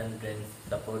లైక్ కొట్టండి ఫ్రెండ్స్,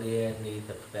 సపోర్ట్ చేయండి,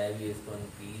 సబ్స్క్రైబ్ చేసుకోండి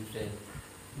ప్లీజ్ ఫ్రెండ్స్.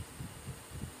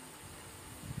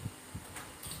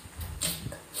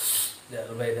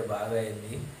 జలుబు అయితే బాగా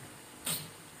అయింది.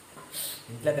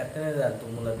 ఇంట్లో కట్టనే కాదు,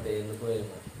 తుమ్ములంతే ఎందుకో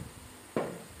ఏమో.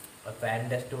 ఫ్యాన్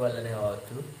డస్ట్ వల్లనే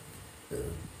కావచ్చు.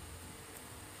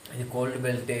 ఇది కోల్డ్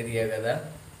బెల్ట్ ఏరియా కదా,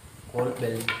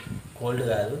 కోల్డ్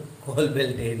కాదు, cold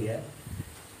belt area.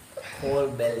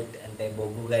 Cold belt అంటే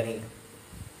బొగ్గు గని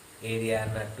ఏరియా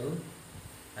అన్నట్టు,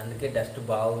 అందుకే డస్ట్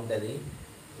బాగుంటుంది.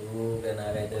 ఊరికే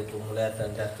నాకైతే తుమ్ములే,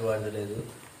 అతను డస్ట్ పడలేదు.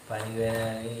 పనికి పోయినా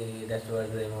కానీ డస్ట్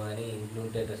పడుతుందేమో కానీ ఇంట్లో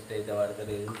ఉంటే డస్ట్ అయితే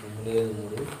పడతలేదు.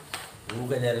 తుమ్ముడు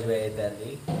ఊక జలుబు అవుతుంది,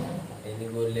 ఎన్ని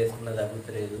గోళ్ళు వేసుకున్నా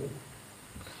తగ్గుతలేదు.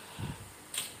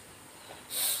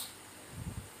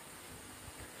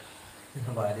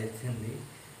 బాగా తెచ్చింది,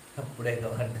 అప్పుడే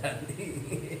పడుతుంది.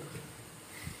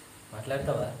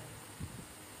 మాట్లాడతావా?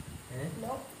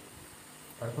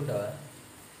 పడుకుంటావా?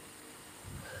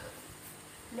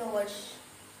 No words.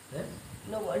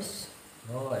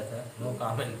 No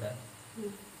కామెంట్సా?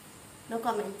 No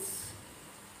comments.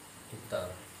 చెప్తా.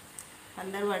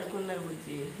 అందరు పడుకున్నారు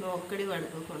బుజ్జి, నువ్వు ఒక్కడి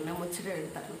పడుకోకుండా ముచ్చట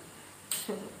పెడతాను.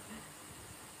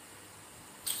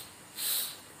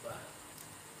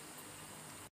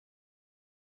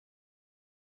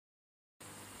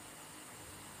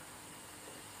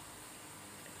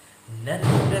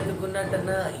 నన్ను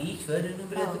బ్రతుకున్నట్టనా ఈశ్వరుని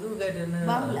బ్రతుకు గటనా.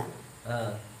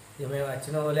 మేము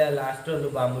వచ్చిన వాళ్ళే లాస్ట్ వాళ్ళు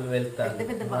బాంబులు వెళ్తారు.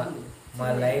 మా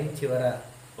లైన్ చివర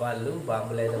వాళ్ళు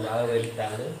బాంబులు అయితే బాగా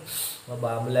వెళ్తారు. మా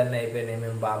బాంబులన్నీ అయిపోయినాయి.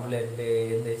 మేము బాంబులు అంటే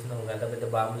ఏం తెచ్చినాం, గంట పెద్ద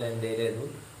బాంబులు ఏం తేలేదు.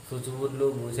 సుచుబుర్లు,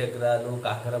 భూచక్రాలు,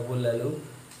 కాకర పుల్లలు,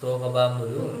 తోక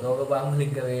బాంబులు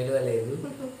ఇంకా వేయలేదు.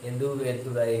 ఎందుకు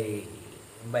వెళ్తుడు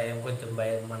భయం, కొంచెం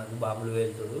భయం మనకు బాంబులు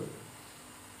వెళ్తుడు.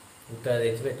 ఇక్కడ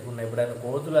తెచ్చి పెట్టుకున్నాం. ఎప్పుడైనా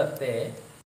కోతులు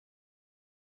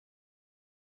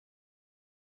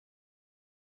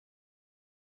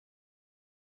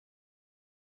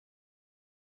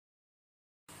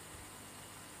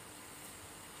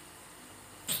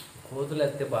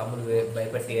వస్తే బాంబులు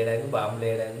భయపెట్టేయడానికి, బాంబులు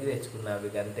వేయడానికి తెచ్చుకున్నాం.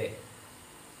 ఇక అంతే.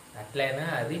 అట్లయినా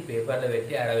అది పేపర్లో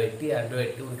పెట్టి ఆడబెట్టి అంటు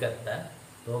పెట్టి ఉరికొస్తా.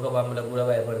 తోక బాంబులకు కూడా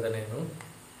భయపడతా నేను.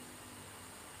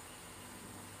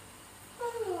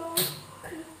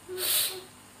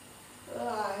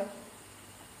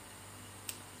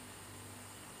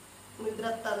 నిద్ర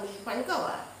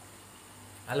పడుకోవా?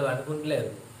 వాళ్ళు అనుకుంటలేరు.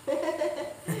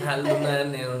 వాళ్ళు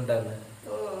ఉన్నారని నేను ఉంటాను.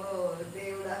 ఓ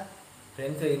దేవుడా.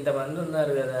 ఫ్రెండ్స్ ఇంతమంది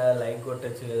ఉన్నారు కదా, లైక్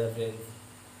కొట్టచ్చు కదా ఫ్రెండ్స్,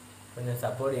 కొంచెం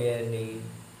సపోర్ట్ చేయండి.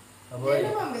 సపోర్ట్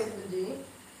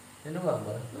నేను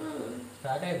బాబా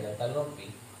స్టార్ట్ అయిందా తలనొప్పి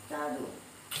కాదు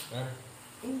ఆ?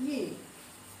 ఇవి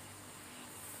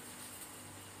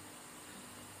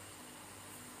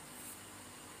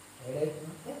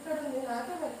ఏడైతుందా? ఎక్కడ ఉంది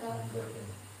నాకే పెట్ట.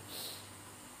 దొరికింది.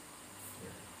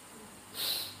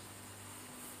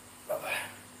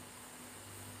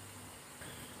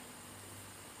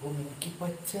 ఉనికి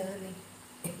పచ్చని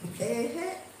ఏహే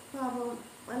పాపం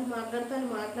వాళ్ళు మాట్లాడతాను,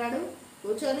 మాట్లాడు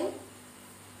కూర్చొని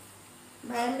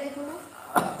భయం లేకుండా.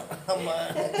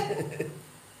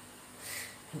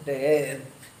 అంటే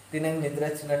తినక నిద్ర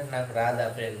వచ్చినట్టు నాకు రాదా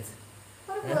ఫ్రెండ్స్?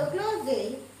 క్లోజ్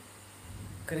చేయి.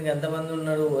 కానీ ఎంతమంది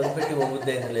ఉన్నారు, వదిలిపెట్టి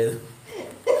పోబుద్ది ఏం లేదు.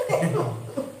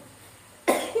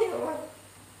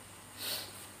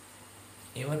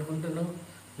 ఏమనుకుంటున్నావు?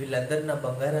 వీళ్ళందరూ నా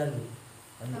బంగారాలు,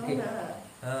 అందుకే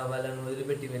వాళ్ళని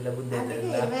వదిలిపెట్టి వెళ్ళబుద్ధి అవుతుంది.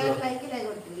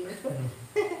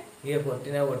 ఇక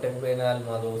కొట్టినా కొట్టకపోయినా వాళ్ళు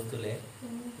మా దోస్తులే.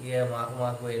 ఇక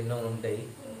మాకు ఎన్నో ఉంటాయి,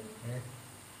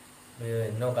 మేము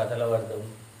ఎన్నో కథలు పడతాం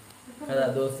కదా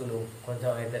దోస్తులు.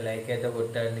 కొంచెం అయితే లైక్ అయితే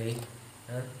కొట్టండి,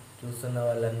 చూస్తున్న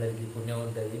వాళ్ళందరికీ పుణ్యం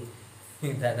ఉంటుంది.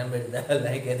 దండం పెడతా,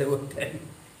 లైక్ అయితే కొట్టండి.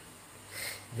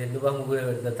 జెండు బాంబు కూడా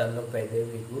పెడతా తలనొప్పి అయితే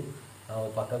మీకు.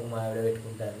 పక్కకు మా ఆవిడ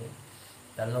పెట్టుకుంటాను.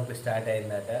 తలనొప్పి స్టార్ట్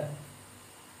అయిందట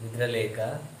నిద్ర లేక.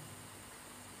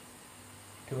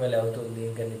 12 అవుతుంది,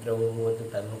 ఇంకా నిద్ర పోకపోతే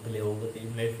తలనొప్పి లేకపోతే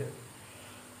ఏం లేదు.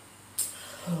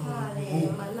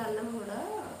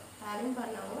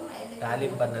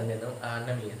 తాలింపు అన్నం నేను ఆ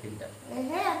అన్నం ఇక తింటాను.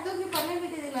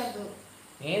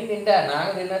 ఏం తింటా,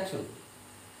 నాకు తినచ్చు,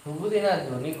 నువ్వు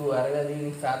తినద్దు. నీకు అరగది,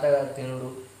 నీకు సాత కాదు తినుడు.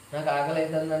 నాకు ఆకలి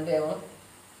అవుతుందంటే ఏమో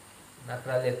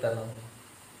నకరాలు చెప్తాను.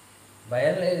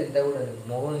 భయం లేదు ఇంత కూడా. నీకు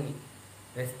మోగునికి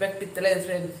రెస్పెక్ట్ ఇస్తలేదు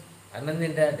ఫ్రెండ్స్. అన్నం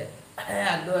తింటా అంటే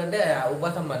అద్దు అంటే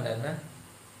ఉపాసం పండి అన్న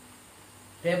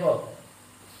రేపో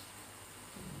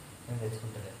నేను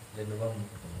తెచ్చుకుంటాను. 2 బాగా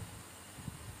ముట్టుకున్నాను.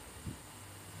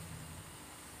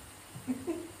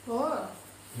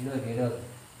 ఈరోజు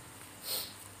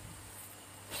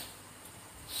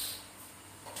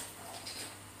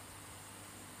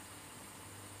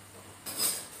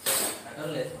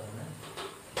అటోలు వేసుకోనా?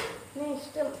 నీ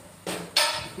ఇష్టం.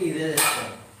 ఇదే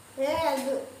తెచ్చుకోను.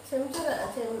 అద్దు చెంచా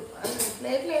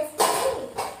ప్లేట్లు వేసుకొని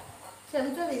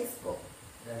చెంచా తీసుకో.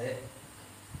 అదే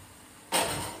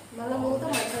మళ్ళీ మూత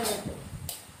మంచిగా పెట్టు.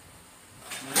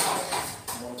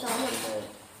 మూత మంచిగా పెట్టు.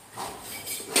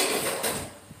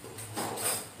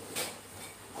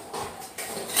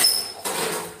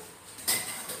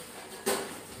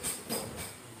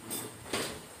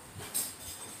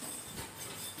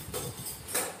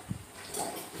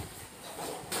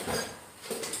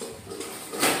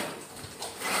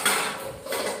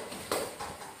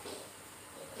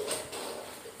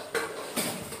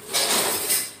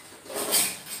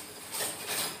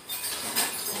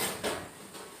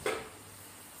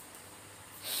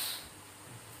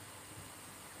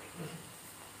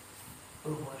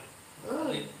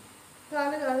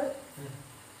 కాదు కాదు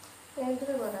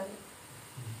ఏంటిదో కొనాలి.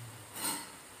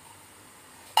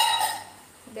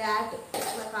 బ్యాట్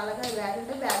నా కళ్ళకాయ బ్యాట్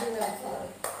ఉంటే బ్యాట్ వేస్తున్నాను.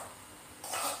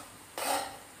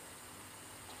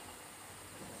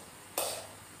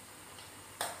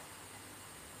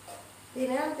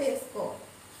 తినే అంత వేసుకో.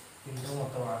 తింటే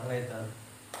మొత్తం ఆకలి అవుతుంది.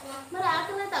 మరి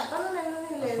ఆకలి తప్పను నేను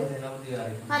తినలేదు.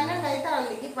 12 అవుతా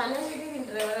ఉంది. 12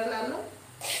 తింటారు ఎవరన్నా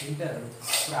తింటారు.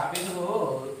 ఇప్పుడు ఆఫీసులో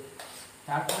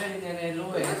సాఫ్ట్వేర్ ఇంజనీర్లు,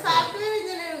 సాఫ్ట్వేర్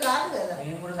ఇంజనీర్ కాదు కదా.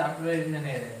 నేను కూడా సాఫ్ట్వేర్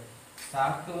ఇంజనీర్.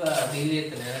 సాఫ్ట్గా డీల్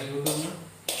చేస్తున్నాను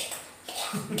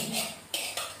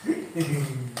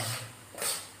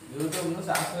యూట్యూబ్లో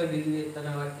సాఫ్ట్వేర్ డీల్ చేస్తాను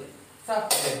కాబట్టి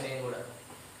సాఫ్ట్వేర్ నేను కూడా.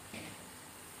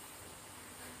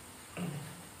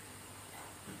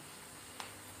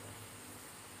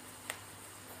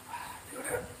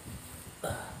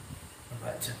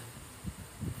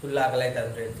 ఫుల్ ఆకలి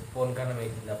అవుతుంది ఫ్రెండ్స్. ఫోన్ కన్నా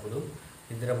వేసింది అప్పుడు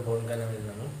ఇద్దరం ఫోన్ కన్నా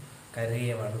వెళ్ళినాము. కర్రీ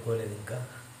ఏం అనుకోలేదు ఇంకా.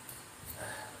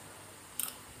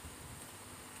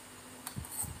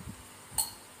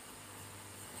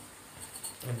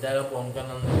 ఇంతగా ఫోన్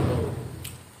కన్నా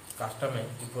కష్టమే.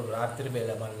 ఇప్పుడు రాత్రి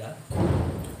వేళ మళ్ళా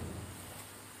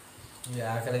ఈ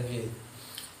ఆకలికి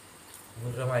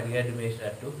గుర్రం అడిగడ్డి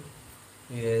వేసినట్టు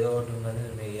ఏదో ఒకటి ఉన్నది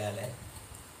వేయాలి.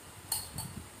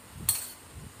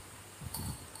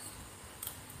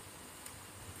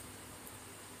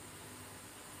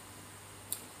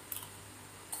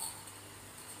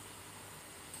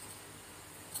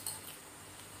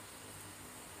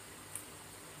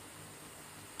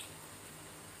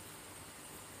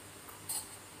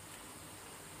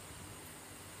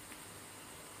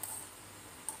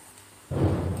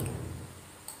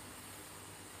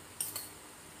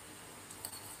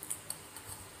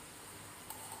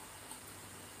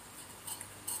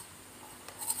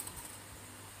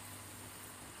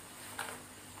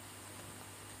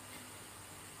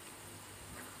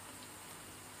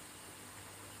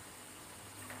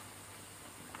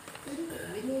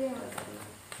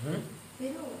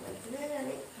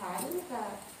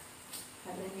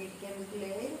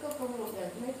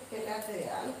 పడుతుంది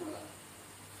అనుకున్నా.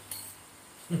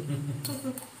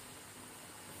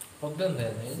 పొద్దుంది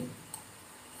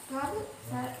కాదు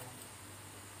సరే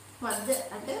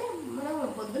అంటే మనం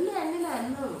పొద్దున్నే వండిన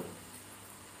అన్నం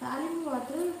తాలింపు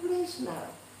మాత్రం ఇప్పుడు వేసిన.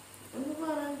 ఎందుకు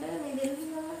అని అంటే నీకు తెలుసు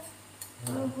కదా,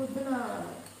 మనం పొద్దున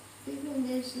టిఫిన్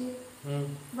చేసి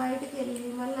బయటకు వెళ్ళి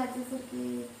మళ్ళీ వచ్చేసరికి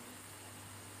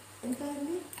ఎంత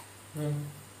అయింది,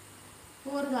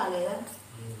 4 కాలేదా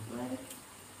మరి.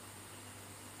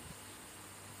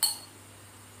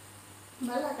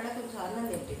 మళ్ళీ అక్కడ కొంచెం అన్నం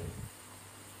తింటి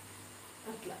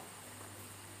అట్లా.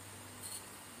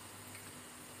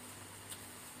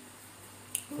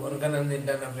 ఫోన్కన్నం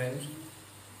తింటాను ఫ్రెండ్స్.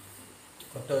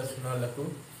 కొత్త వచ్చిన వాళ్ళకు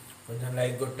కొంచెం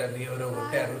లైక్ కొట్టండి. ఎవరో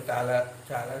కొట్టారు, చాలా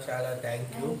చాలా చాలా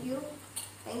థ్యాంక్ యూ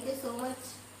సో మచ్.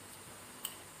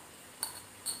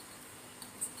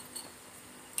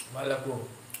 వాళ్ళకు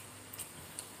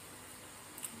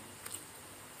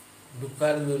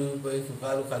దుఃఖాలు దొరికిపోయి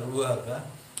సుఖాలు కలుగుగాక,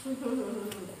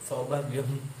 సౌభాగ్యం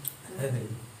అది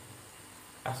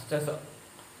అష్ట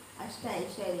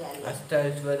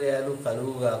ఐశ్వర్యాలు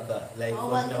కలుగుగాక. లైక్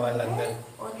కొట్టిన వాళ్ళందరూ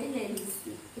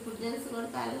ఇప్పుడు జెంట్స్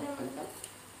కొడతానే ఉంటాం.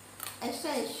 అష్ట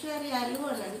ఐశ్వర్యాలు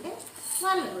అని అంటే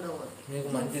వాళ్ళు కూడా మీకు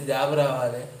మంచి జాబ్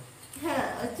రావాలి,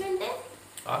 వచ్చుంటే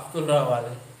ఆస్తులు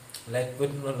రావాలి. లైక్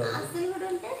కొట్టిన వాళ్ళు ఆస్తులు కూడా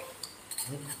ఉంటే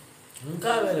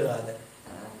ఇంకా పెరగాలి.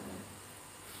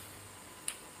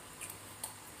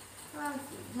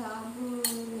 జాబ్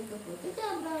లేకపోతే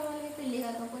జాబ్ రావాలి, పెళ్ళి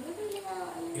కాకపోతే పెళ్ళి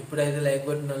కావాలి. ఇప్పుడైతే లైక్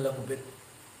కొట్టిన వాళ్ళకు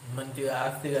మంచిగా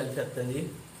ఆస్తి కలిసి వస్తుంది.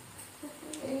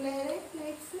 28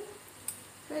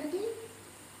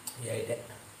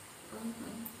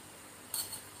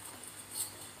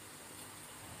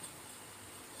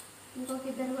 ఇంకొక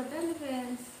 2 కొట్టండి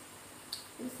ఫ్రెండ్స్.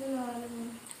 చూస్తున్న వాళ్ళు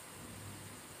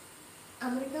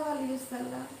అమెరికా వాళ్ళు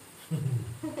చూస్తారా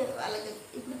వాళ్ళకి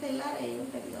ఇప్పుడు తెల్లారే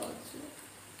ఉంటుంది కావచ్చు.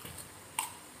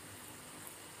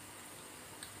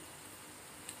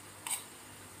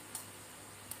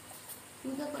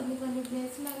 ఇంకా కొన్ని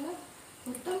ప్లేస్లలో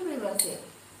మొత్తం రివర్సే.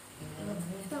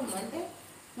 మొత్తం అంటే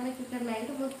మనకి ఇక్కడ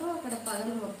నైట్ మొత్తం అక్కడ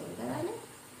పగలు మొత్తం కదా అని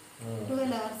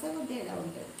 12 hours తేడా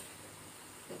ఉంటుంది.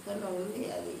 ఎక్కడ ఉంది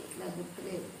అది నాకు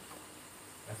గుర్తులేదు,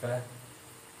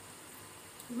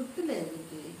 గుర్తులేదు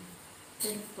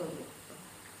తెలుసుకోండి.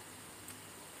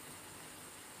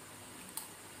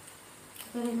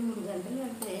 2-3 గంటలు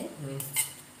అంటే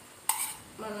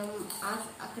మనం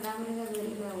అక్కడ అమెరికా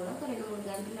వెళ్ళినా కూడా 2-3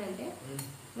 గంటలు అంటే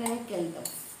వెనక్కి వెళ్తాం.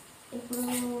 ఇప్పుడు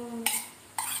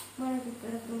మనకి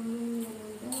ఇక్కడ 9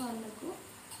 ఉంటే వాళ్ళకు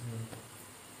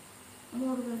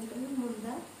 3 గంటలు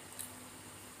ముందా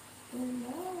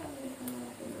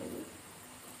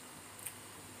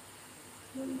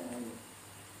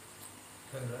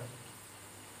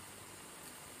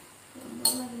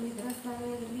నిద్ర స్థాయి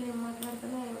ఏం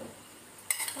మాట్లాడుతున్నా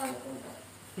అనుకుంటా.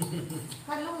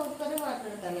 కళ్ళు మూసుకొని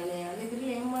మాట్లాడతాను నేను. నిద్రలో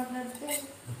ఏం మాట్లాడితే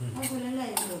మా పిల్లలు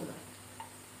అయిపోయిందా.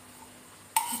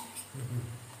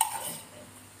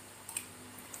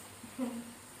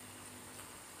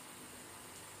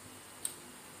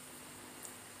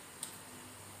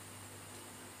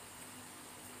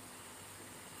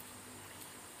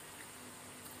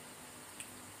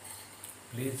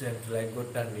 ప్లీజ్ లైక్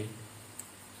కొట్టండి,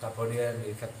 సపోర్ట్ చేయండి,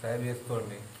 సబ్స్క్రైబ్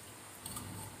చేసుకోండి.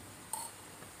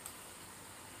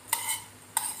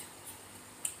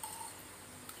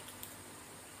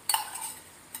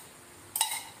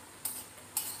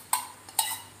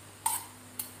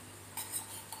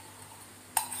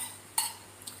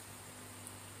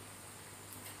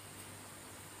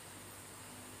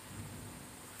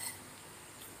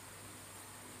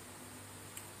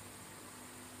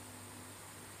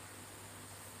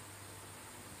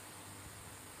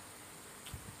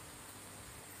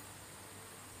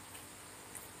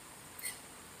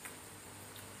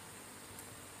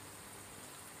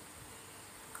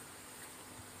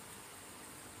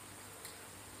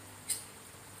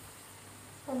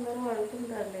 అందరూ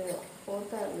అంటుంటారు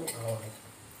పోతారు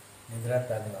నిద్ర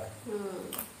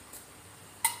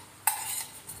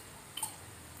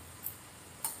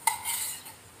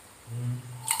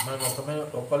మనం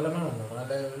ఒకళ్ళమే ఉన్నాం.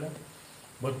 అలాగే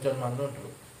బొచ్చని మంది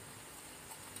ఉంటారు.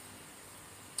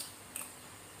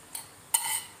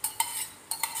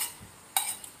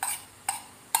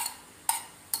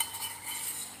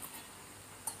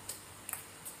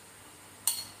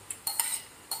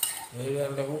 ఏడు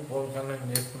గంటలకు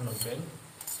పోషణం చేసుకున్నాం ఫ్రెండ్.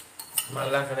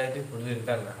 మళ్ళీ అక్కడైతే ఇప్పుడు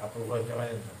తింటాను, అప్పుడు కొంచెమే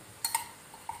తింటాను.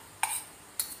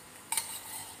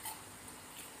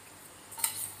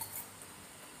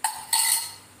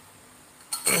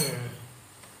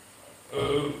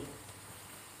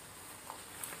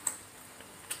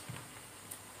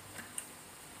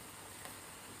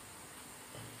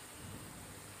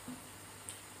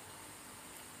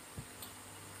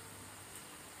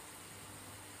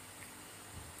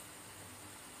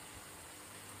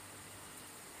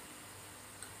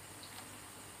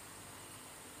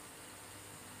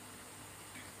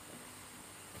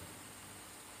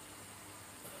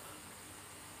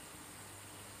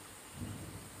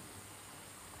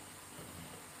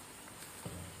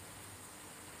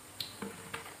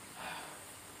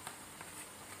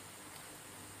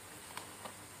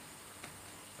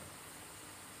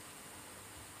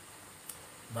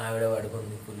 మా ఆవిడ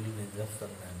పడుకుంది, ఫుల్ నిద్ర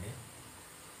వస్తుందండి,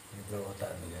 నిద్ర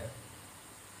పోతుంది. ఇక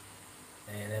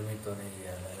నేనే మీతోనే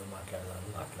ఇక లైవ్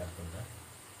మాట్లాడుతున్నా.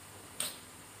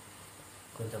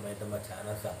 కొంచెం అయితే మా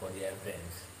ఛానల్ సపోర్ట్ చేయండి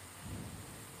ఫ్రెండ్స్.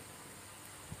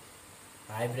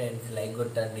 హాయ్ ఫ్రెండ్స్, లైక్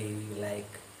కొట్టండి,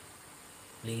 లైక్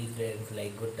ప్లీజ్ ఫ్రెండ్స్,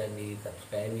 లైక్ కొట్టండి,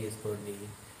 సబ్స్క్రైబ్ చేసుకోండి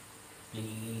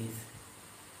ప్లీజ్,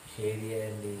 షేర్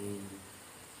చేయండి,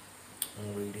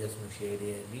 వీడియోస్ను షేర్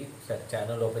చేయండి, ఒకసారి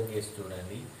ఛానల్ ఓపెన్ చేసి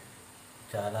చూడండి.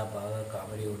 చాలా బాగా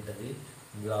కామెడీ ఉంటుంది,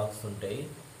 బ్లాగ్స్ ఉంటాయి,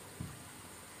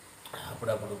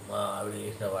 అప్పుడప్పుడు మా ఆవిడ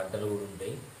చేసిన వంటలు కూడా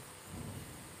ఉంటాయి.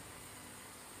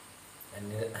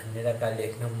 అన్ని రకాలు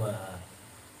చేసిన మా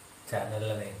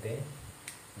ఛానల్లోనైతే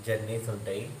జర్నీస్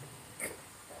ఉంటాయి,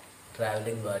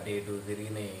 ట్రావెలింగ్ అటు ఇటు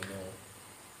తిరిగినాయి. నేను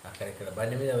అక్కడిక్కడ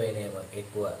బండి మీద పోయినాయి,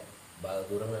 ఎక్కువ బాగా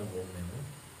దూరం మేము పోము, మేము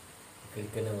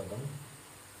ఇక్కడికనే పోతాం.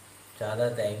 చాలా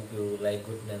థ్యాంక్ యూ లైక్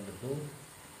కొట్టినందుకు.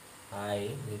 హాయ్,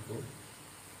 మీకు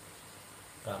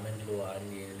కామెంట్లు ఆన్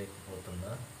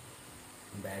చేయలేకపోతున్నా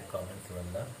బ్యాడ్ కామెంట్స్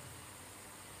వల్ల.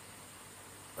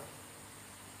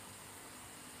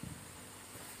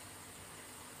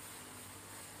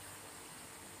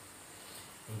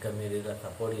 ఇంకా మీరు ఇలా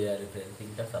సపోర్ట్ చేయాలి ఫ్రెండ్స్.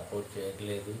 ఇంకా సపోర్ట్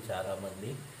చేయట్లేదు,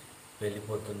 చాలామంది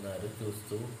వెళ్ళిపోతున్నారు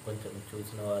చూస్తూ. కొంచెం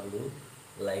చూసిన వాళ్ళు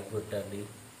లైక్ కొట్టండి.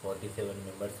 47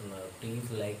 మెంబర్స్ ఉన్నారు. Please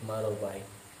like మారో bye,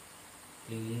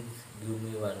 please give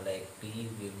me 1 like, please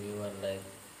give me 1 like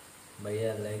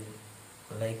भैया,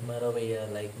 लाइक मारो भैया,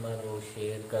 लाइक मारो,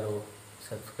 शेयर करो,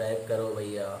 सब्सक्राइब करो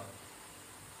भैया.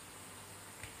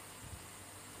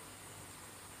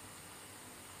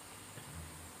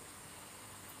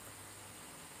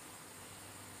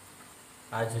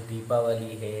 आज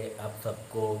दीपावली है, आप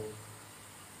सबको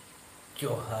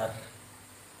त्योहार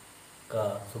का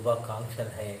शुभाकांक्षल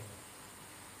है.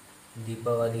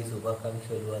 దీపావళి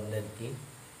శుభాకాంక్షలు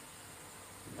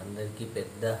అందరికీ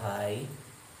పెద్ద హాయ్.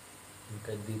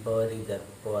 ఇంకా దీపావళి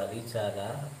జరుపుకోవాలి, చాలా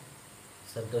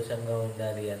సంతోషంగా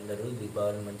ఉండాలి. అందరూ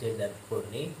దీపావళి మంచిగా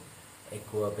జరుపుకోండి.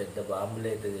 ఎక్కువ పెద్ద బాంబులు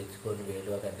అయితే తెచ్చుకొని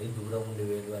వేలవకండి, దూరం ఉండి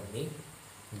వేలవండి,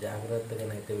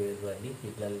 జాగ్రత్తగానైతే వేలవండి.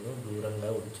 పిల్లలను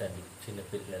దూరంగా ఉంచండి,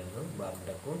 చిన్నపిల్లలను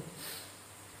బాంబులకు.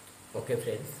 Okay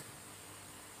friends.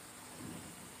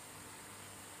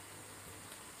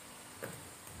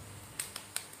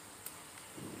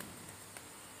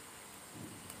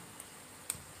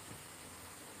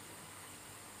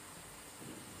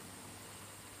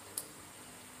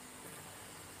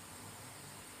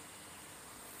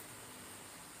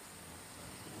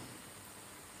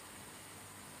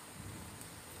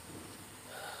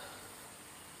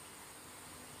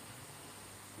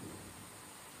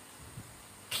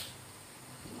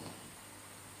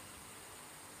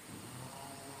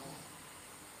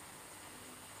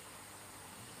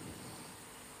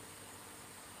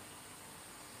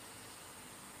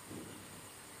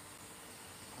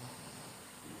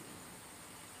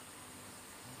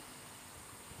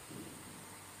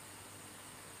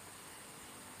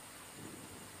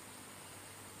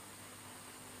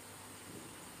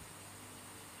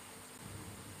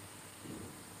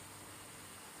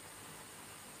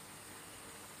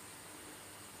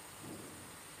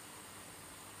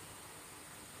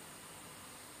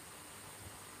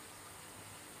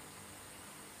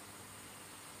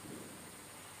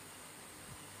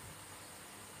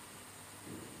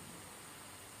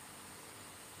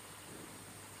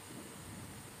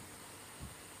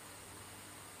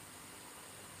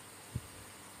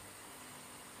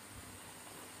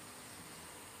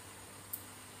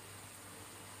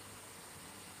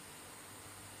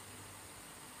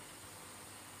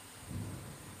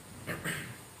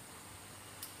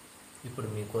 ఇప్పుడు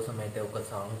మీకోసం అయితే ఒక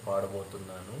సాంగ్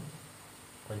పాడబోతున్నాను,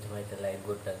 కొంచెం అయితే లైక్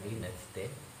కొట్టండి నచ్చితే.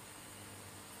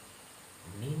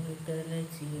 నిన్ను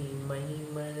తలచి మై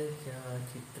మరచా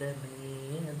చిత్రమే,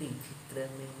 అది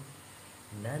చిత్రమే,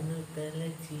 నన్ను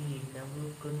తలచి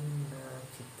నవ్వుకున్న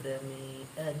చిత్రమే,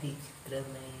 అది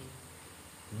చిత్రమే,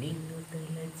 నిన్ను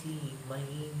తలచి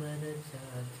మై మరచా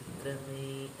చిత్రమే,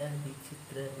 అది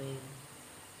చిత్రమే,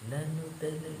 నన్ను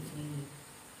తలచి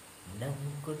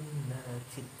నవ్వుకున్న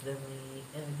చిత్రమే,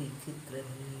 అది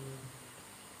చిత్రమే.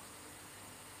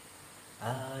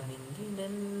 ఆ నింగి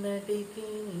నన్నటికి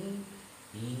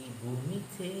ఈ భూమి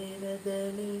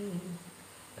చేరదని.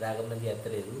 రాగం మంచిగా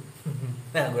ఎత్తలేదు,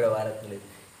 నాకు కూడా వాడట్లేదు.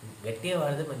 గట్టిగా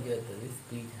వాడితే మంచిగా వస్తుంది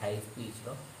స్పీచ్, హై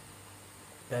స్పీచ్లో.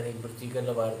 కానీ ఇప్పుడు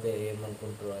చీకట్లో వాడితే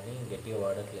ఏమనుకుంటారు అని గట్టిగా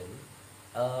వాడట్లేదు.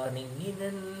 ఆ నింగి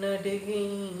నన్నటికి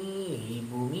ఈ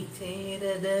భూమి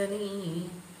చేరదని,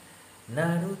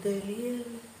 నాడు తెలియదులే,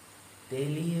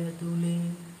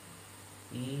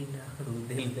 ఈనాడు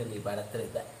తెలియదని.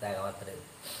 పడతలేదు, రాగం వస్తలేదు.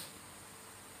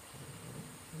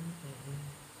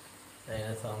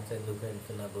 అయినా సాంగ్స్ ఎందుకు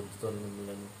ఫ్రెండ్స్, నా గొంతుతో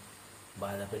మిమ్మల్ని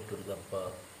బాధ పెట్టుడు తప్ప.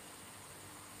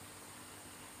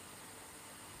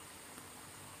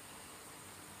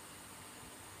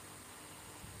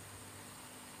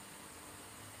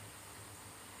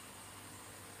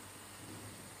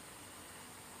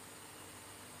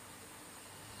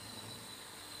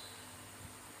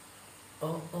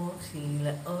 ఓ ఓ శీల,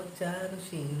 ఓ చారు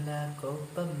శీల,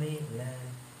 కోపమేల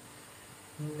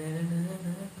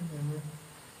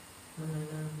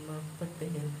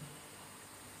పటేల్.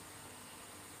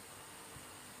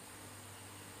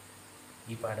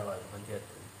 ఈ పాట వాళ్ళు మంచిగా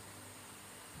వస్తుంది.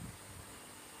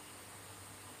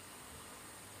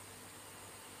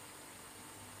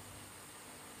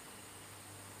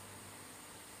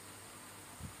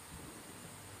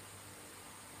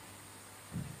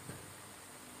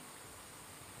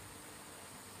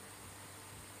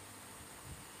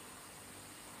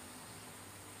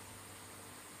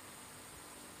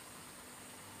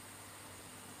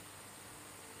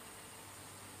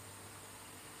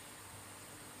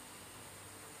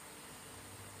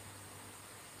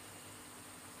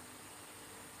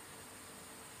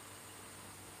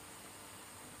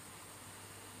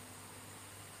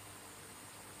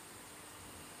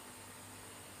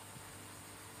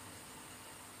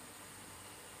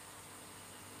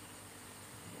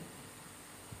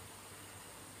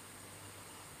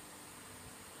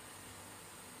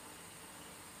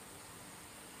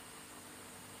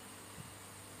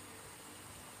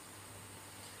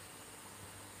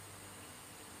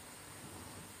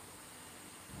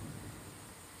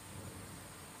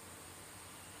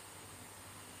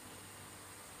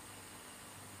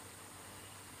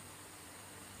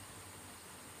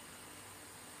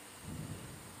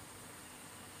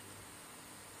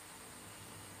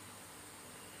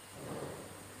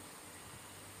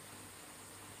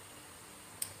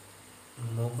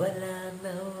 మువ్వల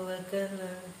నవ్వకల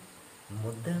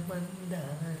ముద్ద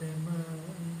మందారమా,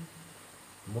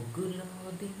 ముగ్గులో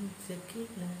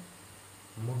దించకిల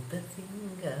ముద్ద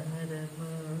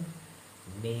సింగారమా,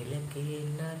 నేలకే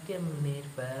నాట్యం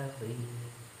నేర్పావి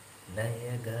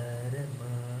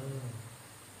నయగారమా,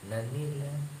 నన్నిల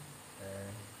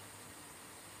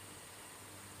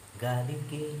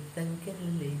గాలికే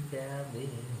సంకెళ్ళేశావే,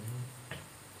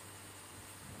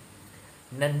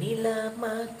 నన్నిలా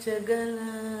మార్చగల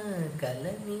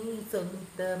కలని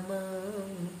సొంతమా,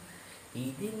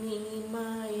 ఇది నీ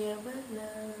మాయవల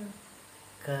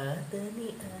కాదని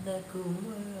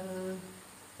అనకుమా,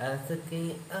 ఆశకే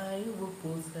ఆయువు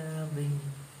పూసావే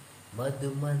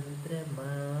మధుమంత్రమా,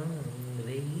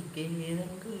 రేయికే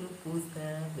రంగులు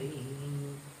పూసావే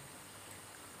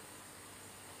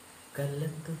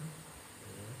కళ్ళతో,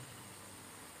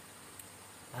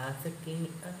 ఆశకే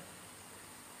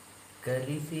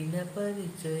కలిసిన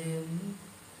పరిచయం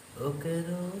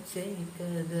ఒకరోజే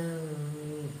కదా,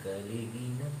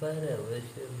 కలిగిన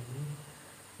పరవశం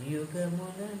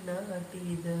యుగముల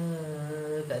నాటిదా,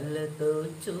 కళ్ళతో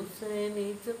చూసే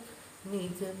నిజం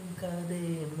నిజం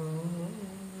కాదేమో,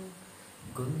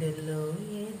 గుండెల్లో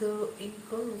ఏదో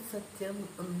ఇంకో సత్యం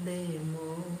ఉందేమో.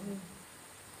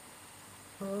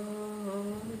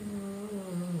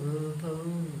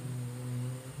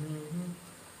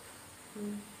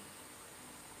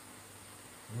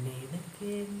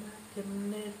 నేనకే నాట్యం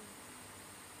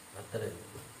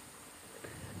అత్తలేదు,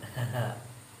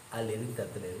 ఆ లిరిక్స్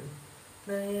అత్తలేదు.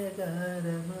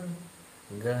 నయగారమా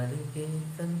గాలికే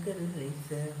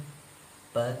సంకల్లిసా,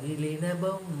 పగిలిన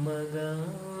బొమ్మగా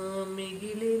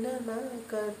మిగిలిన నా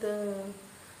కథ,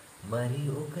 మరి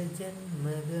ఒక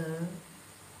జన్మగా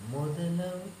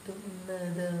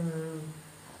మొదలవుతున్నదా,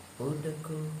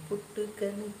 పుటకు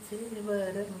పుట్టుకనిచ్చే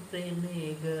వరం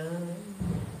ప్రేమేగా,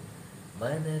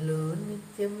 మనలో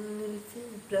నిత్యం నిలిచే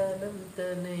ప్రాణం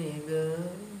తనేగా.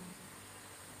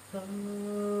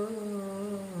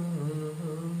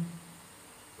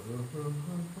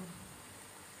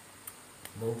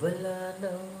 మువ్వల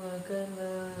నవ్వగల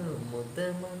ముద్ద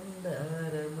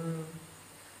మందారము,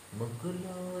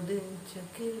 ముగ్గులో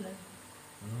దించకిల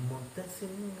ముద్ద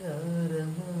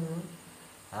సింగారము,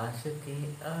 ఆశకే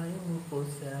ఆయువు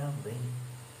పోసావే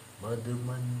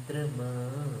మధుమంత్రమా,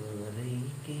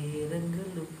 రేయికే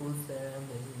రంగులు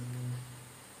పూసావే.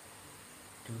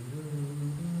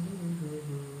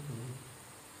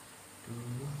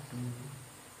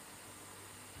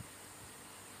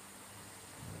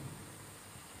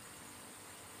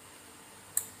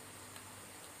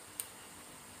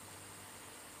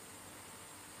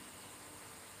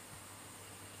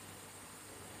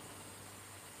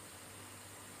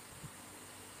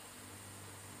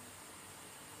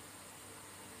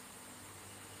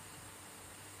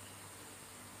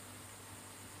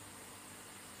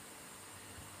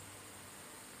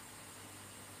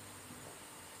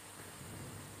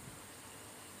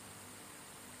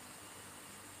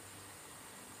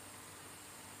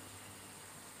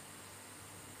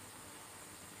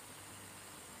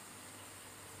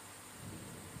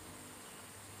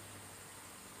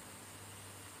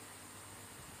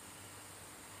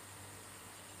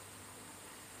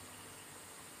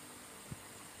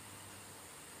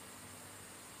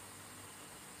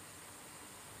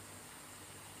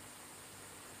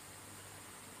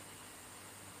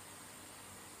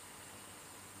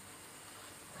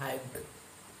 Hi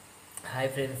hi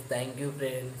friends, thank you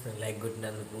friends. Like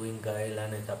కొట్టినందుకు ఇంకా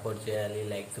ఇలానే సపోర్ట్ చేయాలి,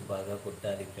 లైక్స్ బాగా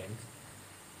కొట్టాలి ఫ్రెండ్స్.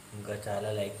 ఇంకా చాలా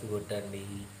లైక్స్ కొట్టండి,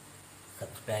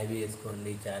 సబ్స్క్రైబ్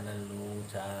చేసుకోండి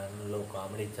ఛానల్లో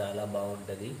కామెడీ చాలా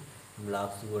బాగుంటుంది,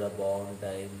 బ్లాగ్స్ కూడా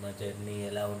బాగుంటాయి. మా జర్నీ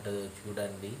ఎలా ఉంటుందో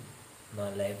చూడండి, మా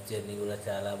లైఫ్ జర్నీ కూడా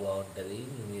చాలా బాగుంటుంది.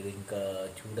 మీరు ఇంకా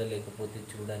చూడలేకపోతే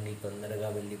చూడండి,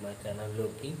 తొందరగా వెళ్ళి మా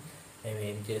ఛానల్లోకి. మేము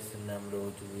ఏం చేస్తున్నాం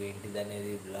రోజు ఏంటిది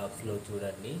అనేది బ్లాగ్స్లో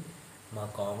చూడండి. మా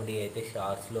కామెడీ అయితే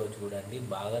షార్ట్స్లో చూడండి,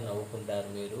 బాగా నవ్వుకుంటారు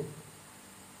మీరు.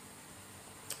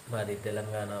 మాది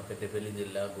తెలంగాణ పెద్దపల్లి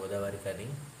జిల్లా గోదావరి కని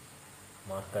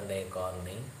మార్కండేయ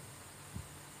కాలనీ.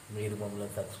 మీరు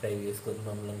మమ్మల్ని సబ్స్క్రైబ్ చేసుకొని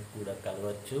మమ్మల్ని కూడా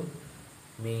కలవచ్చు,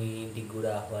 మీ ఇంటికి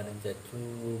కూడా ఆహ్వానించవచ్చు.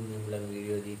 మిమ్మల్ని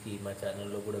వీడియో తీసి మా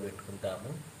ఛానల్లో కూడా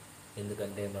పెట్టుకుంటాము,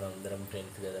 ఎందుకంటే మనం అందరం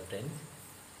ఫ్రెండ్స్ కదా ఫ్రెండ్స్.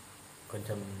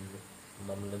 కొంచెం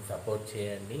మమ్మల్ని సపోర్ట్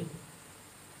చేయండి,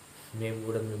 మేము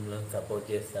కూడా మిమ్మల్ని సపోర్ట్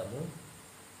చేస్తాము.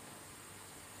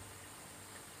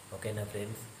 ఓకేనా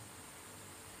ఫ్రెండ్స్,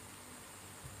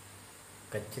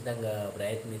 ఖచ్చితంగా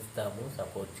ప్రయత్నిస్తాము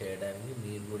సపోర్ట్ చేయడానికి,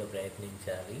 మీరు కూడా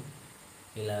ప్రయత్నించాలి.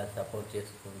 ఇలా సపోర్ట్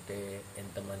చేసుకుంటే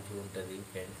ఎంత మంచిగా ఉంటుంది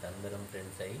ఫ్రెండ్స్, అందరం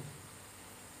ఫ్రెండ్స్ అయ్యి.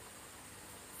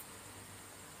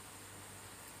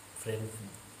 ఫ్రెండ్స్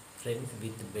ఫ్రెండ్స్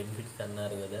విత్ బెనిఫిట్స్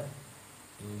అన్నారు కదా,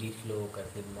 ఇంగ్లీష్లో ఒక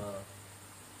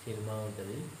సినిమా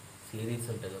ఉంటుంది, సిరీస్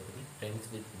ఉంటుంది ఒకటి, ఫ్రెండ్స్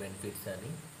విత్ బెనిఫిట్స్ అని.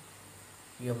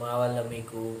 ఇక మా వల్ల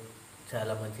మీకు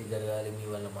చాలా మంచి జరగాలి, మీ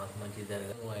వల్ల మాకు మంచి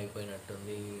జరగాలి.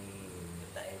 అయిపోయినట్టుంది,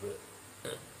 లైవ్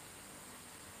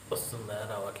వస్తుందా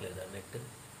రావట్లేదా net.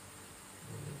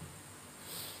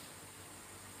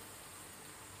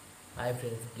 Hi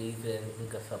friends, please friends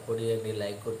ఇంకా సపోర్ట్ చేయండి,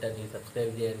 లైక్ కొట్టండి,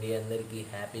 సబ్స్క్రైబ్ చేయండి. అందరికీ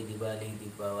హ్యాపీ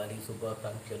దీపావళి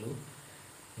శుభాకాంక్షలు.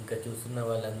 ఇంకా చూస్తున్న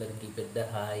వాళ్ళందరికీ పెద్ద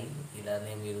హాయ్.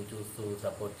 ఇలానే మీరు చూస్తూ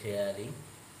సపోర్ట్ చేయాలి.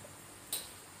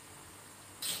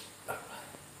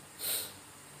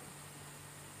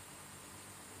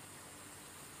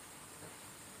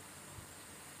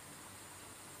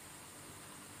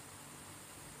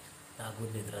 నాకు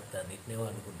నిద్ర వస్తుంది, ఇట్నే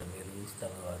అనుకుంటా, మీరు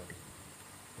చూస్తాను కాబట్టి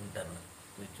ఉంటాను,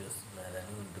 మీరు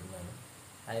చూస్తున్నారని ఉంటున్నాను.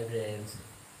 Hi friends,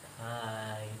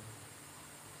 hi.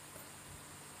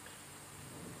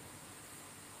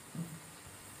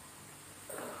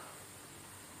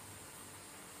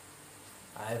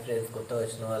 Hi friends, కొత్త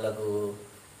వచ్చిన వాళ్ళకు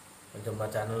కొంచెం మా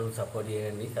ఛానల్ని సపోర్ట్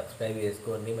చేయండి, సబ్స్క్రైబ్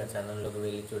చేసుకోండి, మా ఛానల్లోకి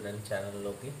వెళ్ళి చూడండి.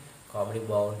 ఛానల్లోకి కామెడీ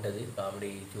బాగుంటుంది, కామెడీ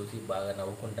చూసి బాగా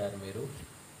నవ్వుకుంటారు మీరు.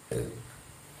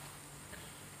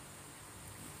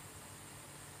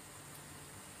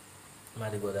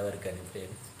 మాది గోదావరి కని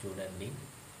ఫ్రెండ్స్, చూడండి,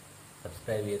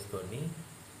 సబ్స్క్రైబ్ చేసుకోండి.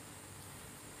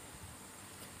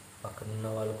 పక్కనున్న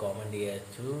వాళ్ళు కామెంట్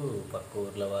చేయొచ్చు, పక్క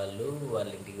ఊర్ల వాళ్ళు, వాళ్ళ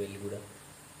ఇంటికి వెళ్ళి కూడా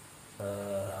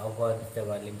ఆహ్వానిస్తే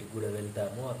వాళ్ళ ఇంటికి కూడా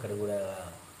వెళ్తాము, అక్కడ కూడా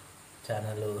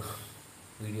ఛానల్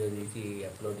వీడియో తీసి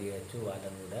అప్లోడ్ చేయొచ్చు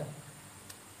వాళ్ళని కూడా.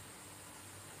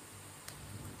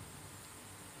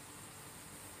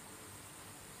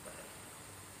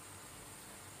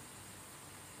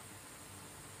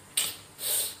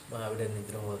 మా ఆవిడ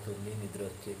నిద్ర పోతుంది, నిద్ర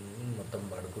వచ్చింది, మొత్తం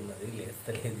పడుకున్నది,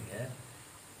 లేస్తలేదు. ఇక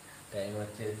టైం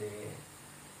వచ్చేసి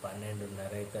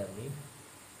 12:30 అవుతుంది.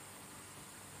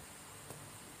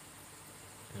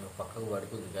 పక్కకు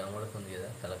పడుకుంది, కనబడుతుంది కదా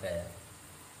తలకాయ.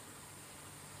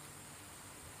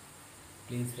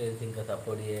 ప్లీజ్ ఫ్రెండ్స్ ఇంకా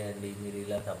సపోర్ట్ చేయండి, మీరు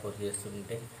ఇలా సపోర్ట్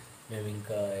చేస్తుంటే మేము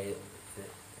ఇంకా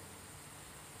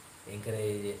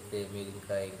ఎంకరేజ్ చేస్తే, మీరు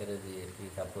ఇంకా ఎంకరేజ్ చేసి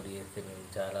సపోర్ట్ చేస్తే మేము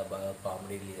చాలా బాగా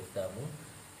కామెడీలు చేస్తాము.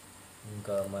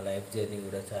 ఇంకా మా లైఫ్ జర్నీ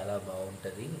కూడా చాలా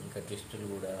బాగుంటుంది. ఇంకా ట్విస్టులు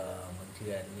కూడా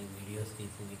మంచిగా అన్ని వీడియోస్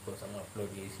తీసి మీకోసం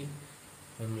అప్లోడ్ చేసి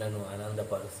మిమ్మల్ని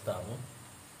ఆనందపరుస్తాము,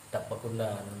 తప్పకుండా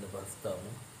ఆనందపరుస్తాము.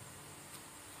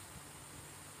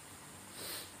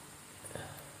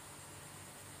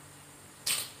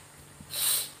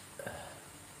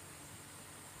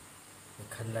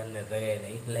 కళ్ళన్నీ ఎర్రగా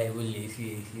అయినాయి, లైవ్లు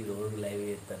చేసి రోజు లైవ్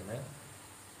చేస్తున్నా,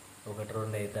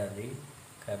 1-2 అవుతుంది,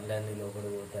 కళ్ళన్నీ లోపల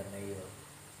పోతున్నాయి,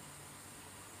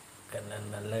 కళ్ళన్నీ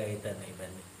నల్లగా అవుతున్నాయి.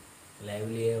 ఇవన్నీ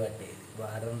లైవ్లు చేయబట్టేది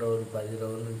వారం రోజులు 10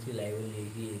 రోజుల నుంచి లైవ్లు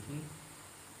చేసి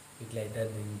ఇట్లయితే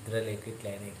నిద్ర లేక ఇట్లా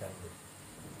అయినాయి కళ్ళు.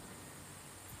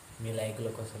 మీ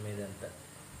లైకుల కోసం ఇదంతా,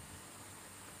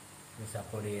 మీ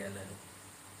సపోర్ట్ చేయాలని.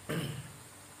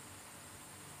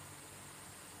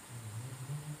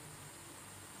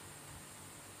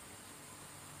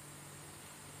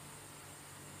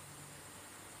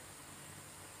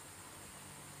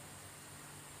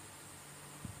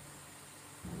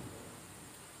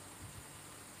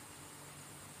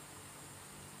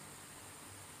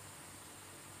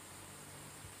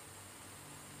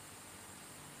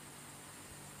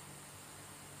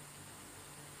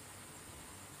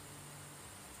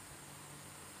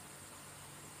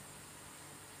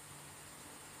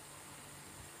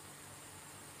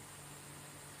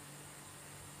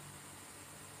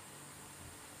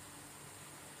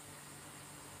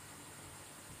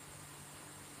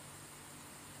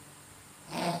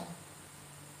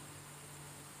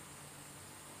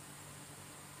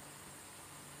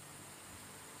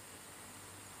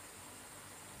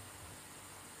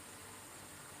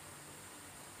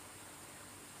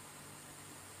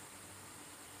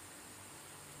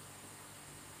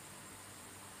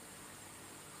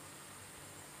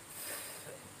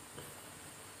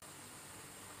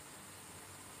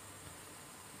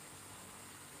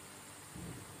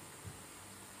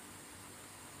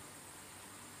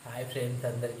 ఫ్రెండ్స్,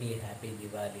 అందరికీ హ్యాపీ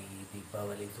దివాళీ,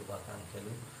 దీపావళి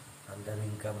శుభాకాంక్షలు. అందరూ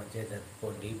ఇంకా మంచిగా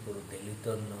జరుపుకోండి. ఇప్పుడు ఢిల్లీతో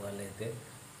ఉన్న వాళ్ళైతే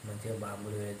మంచిగా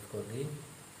బాంబులు వేసుకోండి.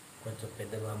 కొంచెం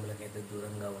పెద్ద బాంబులకైతే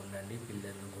దూరంగా ఉండండి.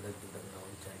 పిల్లలను కూడా దూరంగా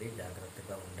ఉంచండి.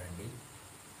 జాగ్రత్తగా ఉండండి.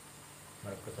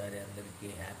 మరొకసారి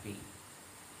అందరికీ హ్యాపీ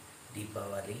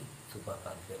దీపావళి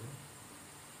శుభాకాంక్షలు.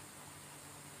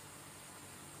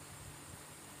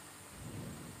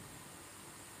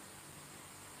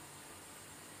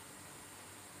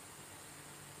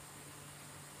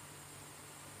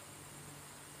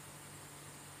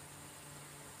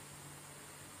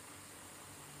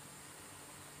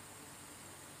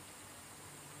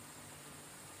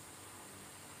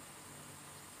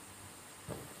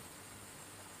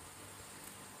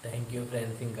 Thank you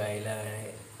friends. ఇంకా ఇలా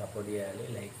సపోర్ట్ చేయాలి,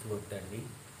 లైక్స్ కొట్టండి.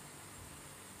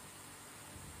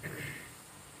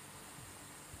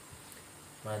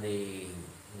 మాది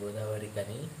గోదావరి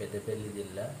కని, పెద్దపల్లి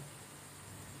జిల్లా,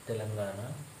 తెలంగాణ.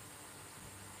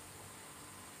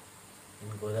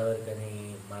 గోదావరి కని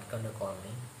Markanda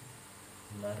colony,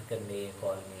 Markandeya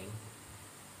colony.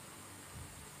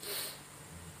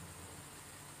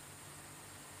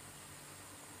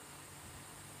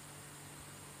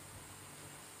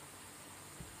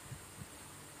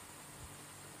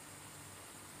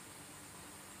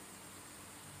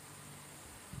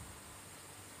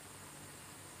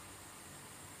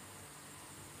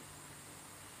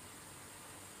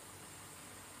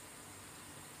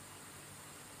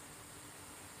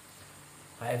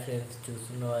 Hi friends,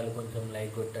 చూస్తున్న వాళ్ళు కొంచెం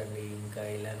లైక్ కొట్టండి. ఇంకా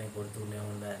ఇలానే కొడుతూనే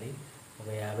ఉండాలి. ఒక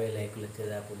 50 లైకులు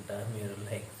వచ్చేదాకుంటా మీరు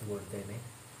లైక్స్ కొడితేనే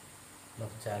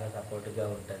మాకు చాలా సపోర్ట్గా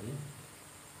ఉంటుంది.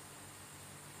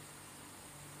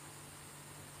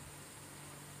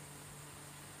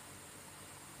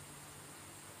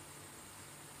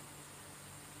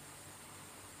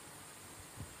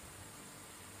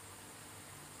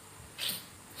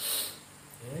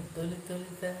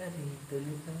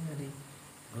 తొలిసారి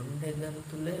గుండె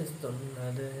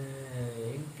గంతులేస్తున్నదే,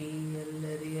 ఏంటి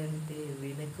అల్లరి అంటే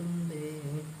వినకుందే,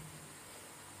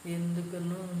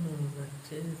 ఎందుకనో నువ్వు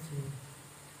వచ్చేసి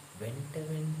వెంట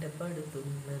వెంట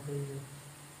పడుతున్నది.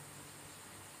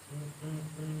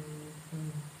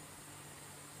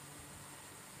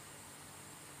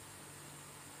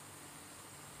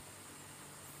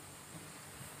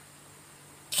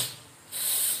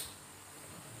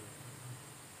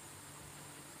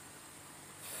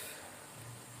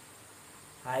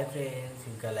 హాయ్ ఫ్రెండ్స్,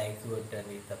 ఇంకా లైక్స్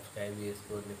కొట్టండి, సబ్స్క్రైబ్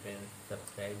చేసుకోండి ఫ్రెండ్స్.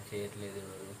 సబ్స్క్రైబ్ చేయట్లేదు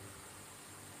ఎవరు.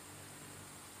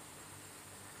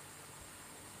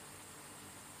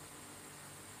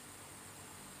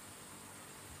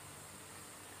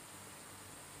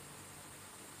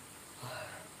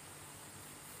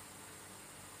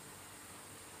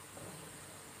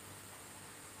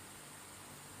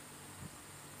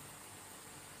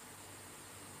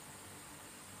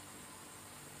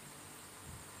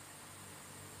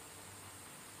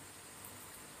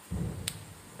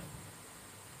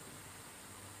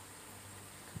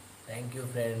 Thank you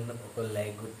friend. ఒక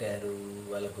లైక్ కొట్టారు,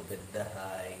 వాళ్ళకు పెద్ద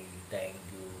హాయ్. థ్యాంక్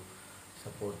యూ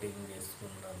సపోర్టింగ్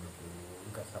చేసుకున్నందుకు.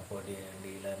 ఇంకా సపోర్ట్ చేయండి,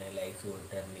 ఇలానే లైక్స్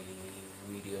కొట్టండి,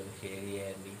 వీడియోని షేర్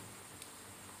చేయండి.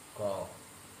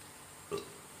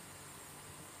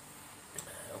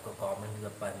 ఒక కామెంట్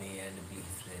తప్పని చేయండి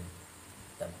ప్లీజ్ ఫ్రెండ్,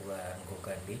 తప్పుగా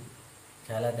అనుకోకండి.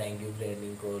 చాలా థ్యాంక్ యూ ఫ్రెండ్.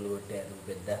 ఇంకోళ్ళు కొట్టారు,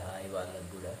 పెద్ద హాయ్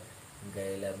వాళ్ళకు కూడా. ఇంకా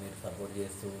ఇలా మీరు సపోర్ట్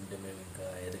చేస్తూ ఉంటే మేము ఇంకా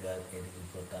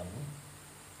ఎదిగిపోతాము.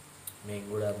 మేము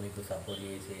కూడా మీకు సపోర్ట్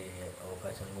చేసే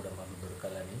అవకాశం కూడా మాకు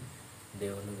దొరకాలని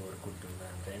దేవుణ్ణి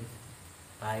కోరుకుంటున్నాను ఫ్రెండ్స్.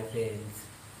 Hi friends.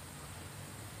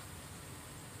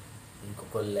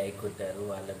 ఇంకొకళ్ళు లైక్ కొట్టారు,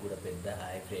 వాళ్ళకు కూడా పెద్ద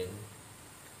హాయ్ ఫ్రెండ్స్.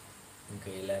 ఇంకా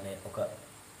ఇలానే ఒక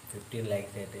 50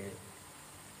 లైక్స్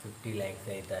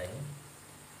అవుతాయి.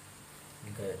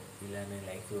 ఇంకా ఇలానే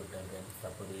లైక్స్ కొట్టారు ఫ్రెండ్స్,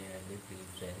 సపోర్ట్ చేయండి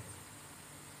ప్లీజ్ ఫ్రెండ్స్.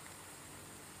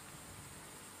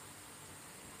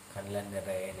 కళ్ళన్నీ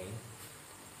ఎర్రయ్యాయి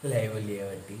లైవ్లు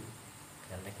చేయబట్టి.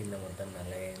 కళ్ళ కింద మొత్తం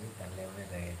నల్లయ్యాయి, కళ్ళేమో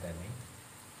ఎర్రవుతాయి.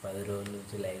 10 రోజుల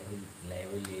నుంచి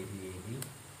లైవ్లు చేసి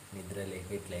నిద్ర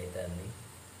లేక ఇట్లా అవుతుంది.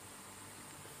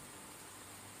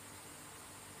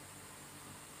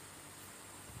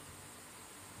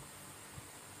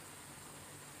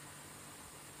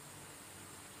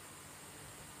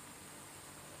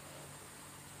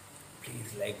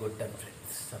 ప్లీజ్ లైక్ కొట్టండి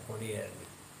ఫ్రెండ్స్, సపోర్ట్ చేయండి.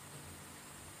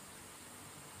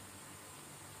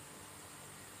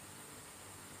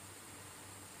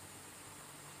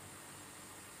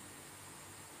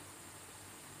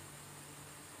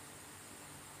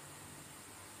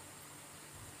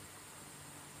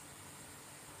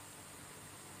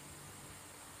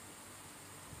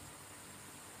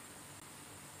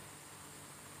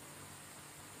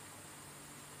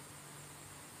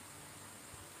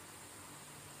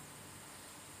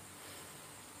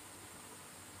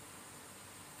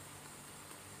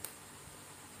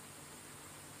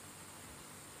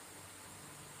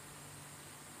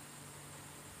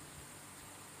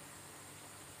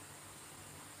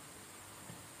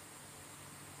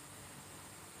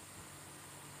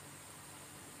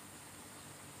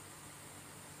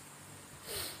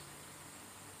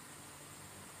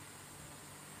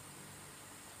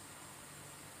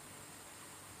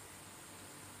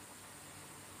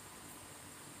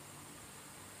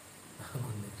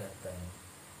 వస్తాయి.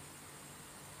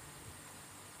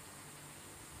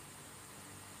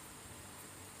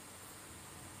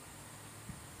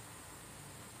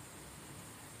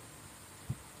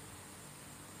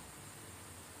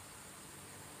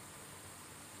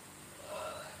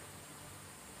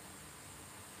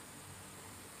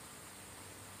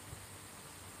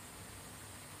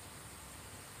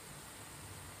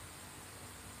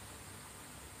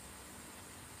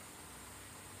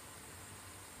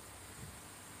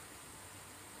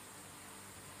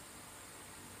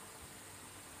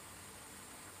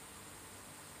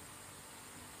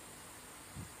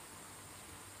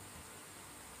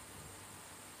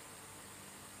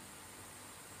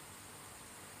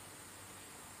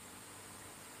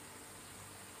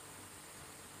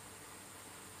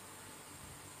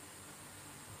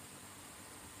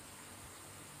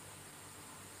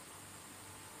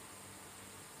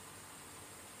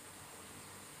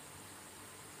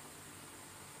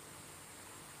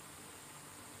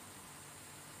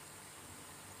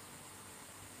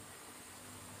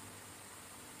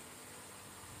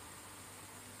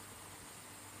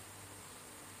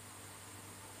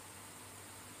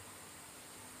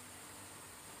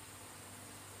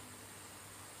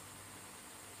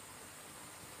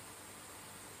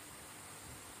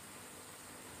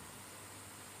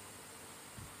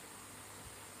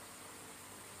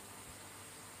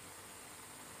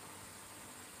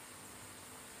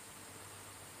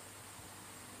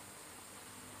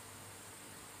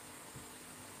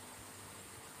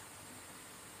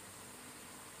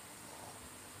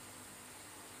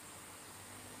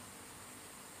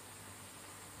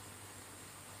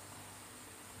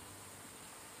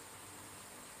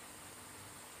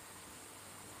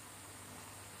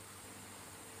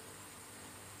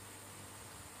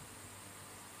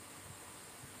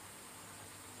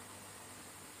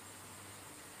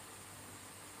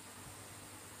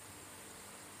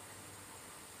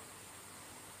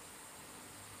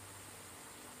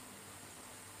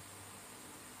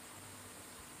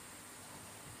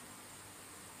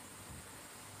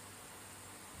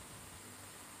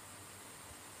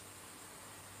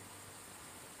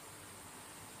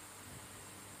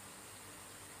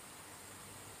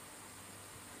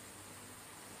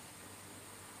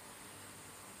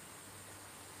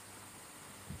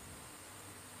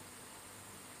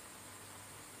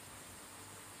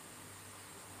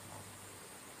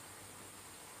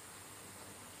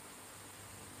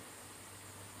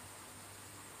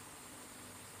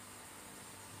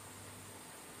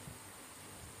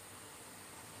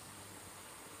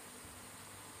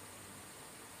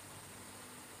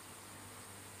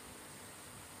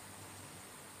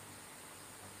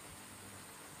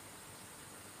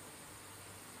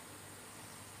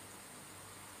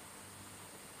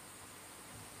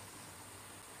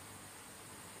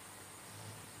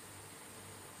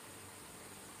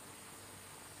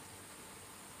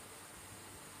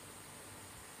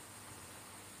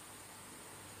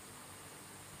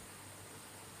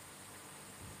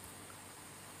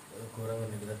 ఘోరంగా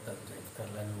నిద్ర తగ్గుతాయి,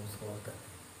 కళ్ళని మూసుకోపోతాయి.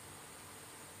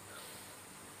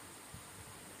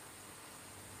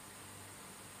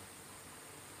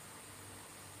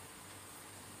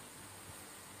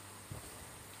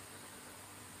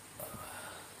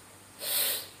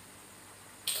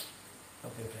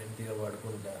 ఓకే ఫ్రెండ్, ఇక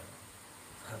పడుకుంటా.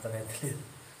 అతనైతే లేదు,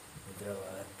 నిద్ర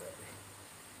బాగుతుంది.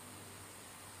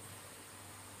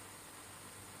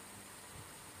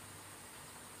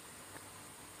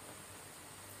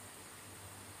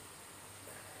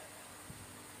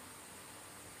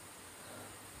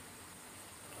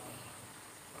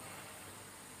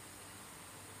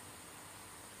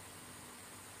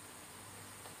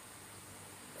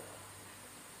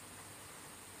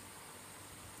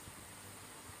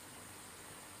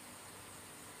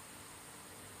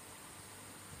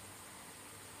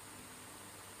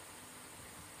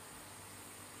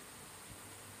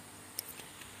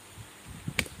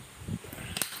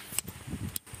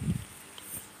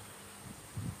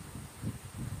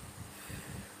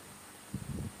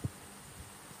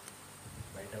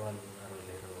 బయట వాళ్ళు ఉన్నారో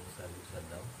లేదో ఒకసారి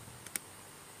చూసేద్దాం.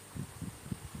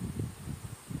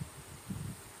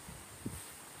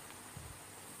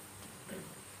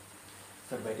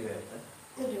 సార్ బయటికి వెళ్తా,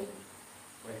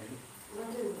 బయటికి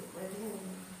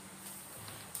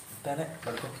ఇస్తానే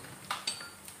పడుకో.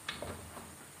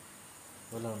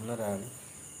 వాళ్ళు ఉన్నారా అని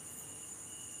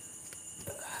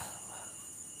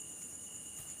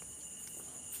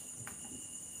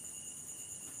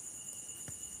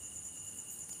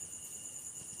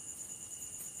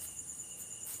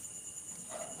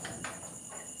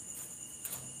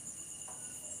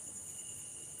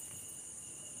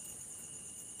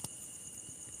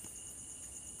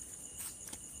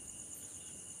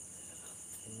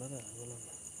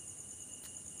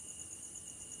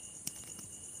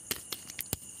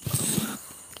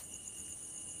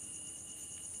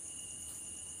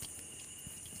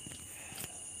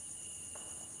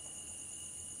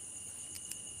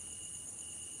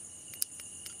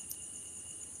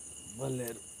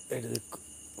వాళ్ళేరు ఎటు దిక్కు.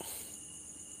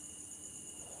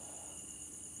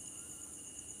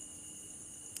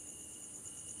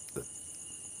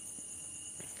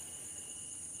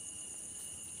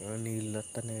 నీళ్ళు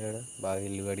వస్తున్నాయి కదా, బాగా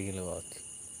ఇల్లు కడిగిన కావచ్చు.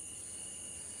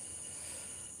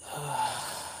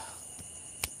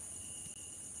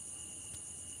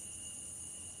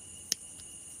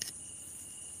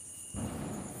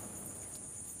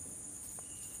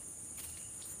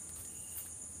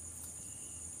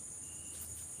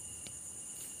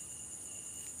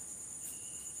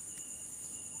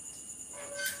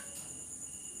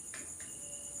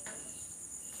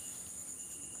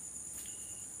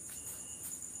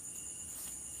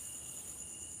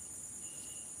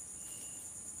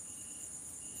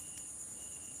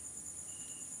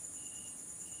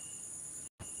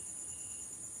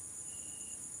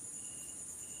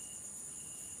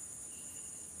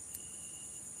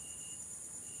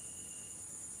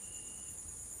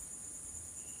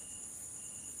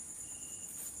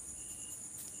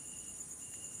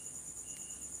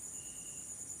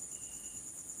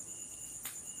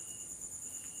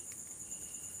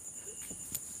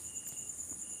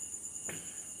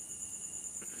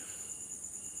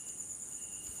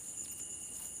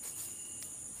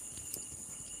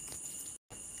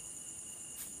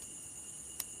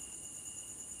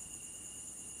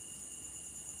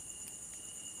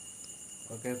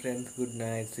 Okay friends, good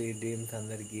night, sweet dreams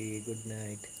అందరికీ. Good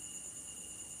night.